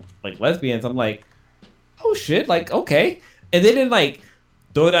like lesbians. I'm like, oh shit, like okay, and they didn't like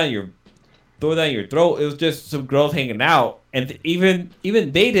throw it down your throat. It was just some girls hanging out, and even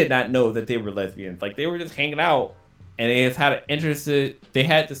they did not know that they were lesbians. Like they were just hanging out, and they just had they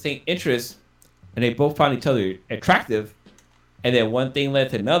had the same interests, and they both found each other attractive. And then one thing led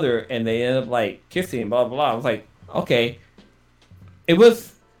to another, and they ended up like kissing, blah blah blah. I was like, okay. It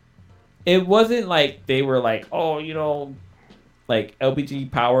wasn't like they were like, oh, like LBG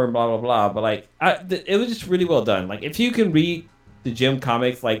power and blah blah blah. But like, it was just really well done. Like, if you can read the Jim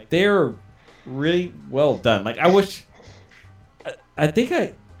comics, like they're really well done. Like, I wish. I think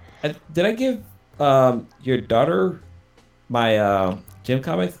did I give your daughter my Jim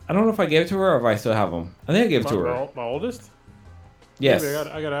comics? I don't know if I gave it to her or if I still have them. I think I gave it to her. My oldest. Yes. Maybe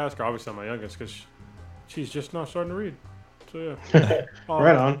I gotta ask her. Obviously, I'm my youngest because she's just not starting to read. So yeah.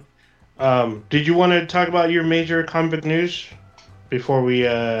 Right on. Did you want to talk about your major comic book news before we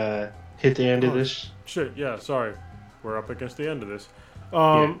hit the end of this? Shit. Yeah. Sorry, we're up against the end of this.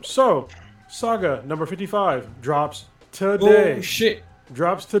 So, Saga number 55 drops today. Oh shit!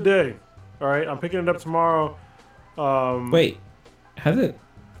 Drops today. All right, I'm picking it up tomorrow. Wait, has it?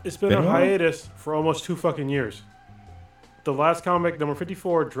 It's been on hiatus for almost 2 fucking years. The last comic, number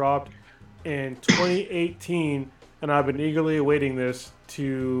 54, dropped in 2018, and I've been eagerly awaiting this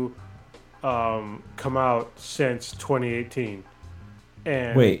to come out since 2018.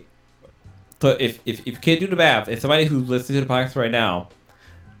 And wait, so if you can't do the math, if somebody who's listening to the podcast right now,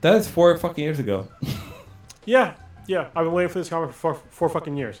 that is 4 fucking years ago. Yeah, I've been waiting for this comic for 4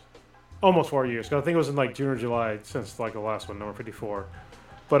 fucking years, almost 4 years. Cause I think it was in like June or July since like the last one, number 54.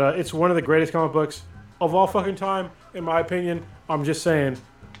 But it's one of the greatest comic books of all fucking time, in my opinion. I'm just saying,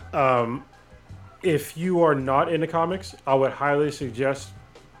 if you are not into comics, I would highly suggest,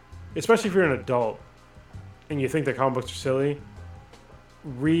 especially if you're an adult, and you think the comic books are silly,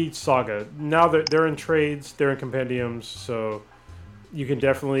 read Saga. Now they're in trades, they're in compendiums, so you can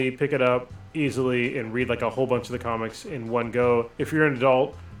definitely pick it up easily and read like a whole bunch of the comics in one go. If you're an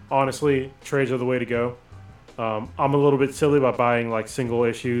adult, honestly, trades are the way to go. I'm a little bit silly about buying like single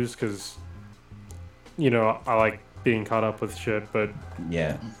issues because, I like being caught up with shit. But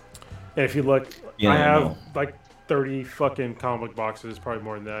Yeah. and if you look, I have like 30 fucking comic boxes, probably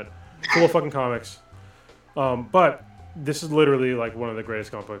more than that, full of fucking comics. But this is literally like one of the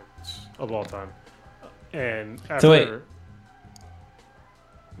greatest comic books of all time. And after, So wait.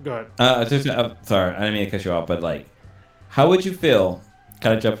 Go ahead. I'm sorry, I didn't mean to cut you off, but like, how would you feel?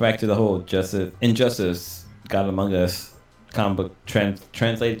 Kind of jump back to the whole Injustice, God Among Us comic book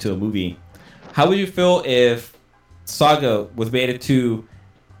translated to a movie. How would you feel if Saga was made into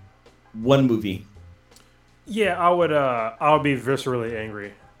one movie? Yeah, I would be viscerally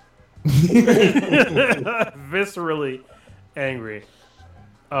angry. Viscerally angry.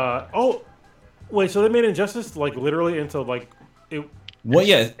 Wait, so they made Injustice like literally into like it. Well,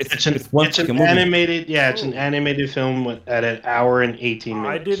 yeah, It's an movie. animated. Yeah, it's an animated film at an hour and 18 minutes.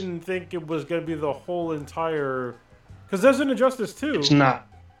 I didn't think it was gonna be the whole entire, because there's an Injustice too. It's not.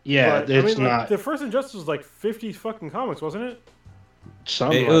 Yeah, But, it's like, not. the first Injustice was like 50 fucking comics, wasn't it?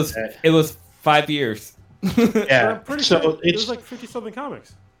 Something It was like that. it was 5 years. Yeah. I'm pretty So sure it it's was like 50 something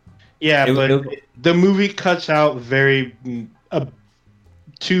comics. yeah, it- but it- the movie cuts out very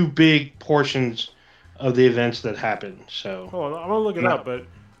two big portions of the events that happened. So Hold on, I'm gonna look it No. up, but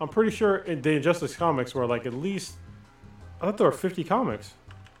I'm pretty sure in the Injustice comics were like at least, I thought there were 50 comics.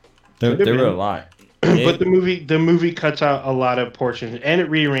 there were a lot. but the movie cuts out a lot of portions and it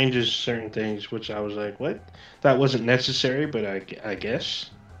rearranges certain things, which I was like, what? That wasn't necessary, but I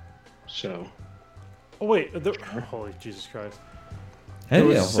guess. So Oh wait, holy Jesus Christ! Hell It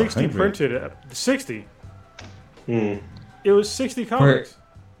was yeah, 60 100. printed. 60. hmm. It was 60 comics.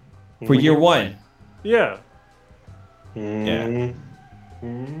 for year one. Yeah. Mhm. Yeah.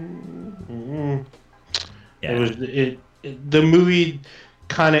 Mhm. Yeah. It was the movie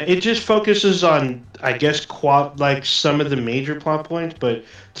kind of it just focuses on I guess like some of the major plot points, but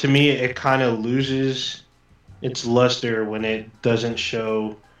to me it kind of loses its luster when it doesn't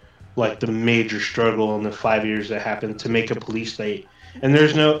show like the major struggle in the 5 years that happened to make a police state. And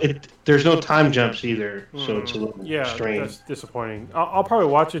there's no time jumps either, so it's a little Yeah, strange. that's disappointing. I'll probably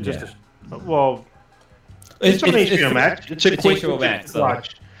watch it just Yeah. well, It's on HBO Max. It's a quick HBO Max, so.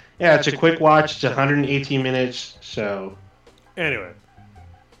 watch. Yeah, it's a quick watch. It's 118 minutes, so anyway.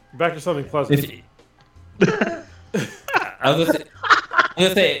 Back to something pleasant. I was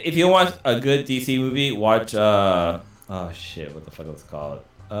gonna say, if you want a good DC movie, watch oh shit, what the fuck was it called?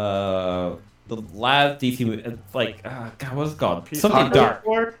 The last DC movie. It's like God, what's it called? Something dark.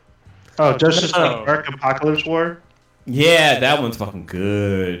 War? Oh, Justice No. League Dark Apocalypse War. Yeah, that one's fucking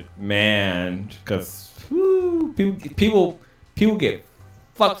good, man. Because people get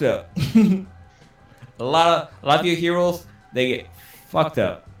fucked up. a lot of your heroes, they get fucked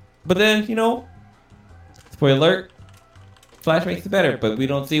up. But then, spoiler alert, Flash makes it better, but we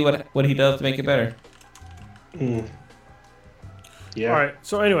don't see what he does to make it better. Mm. Yeah. All right.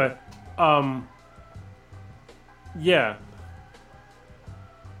 So anyway, yeah.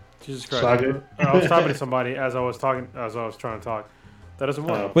 Jesus Christ! Saga? I was talking to somebody as I was trying to talk. That doesn't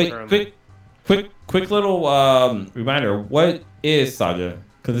work. Wait, apparently. quick little reminder. What is Saga?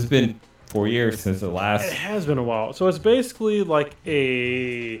 Because it's been 4 years since the It last. has been a while. So it's basically like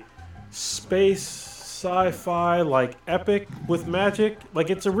a space sci-fi like epic with magic. Like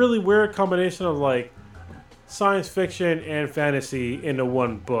it's a really weird combination of like science fiction and fantasy into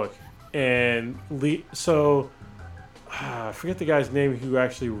one book. And I forget the guy's name who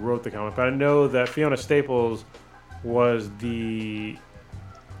actually wrote the comic, but I know that Fiona Staples was the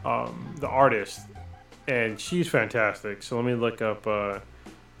artist, and she's fantastic. So let me look up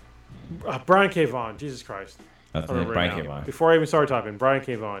Brian K. Vaughan. Jesus Christ. That's I remember it Brian now. K. Vaughan. Before I even started typing, Brian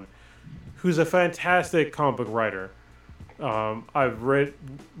K. Vaughan, who's a fantastic comic book writer. I've read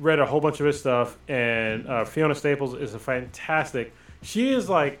a whole bunch of his stuff, and Fiona Staples is a fantastic. She is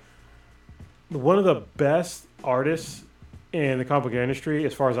like one of the best artists in the comic book industry,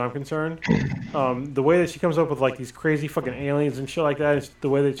 as far as I'm concerned. The way that she comes up with like these crazy fucking aliens and shit like that, is the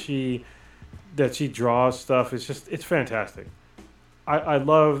way that she draws stuff. It's fantastic. I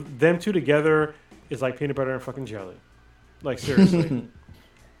love them two together. Is like peanut butter and fucking jelly. Like seriously.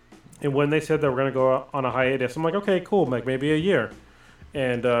 And when they said that we're gonna go on a hiatus, I'm like, okay, cool, like maybe a year.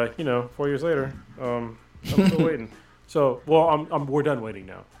 And 4 years later, I'm still waiting. So, well, we're done waiting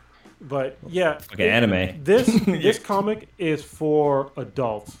now. But yeah, Fucking anime. This comic is for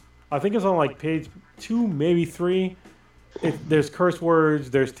adults. I think it's on like page 2, maybe 3. There's curse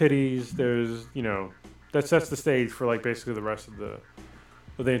words, there's titties, there's that sets the stage for like basically the rest of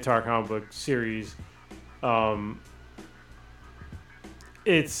the entire comic book series.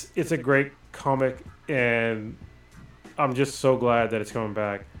 It's a great comic, and I'm just so glad that it's coming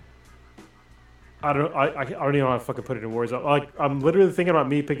back. I don't even know how to fucking put it in words. I'm literally thinking about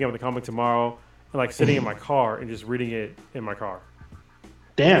me picking up the comic tomorrow and like sitting in my car and just reading it in my car.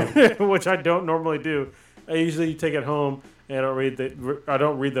 Damn. Which I don't normally do. I usually take it home and I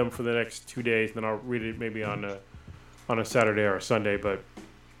don't read them for the next 2 days. Then I'll read it maybe on a Saturday or a Sunday. But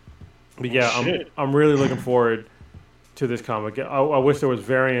yeah, I'm really looking forward to this comic. I wish there was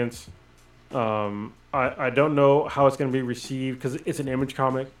variants. I don't know how it's going to be received because it's an Image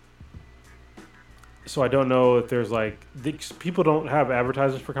comic. So I don't know if there's people don't have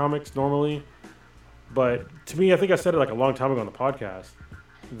advertisements for comics normally. But to me, I think I said it like a long time ago on the podcast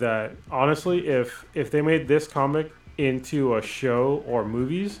that honestly, if they made this comic into a show or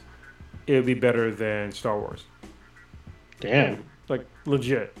movies, it would be better than Star Wars. Damn. Like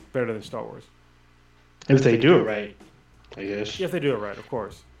legit better than Star Wars. If they do it right, I guess. If they do it right, of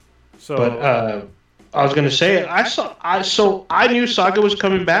course. So, but I was gonna say I knew Saga was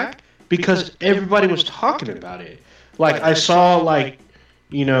coming back because everybody was talking about it. Like I saw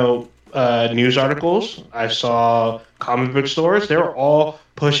news articles. I saw comic book stores. They were all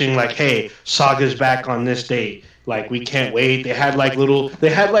pushing like, "Hey, Saga's back on this date. Like we can't wait." They had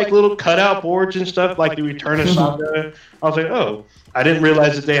little cutout boards and stuff like the return of Saga. I was like, "Oh, I didn't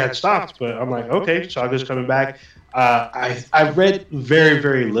realize that they had stopped." But I'm like, "Okay, Saga's coming back." I read very,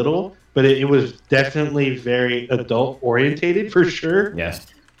 very little, but it was definitely very adult orientated for sure. Yes.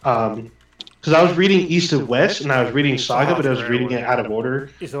 Because I was reading East of West and I was reading Saga, but I was reading it out of order,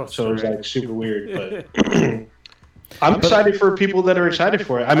 so it was like super weird. But I'm excited for people that are excited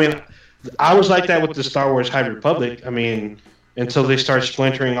for it. I mean, I was like that with the Star Wars High Republic. I mean, until they start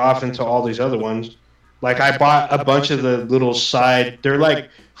splintering off into all these other ones. Like I bought a bunch of the little side. They're like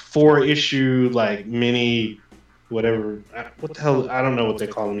 4-issue like mini, whatever. What the hell? I don't know what they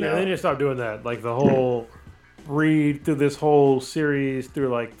call them now. Yeah, they need to stop doing that. Like the whole read through this whole series through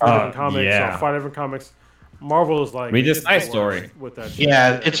like 3 different comics or 5 different comics. Marvel is like read this side story with that shit.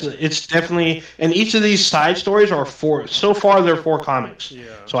 Yeah, it's definitely, and each of these side stories are 4. So far, they're 4 comics. Yeah.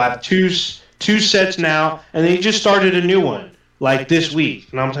 So I have two sets now, and they just started a new one like this week,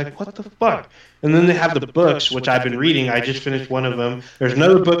 and I was like, what the fuck? And then they have the books, which I've been reading. I just finished one of them. There's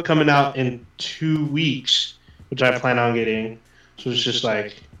another book coming out in 2 weeks, which I plan on getting. So it's just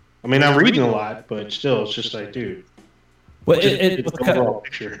like, I mean, I'm reading a lot, but still, it's just like, dude. Well, it's the overall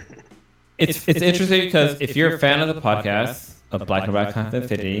picture. It's interesting because if you're a fan of the podcast of Black and White Content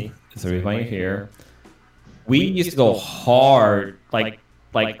Infinity, it's the reason why you're here. We used to go hard, like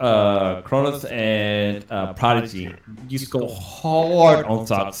Kronos and Prodigy used to go hard on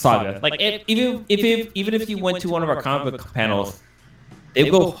Saga. Like even if you went to one of our comic book panels, they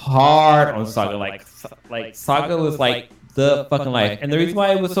would go hard on Saga. Like Saga was like the fucking life, and the reason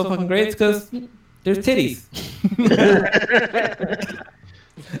why it was so fucking great is because there's titties.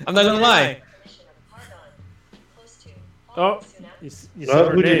 I'm not gonna lie. Oh, you said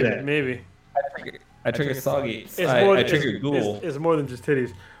who did that? Maybe. I triggered Soggy. I triggered Google. It's more than just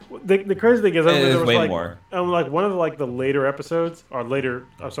titties. The crazy thing is, there was way more. One of the later episodes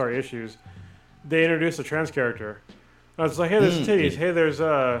or issues, they introduced a trans character. I was like, hey, there's titties. Hey, there's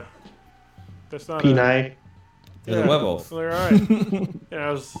that's not P9. There's a huevos. So they're all right. And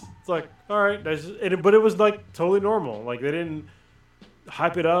it's like, all right, but it was like totally normal. Like they didn't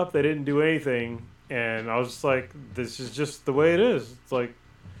hype it up. They didn't do anything, and I was just like, this is just the way it is. It's like,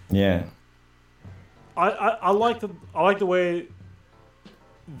 yeah. I like the way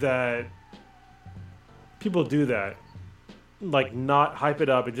that people do that, like not hype it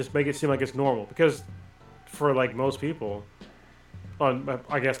up and just make it seem like it's normal. Because for like most people,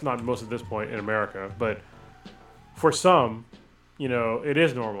 I guess not most at this point in America, but for some, it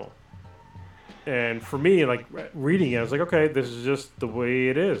is normal. And for me, like reading it, I was like, okay, this is just the way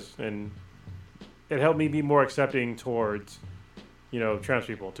it is, and it helped me be more accepting towards, trans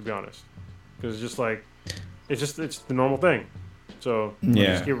people. To be honest, because it's just like, it's the normal thing. So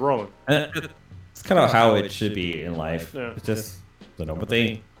just keep rolling. It's kind of how it should be in life. Yeah. It's just the normal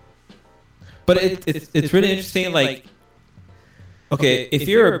thing. But it's really interesting. Like, okay, if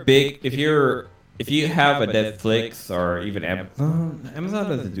you have a Netflix or even Amazon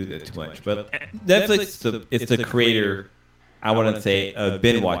doesn't do that too much, but Netflix is the creator. I want to say of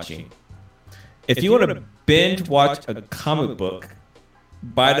binge watching. If you want to binge watch a comic book,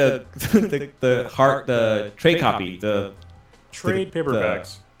 buy the trade copy, the trade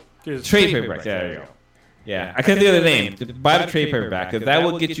paperbacks. Trade paperback. There you go. Yeah, I couldn't think of the name. Buy the trade paperback because that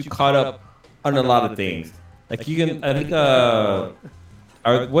will get you caught up on a lot of things. Like you can, I think,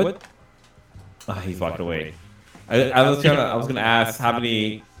 what? Oh, he's walking away. I was gonna ask how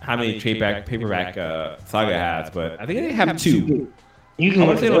many trade paperback Saga has, but I think they have 2. You can I look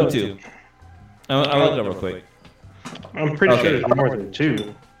want to say it one up. 2. I'll look it up real quick. I'm pretty Okay. sure there's more than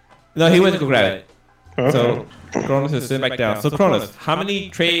 2. No, he went to go grab it. Okay. So Cronus is sitting back down. So Cronus, how many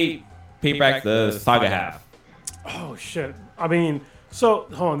trade paperback does Saga have? Oh shit! I mean, so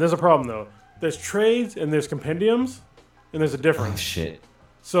hold on. There's a problem though. There's trades and there's compendiums, and there's a difference. Shit.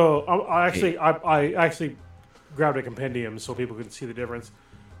 So I actually grabbed a compendium so people could see the difference.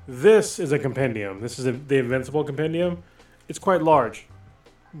 This is a compendium. This is the Invincible compendium. It's quite large,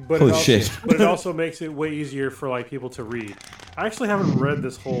 but Holy it also, shit. but it also makes it way easier for like people to read. I actually haven't read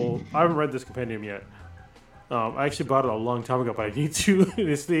this compendium yet. I actually bought it a long time ago, but I need to.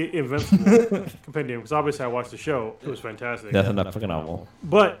 It's the Invincible compendium because obviously I watched the show. It was fantastic. That's not fucking novel.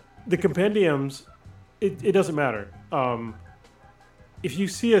 But the compendiums, it doesn't matter. If you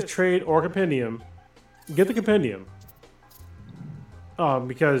see a trade or compendium, get the compendium.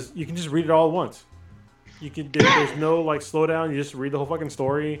 Because you can just read it all at once. There's no like slowdown. You just read the whole fucking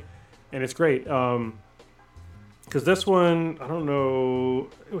story, and it's great. Because this one, I don't know,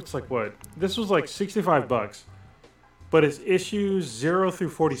 it's like what? This was like $65, but it's issues 0 through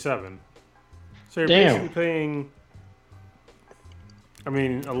 47. So you're basically paying, I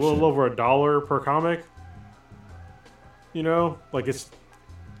mean, a little over $1 per comic. You know, like it's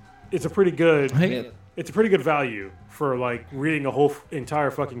a pretty good, it's a pretty good value for like reading a whole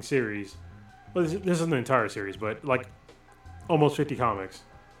entire fucking series. Well, this isn't the entire series, but like almost 50 comics.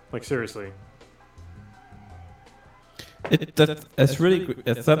 Like seriously. That's really good.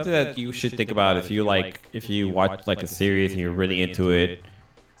 It's something that you should think about if you watch like a series and you're really into it,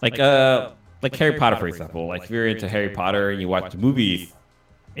 like Harry Potter, for example. Like if you're into Harry Potter and you watch the movies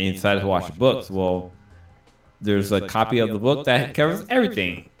and you decide to watch the books, well, there's a copy of the book that covers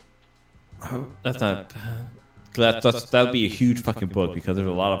everything. That would be a huge fucking book because there's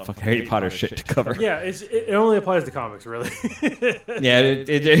a lot of fucking Harry Potter shit to cover. Yeah, it only applies to comics, really. Yeah,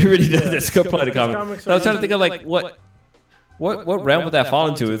 it really does. It's good apply to comics. So I was trying to think of like what realm would that fall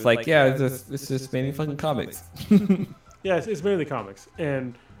into? It's like, yeah, it's just mainly fucking comics. Yeah, it's mainly comics.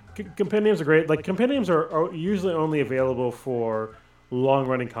 And compendiums are great. Like, compendiums are usually only available for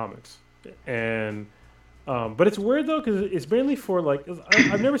long-running comics. And, but it's weird, though, because it's mainly for, like,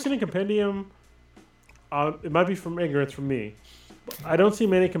 I've never seen a compendium. It might be from ignorance from me. But I don't see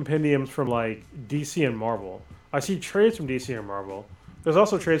many compendiums from, like, DC and Marvel. I see trades from DC and Marvel. There's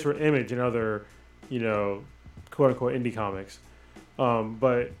also trades for Image and other, quote-unquote indie comics.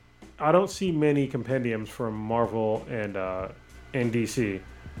 But I don't see many compendiums from Marvel and DC.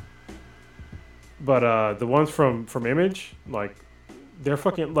 But the ones from Image, like, they're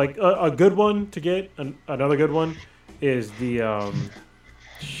fucking... Like, a good one to get, another good one, is the...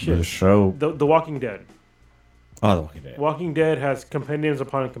 The show. The Walking Dead. Oh, The Walking Dead. Walking Dead has compendiums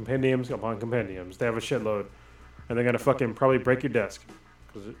upon compendiums upon compendiums. They have a shitload. And they're going to fucking probably break your desk.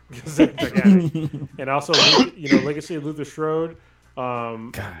 Because they're gigantic. And also, Legacy of Luther Strode.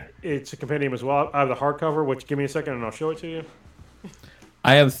 It's a compendium as well. I have the hardcover, which give me a second and I'll show it to you.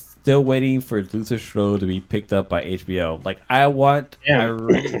 I am still waiting for Luther Strode to be picked up by HBO. Like, I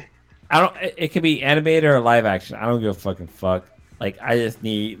don't. It could be animated or live action. I don't give a fucking fuck. Like, I just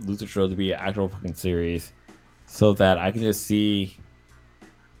need Luther Strode to be an actual fucking series, so that I can just see.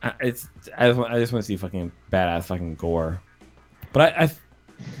 I just want to see fucking badass fucking gore. But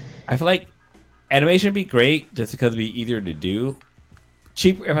I feel like animation would be great just because it'd be easier to do.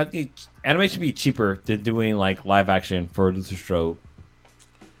 Cheaper. If I think animation would be cheaper than doing like live action for Luther Strode.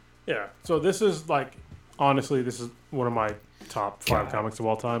 Yeah. So this is like, honestly, this is one of my top 5 comics of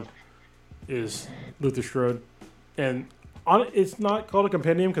all time. Is Luther Strode, and it's not called a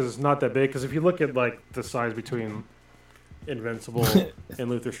compendium because it's not that big. Because if you look at like the size between Invincible and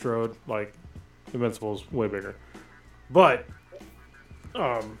Luther Strode, like Invincible's way bigger. But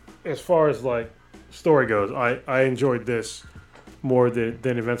as far as like story goes, I enjoyed this more than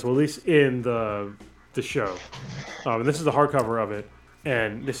Invincible, at least in the show. And this is the hardcover of it,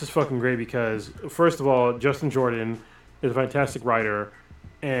 and this is fucking great because first of all, Justin Jordan is a fantastic writer,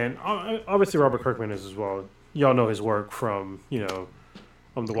 and obviously Robert Kirkman is as well. Y'all know his work from The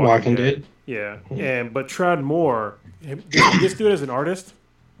Walking Dead. Yeah, but Tradd Moore, this dude is an artist.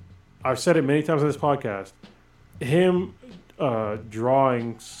 I've said it many times on this podcast. Him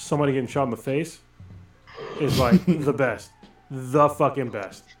drawing somebody getting shot in the face is like the best, the fucking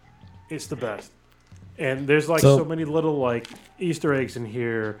best. It's the best, and there's like so many little like Easter eggs in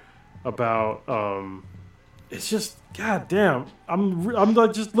here about it's just goddamn. I'm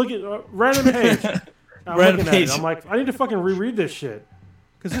like just looking random page. I'm Random looking page. at it. I'm like, I need to fucking reread this shit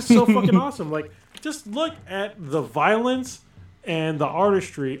because it's so fucking awesome. Like, just look at the violence and the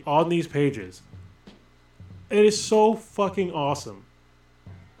artistry on these pages. It is so fucking awesome.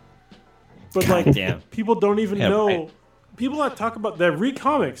 But like, Goddamn. people don't even Yeah, know. right. People that talk about that read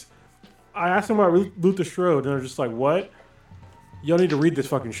comics. I asked them about Luther Strode, and they're just like, "What? Y'all need to read this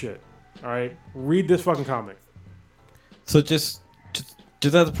fucking shit. All right, read this fucking comic." So just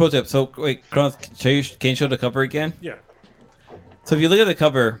as a pro tip. So wait, Kronos, can you show the cover again? Yeah. So if you look at the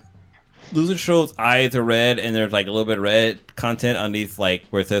cover, Luther Strode's eyes are red, and there's like a little bit of red content on these, like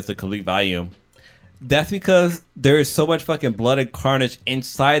where it says the complete volume. That's because there is so much fucking blood and carnage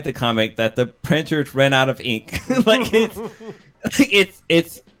inside the comic that the printers ran out of ink. Like it's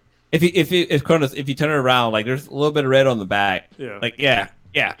if Kronos, if you turn it around, like there's a little bit of red on the back. Yeah. Like yeah.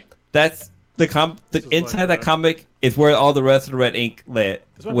 That's the This is inside like that that. comic is where all the rest of the red ink This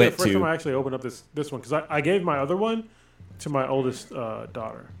might be went the first time to. I actually opened up this one because I gave my other one to my oldest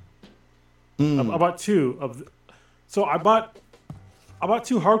daughter. I bought two of. So I bought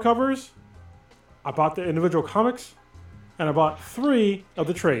two hardcovers. I bought the individual comics, and I bought 3 of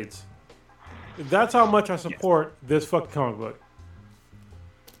the trades. That's how much I support this fucking comic book.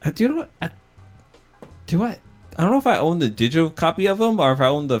 Do you know what? I don't know if I own the digital copy of them or if I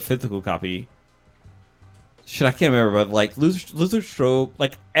own the physical copy. Shit, I can't remember. But like Luther Strode,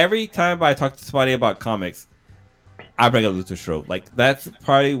 like every time I talk to somebody about comics, I bring up Luther Strode. Like that's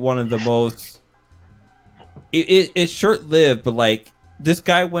probably one of the most. It's short lived, but like this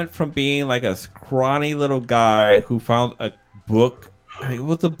guy went from being like a scrawny little guy who found a book. It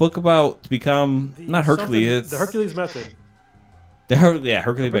was a book about to become not Hercules. The Hercules Method. Hercules Pretty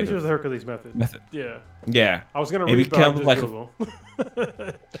sure method. it's the Hercules Method. Yeah. Yeah. I was gonna It read, but I becomes just like Google.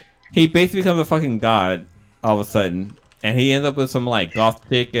 He basically becomes a fucking god all of a sudden, and he ends up with some like goth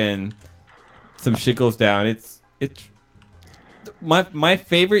chick, and some shit goes down. It's my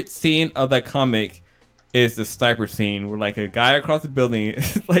favorite scene of that comic is the sniper scene where like a guy across the building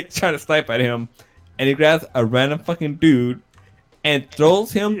is like trying to snipe at him, and he grabs a random fucking dude and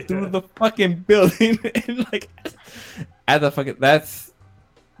throws him through the fucking building, and like as a fucking that's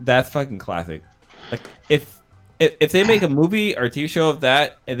fucking classic. Like if they make a movie or TV show of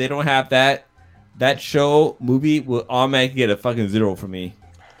that and they don't have that show movie will automatically get a fucking 0 from me.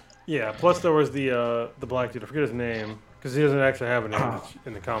 Yeah. Plus, there was the black dude. I forget his name because he doesn't actually have a name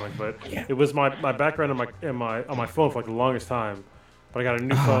in the comic. But it was my background on my phone for like the longest time. But I got a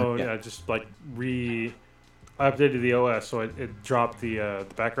new phone and I just like I updated the OS, so it dropped the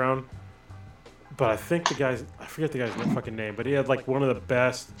background. But I think I forget the guy's fucking name. But he had like one of the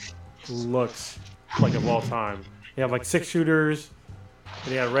best looks like of all time. He had like 6 shooters.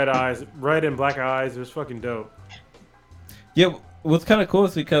 And he had red and black eyes. It was fucking dope. Yeah, what's kind of cool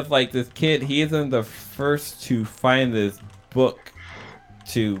is because like this kid, he isn't the first to find this book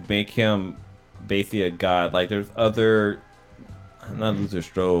to make him basically a god. Like there's other, not Luther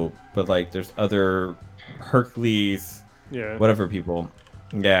Strode, but like there's other Hercules, whatever people.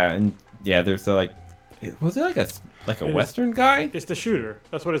 Yeah, and yeah, there's like, was it like a Western guy? It's the shooter.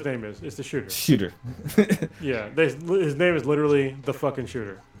 That's what his name is. It's the shooter. Shooter. Yeah, his name is literally the fucking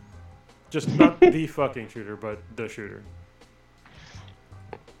shooter. Just not the fucking shooter, but the shooter.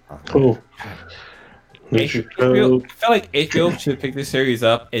 Cool. I feel like HBO should pick this series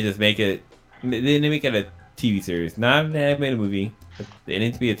up and just make it. They make it a TV series, not an animated movie. It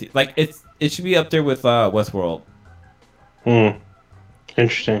needs to be like it should be up there with Westworld.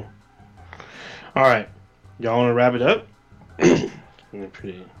 Interesting. All right, y'all want to wrap it up?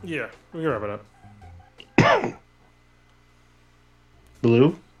 Pretty. Yeah, we can wrap it up.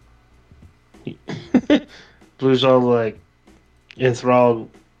 Blue. Blue's all like enthralled.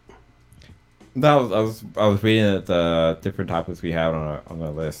 I was reading at the different topics we have on our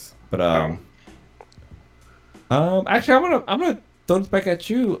list, but actually I'm gonna throw this back at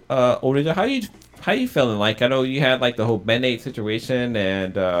you, Olija. How you feeling? Like I know you had like the whole Band-Aid situation,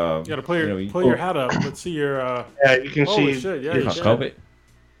 and You gotta pull your hat up. Let's see your. Yeah, you can Holy see. shit! Yeah, you you caught did. COVID.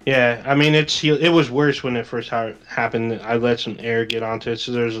 Yeah, I mean it was worse when it first happened. I let some air get onto it,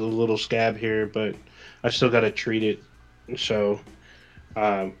 so there's a little scab here, but I still got to treat it. So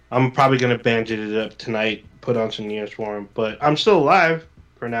I'm probably gonna bandage it up tonight, put on some Neosporin, but I'm still alive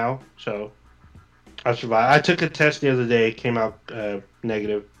for now, so I survived. I took a test the other day, it came out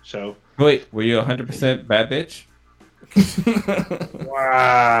negative. So Wait, were you 100% bad bitch?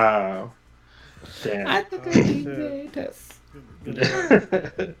 wow, damn. I took a DNA test.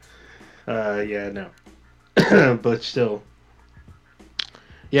 Yeah, no, but still,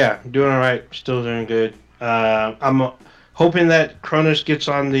 Yeah, doing all right. Still doing good. I'm hoping that Cronus gets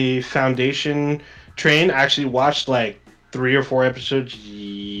on the Foundation train. I actually watched like 3 or 4 episodes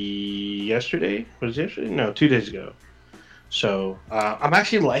yesterday. Was it yesterday? No, 2 days ago. So I'm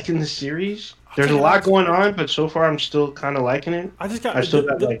actually liking the series. There's a lot going on, but so far I'm still kind of liking it. I just got I still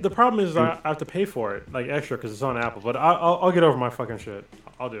got like the problem is I have to pay for it like extra because it's on Apple. But I'll get over my fucking shit.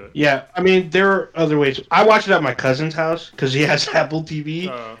 I'll do it. Yeah, I mean there are other ways. I watched it at my cousin's house because he has Apple TV,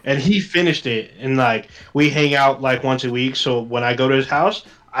 and he finished it. And like we hang out like once a week, so when I go to his house,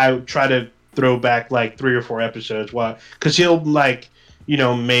 I try to throw back like 3 or 4 episodes. Why? Because he'll like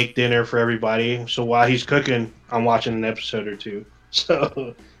make dinner for everybody. So while he's cooking, I'm watching an episode or two.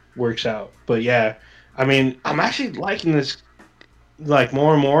 So works out. But yeah, I mean I'm actually liking this like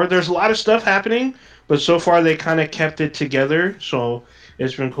more and more. There's a lot of stuff happening, but so far they kind of kept it together. So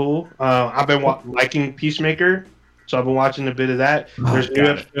it's been cool. I've been liking Peacemaker, so I've been watching a bit of that. There's a new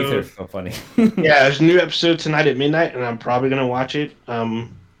episode. These are so funny. Yeah, there's a new episode tonight at midnight, and I'm probably gonna watch it.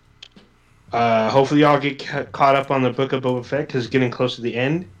 Hopefully, y'all get caught up on the Book of Boba Fett because it's getting close to the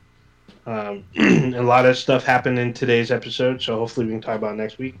end. A lot of stuff happened in today's episode, so hopefully we can talk about it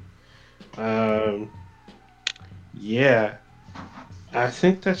next week. Yeah, I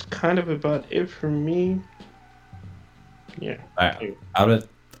think that's kind of about it for me. Yeah. All right. I'm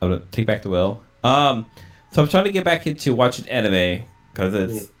gonna take back the wheel. So I'm trying to get back into watching anime because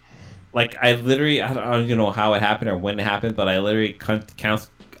it's like I don't even know how it happened or when it happened, but I literally canceled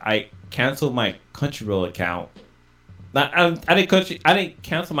my Crunchyroll account. I didn't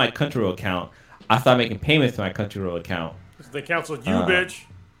cancel my Crunchyroll account. I started making payments to my Crunchyroll account. They canceled you, bitch.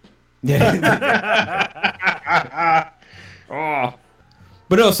 Oh.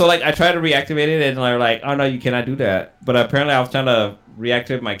 But no, so like I tried to reactivate it and they're like, oh no, you cannot do that. But apparently I was trying to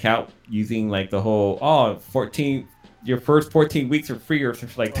reactivate my account using like the whole your first 14 weeks are free or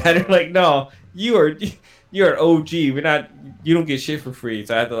something like that. They're like, no, you're OG. You don't get shit for free.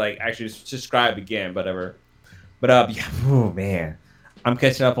 So I had to like actually subscribe again, whatever. But yeah, oh man, I'm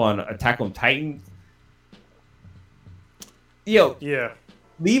catching up on Attack on Titan. Yo, yeah.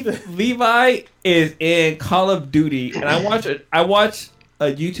 Levi is in Call of Duty, and I watched a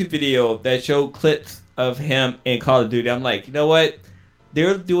YouTube video that showed clips of him in Call of Duty. I'm like, you know what?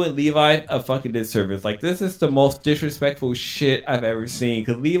 They're doing Levi a fucking disservice. Like, this is the most disrespectful shit I've ever seen.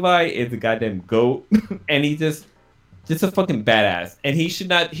 Because Levi is a goddamn goat, and he's just a fucking badass. And he should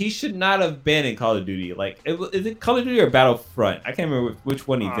not have been in Call of Duty. Like, is it Call of Duty or Battlefront? I can't remember which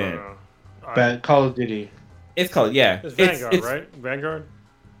one he's in. Call of Duty. It's called, yeah. It's Vanguard, right? Vanguard?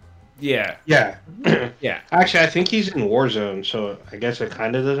 Yeah. Yeah. Yeah. Actually, I think he's in Warzone, so I guess it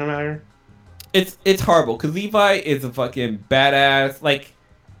kind of doesn't matter. It's horrible because Levi is a fucking badass. Like,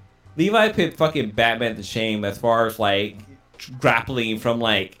 Levi put fucking Batman to shame as far as like grappling from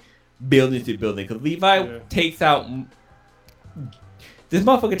like building to building. Because Levi takes out this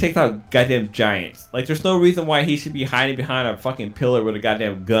motherfucker takes out goddamn giants. Like, there's no reason why he should be hiding behind a fucking pillar with a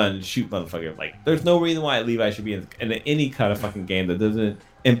goddamn gun and shoot motherfucker. Like, there's no reason why Levi should be in any kind of fucking game that doesn't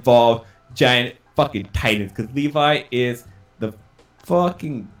involve giant fucking titans. Because Levi is the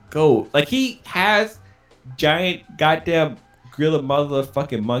fucking goat. Like, he has giant goddamn gorilla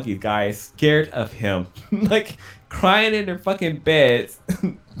motherfucking monkeys, guys, scared of him. Like, crying in their fucking beds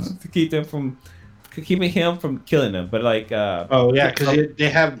to keeping him from killing them. But like, oh yeah, because they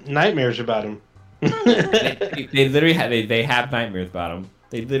have nightmares about him. they literally have nightmares about him.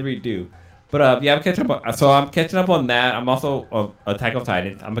 They literally do. But yeah, I'm catching up. So I'm catching up on that. I'm also on Attack on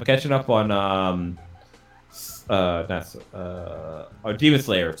Titan. I'm catching up on Demon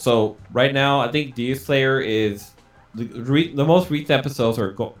Slayer. So right now, I think Demon Slayer is the most recent episodes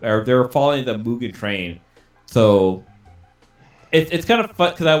they're following the Mugen Train. So it's kind of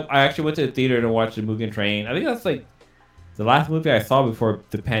fun because I actually went to the theater to watch the Mugen Train. I think that's like the last movie I saw before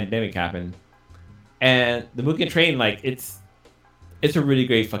the pandemic happened. And the Mugen Train, like, it's a really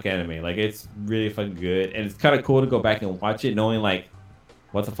great fucking anime. Like, it's really fucking good, and it's kind of cool to go back and watch it, knowing like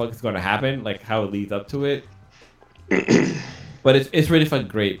what the fuck is going to happen, like how it leads up to it. But it's really fucking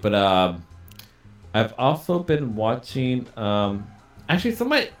great. But I've also been watching actually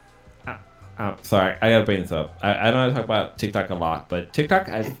somebody. Sorry, I gotta bring this up. I know I talk about TikTok a lot, but TikTok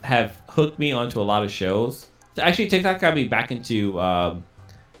have hooked me onto a lot of shows. Actually, TikTok got me back into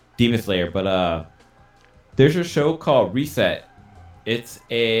Demon Slayer, but there's a show called Reset. It's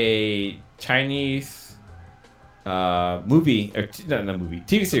a Chinese movie, or not movie,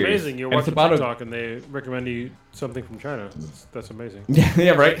 TV series. Amazing. You're watching TikTok and they recommend you something from China. That's amazing.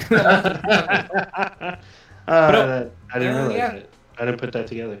 Yeah, right. I didn't realize it. I didn't put that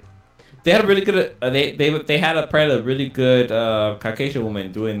together. they had a really good. They had a really good Caucasian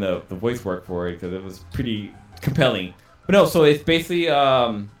woman doing the voice work for it because it was pretty compelling. But no, so it's basically it's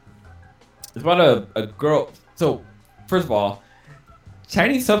about a girl. So first of all,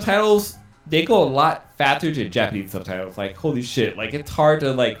 Chinese subtitles, they go a lot faster than Japanese subtitles. Like, holy shit. Like, it's hard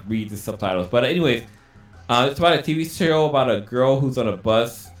to, like, read the subtitles. But anyways, it's about a TV show about a girl who's on a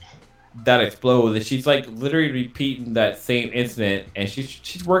bus that explodes. And she's, like, literally repeating that same incident. And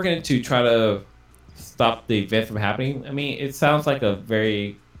she's working to try to stop the event from happening. I mean, it sounds like a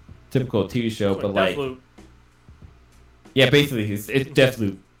very typical TV show, but, like... Deathloop. Yeah, basically, it's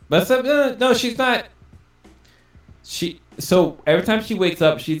Deathloop. But no, she's not... So every time she wakes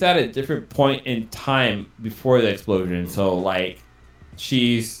up, she's at a different point in time before the explosion. So like,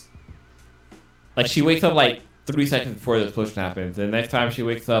 she wakes up like 3 seconds before the explosion happens. And the next time she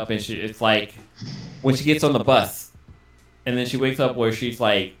wakes up, and it's like when she gets on the bus, and then she wakes up where she's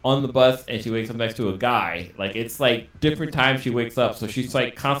like on the bus and she wakes up next to a guy. Like it's like different times she wakes up. So she's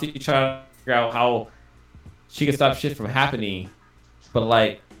like constantly trying to figure out how she can stop shit from happening. But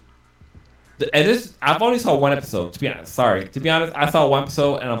like. And this, I've only saw one episode. To be honest, I saw one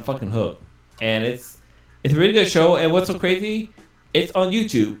episode and I'm fucking hooked. And it's a really good show. And what's so crazy? It's on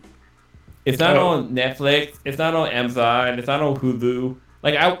YouTube. It's not on Netflix. It's not on Amazon. It's not on Hulu.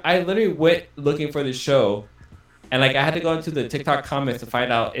 Like I literally went looking for this show, and like I had to go into the TikTok comments to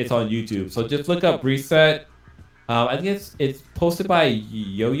find out it's on YouTube. So just look up Reset. I think it's posted by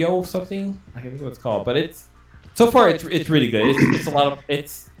Yo-Yo something. I can't think what it's called, but it's so far it's really good. It's a lot of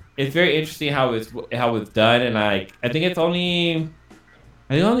It's very interesting how it's done, and I think it's only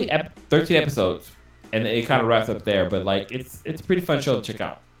 13 episodes, and it kind of wraps up there. But like it's a pretty fun show to check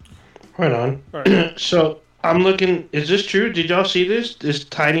out. Right on. Right. So I'm looking. Is this true? Did y'all see this? Is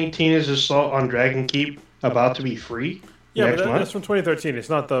Tiny Tina's Assault on Dragon Keep about to be free? Yeah, next but month? that's from 2013. It's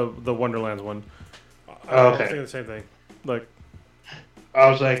not the Wonderlands one. Oh, I okay. think the same thing. Like I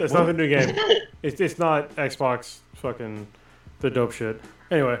was like, it's not the new game. It's not Xbox fucking the dope shit.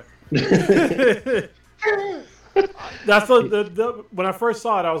 Anyway. That's the when I first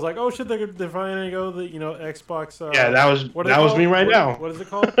saw it, I was like, "Oh shit, they're finally gonna go the Xbox." Yeah, that was me right now. What is it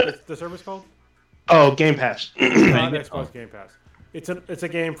called? the service called? Oh, Game Pass. It's not Xbox Game Pass. It's a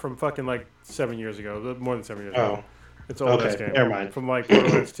game from fucking like 7 years ago, more than 7 years ago. It's an old ass game. Never mind. From like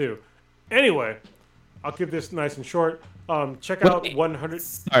Borderlands 2. Anyway, I'll keep this nice and short. Check out 100.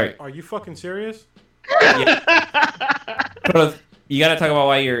 Sorry. Are you fucking serious? Yeah. You gotta talk about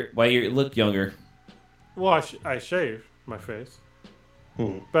why you look younger. Well, I shaved my face.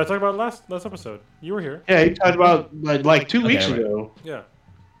 But I talked about last episode. You were here. Yeah, you talked about like 2 weeks ago. Yeah.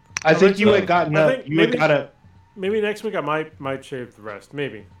 I think you had gotten up. You had got up. Maybe next week I might shave the rest.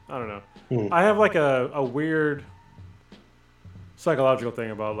 Maybe. I don't know. I have like a weird psychological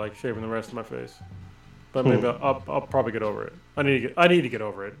thing about like shaving the rest of my face. But maybe I'll probably get over it. I need to get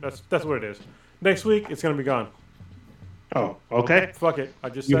over it. That's what it is. Next week it's gonna be gone. Oh, okay. Fuck it. I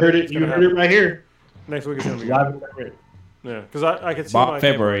just you said heard it. You heard it right here. Next week it's gonna be gone. Yeah, because I can see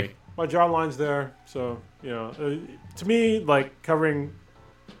February. My jawline's there. So to me, like covering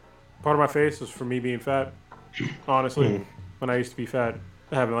part of my face was for me being fat. Honestly, when I used to be fat,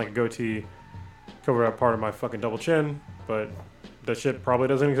 having like a goatee cover up part of my fucking double chin. But that shit probably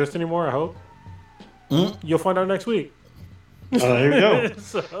doesn't exist anymore. I hope. You'll find out next week. Oh, there you go.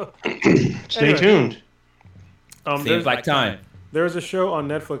 So, stay tuned. Seems like time. There's a show on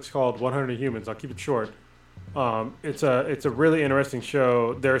Netflix called 100 Humans. I'll keep it short. It's a really interesting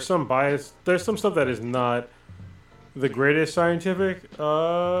show. There's some bias. There's some stuff that is not the greatest scientific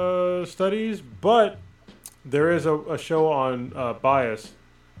studies, but there is a show on bias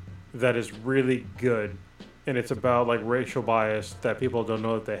that is really good, and it's about like racial bias that people don't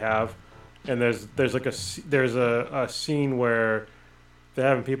know that they have. And there's a scene where they're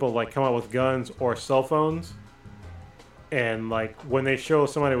having people like come out with guns or cell phones. And like when they show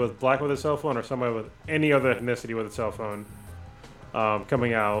somebody with black with a cell phone or somebody with any other ethnicity with a cell phone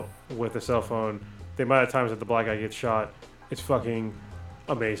coming out with a cell phone, the amount of times that the black guy gets shot, it's fucking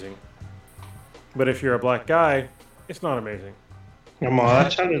amazing. But if you're a black guy, it's not amazing.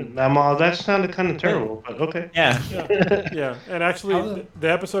 That sounded kind of terrible, but okay. Yeah. Yeah. And actually, the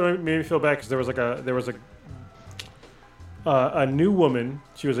episode made me feel bad because there was a new woman.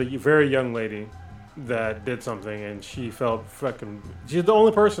 She was a very young lady that did something, and she felt she's the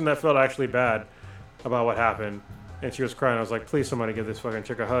only person that felt actually bad about what happened, and she was crying. I was like, please somebody give this fucking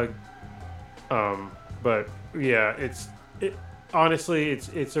chick a hug. But yeah, honestly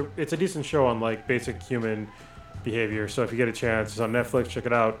it's a decent show on like basic human behavior. So if you get a chance, it's on Netflix, check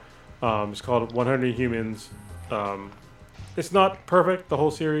it out. It's called 100 Humans. It's not perfect, the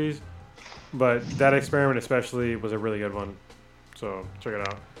whole series, But that experiment especially was a really good one. So check it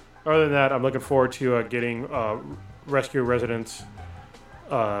out. Other than that, I'm looking forward to getting Rescue Residents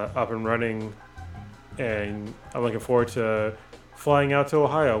up and running. And I'm looking forward to flying out to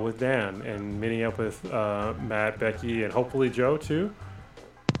Ohio with Dan and meeting up with Matt, Becky, and hopefully Joe too.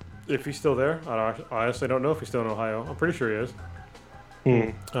 If he's still there. I honestly don't know if he's still in Ohio. I'm pretty sure he is.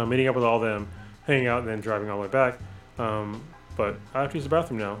 Meeting up with all of them, hanging out, and then driving all the way back. But I have to use the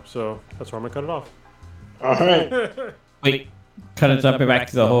bathroom now, so that's where I'm going to cut it off. All right. Wait, kind of jumping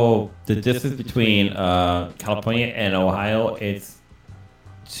back to the distance between California and Ohio, it's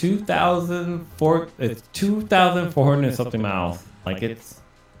 2,400 and something miles. Like it's...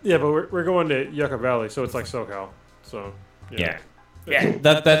 Yeah, but we're going to Yucca Valley, so it's like SoCal. So, yeah.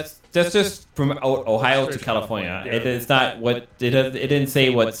 That's just from Ohio to California. Yeah. It's not what... It didn't say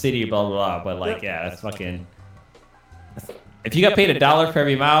what city, blah, blah, blah, but like, yeah, that's fucking... If you got paid $1 for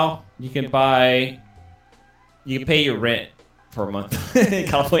every mile, you can pay your rent for a month in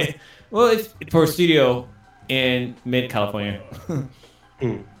California. Well, it's for a studio in mid-California.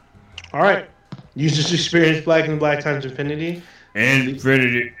 All right. Use this experience, Black and Black times infinity.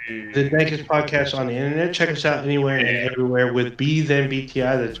 Infinity. The Dankest podcast on the internet. Check us out anywhere and everywhere with B Then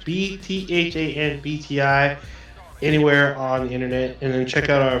BTI. That's BTHAN BTI. Anywhere on the internet. And then check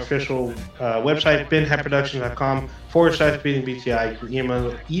out our official website, BenHappyProductions.com/BTI. You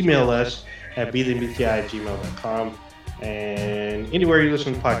can email us at BThenBTI@gmail.com. And anywhere you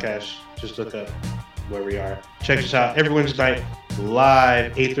listen to podcasts, just look up where we are. Check us out every Wednesday night,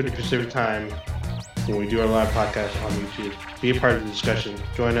 live, 8:30 Pacific time, when we do our live podcast on YouTube. Be a part of the discussion.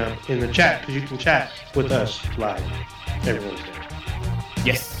 Join up in the chat, because you can chat with us live every Wednesday.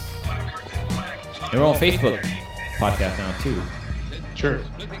 Yes. And we're on Facebook podcast now, too. Sure.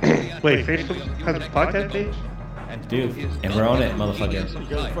 Wait, Facebook has a podcast page? Dude, and we're on it, motherfucker. You guys are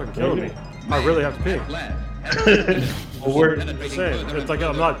fucking killing me. I really have to pee. Well, we're Just saying. It's like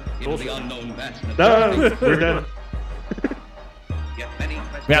I'm not bullshit. no, we're done.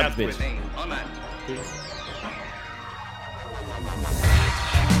 We out, bitch. Peace.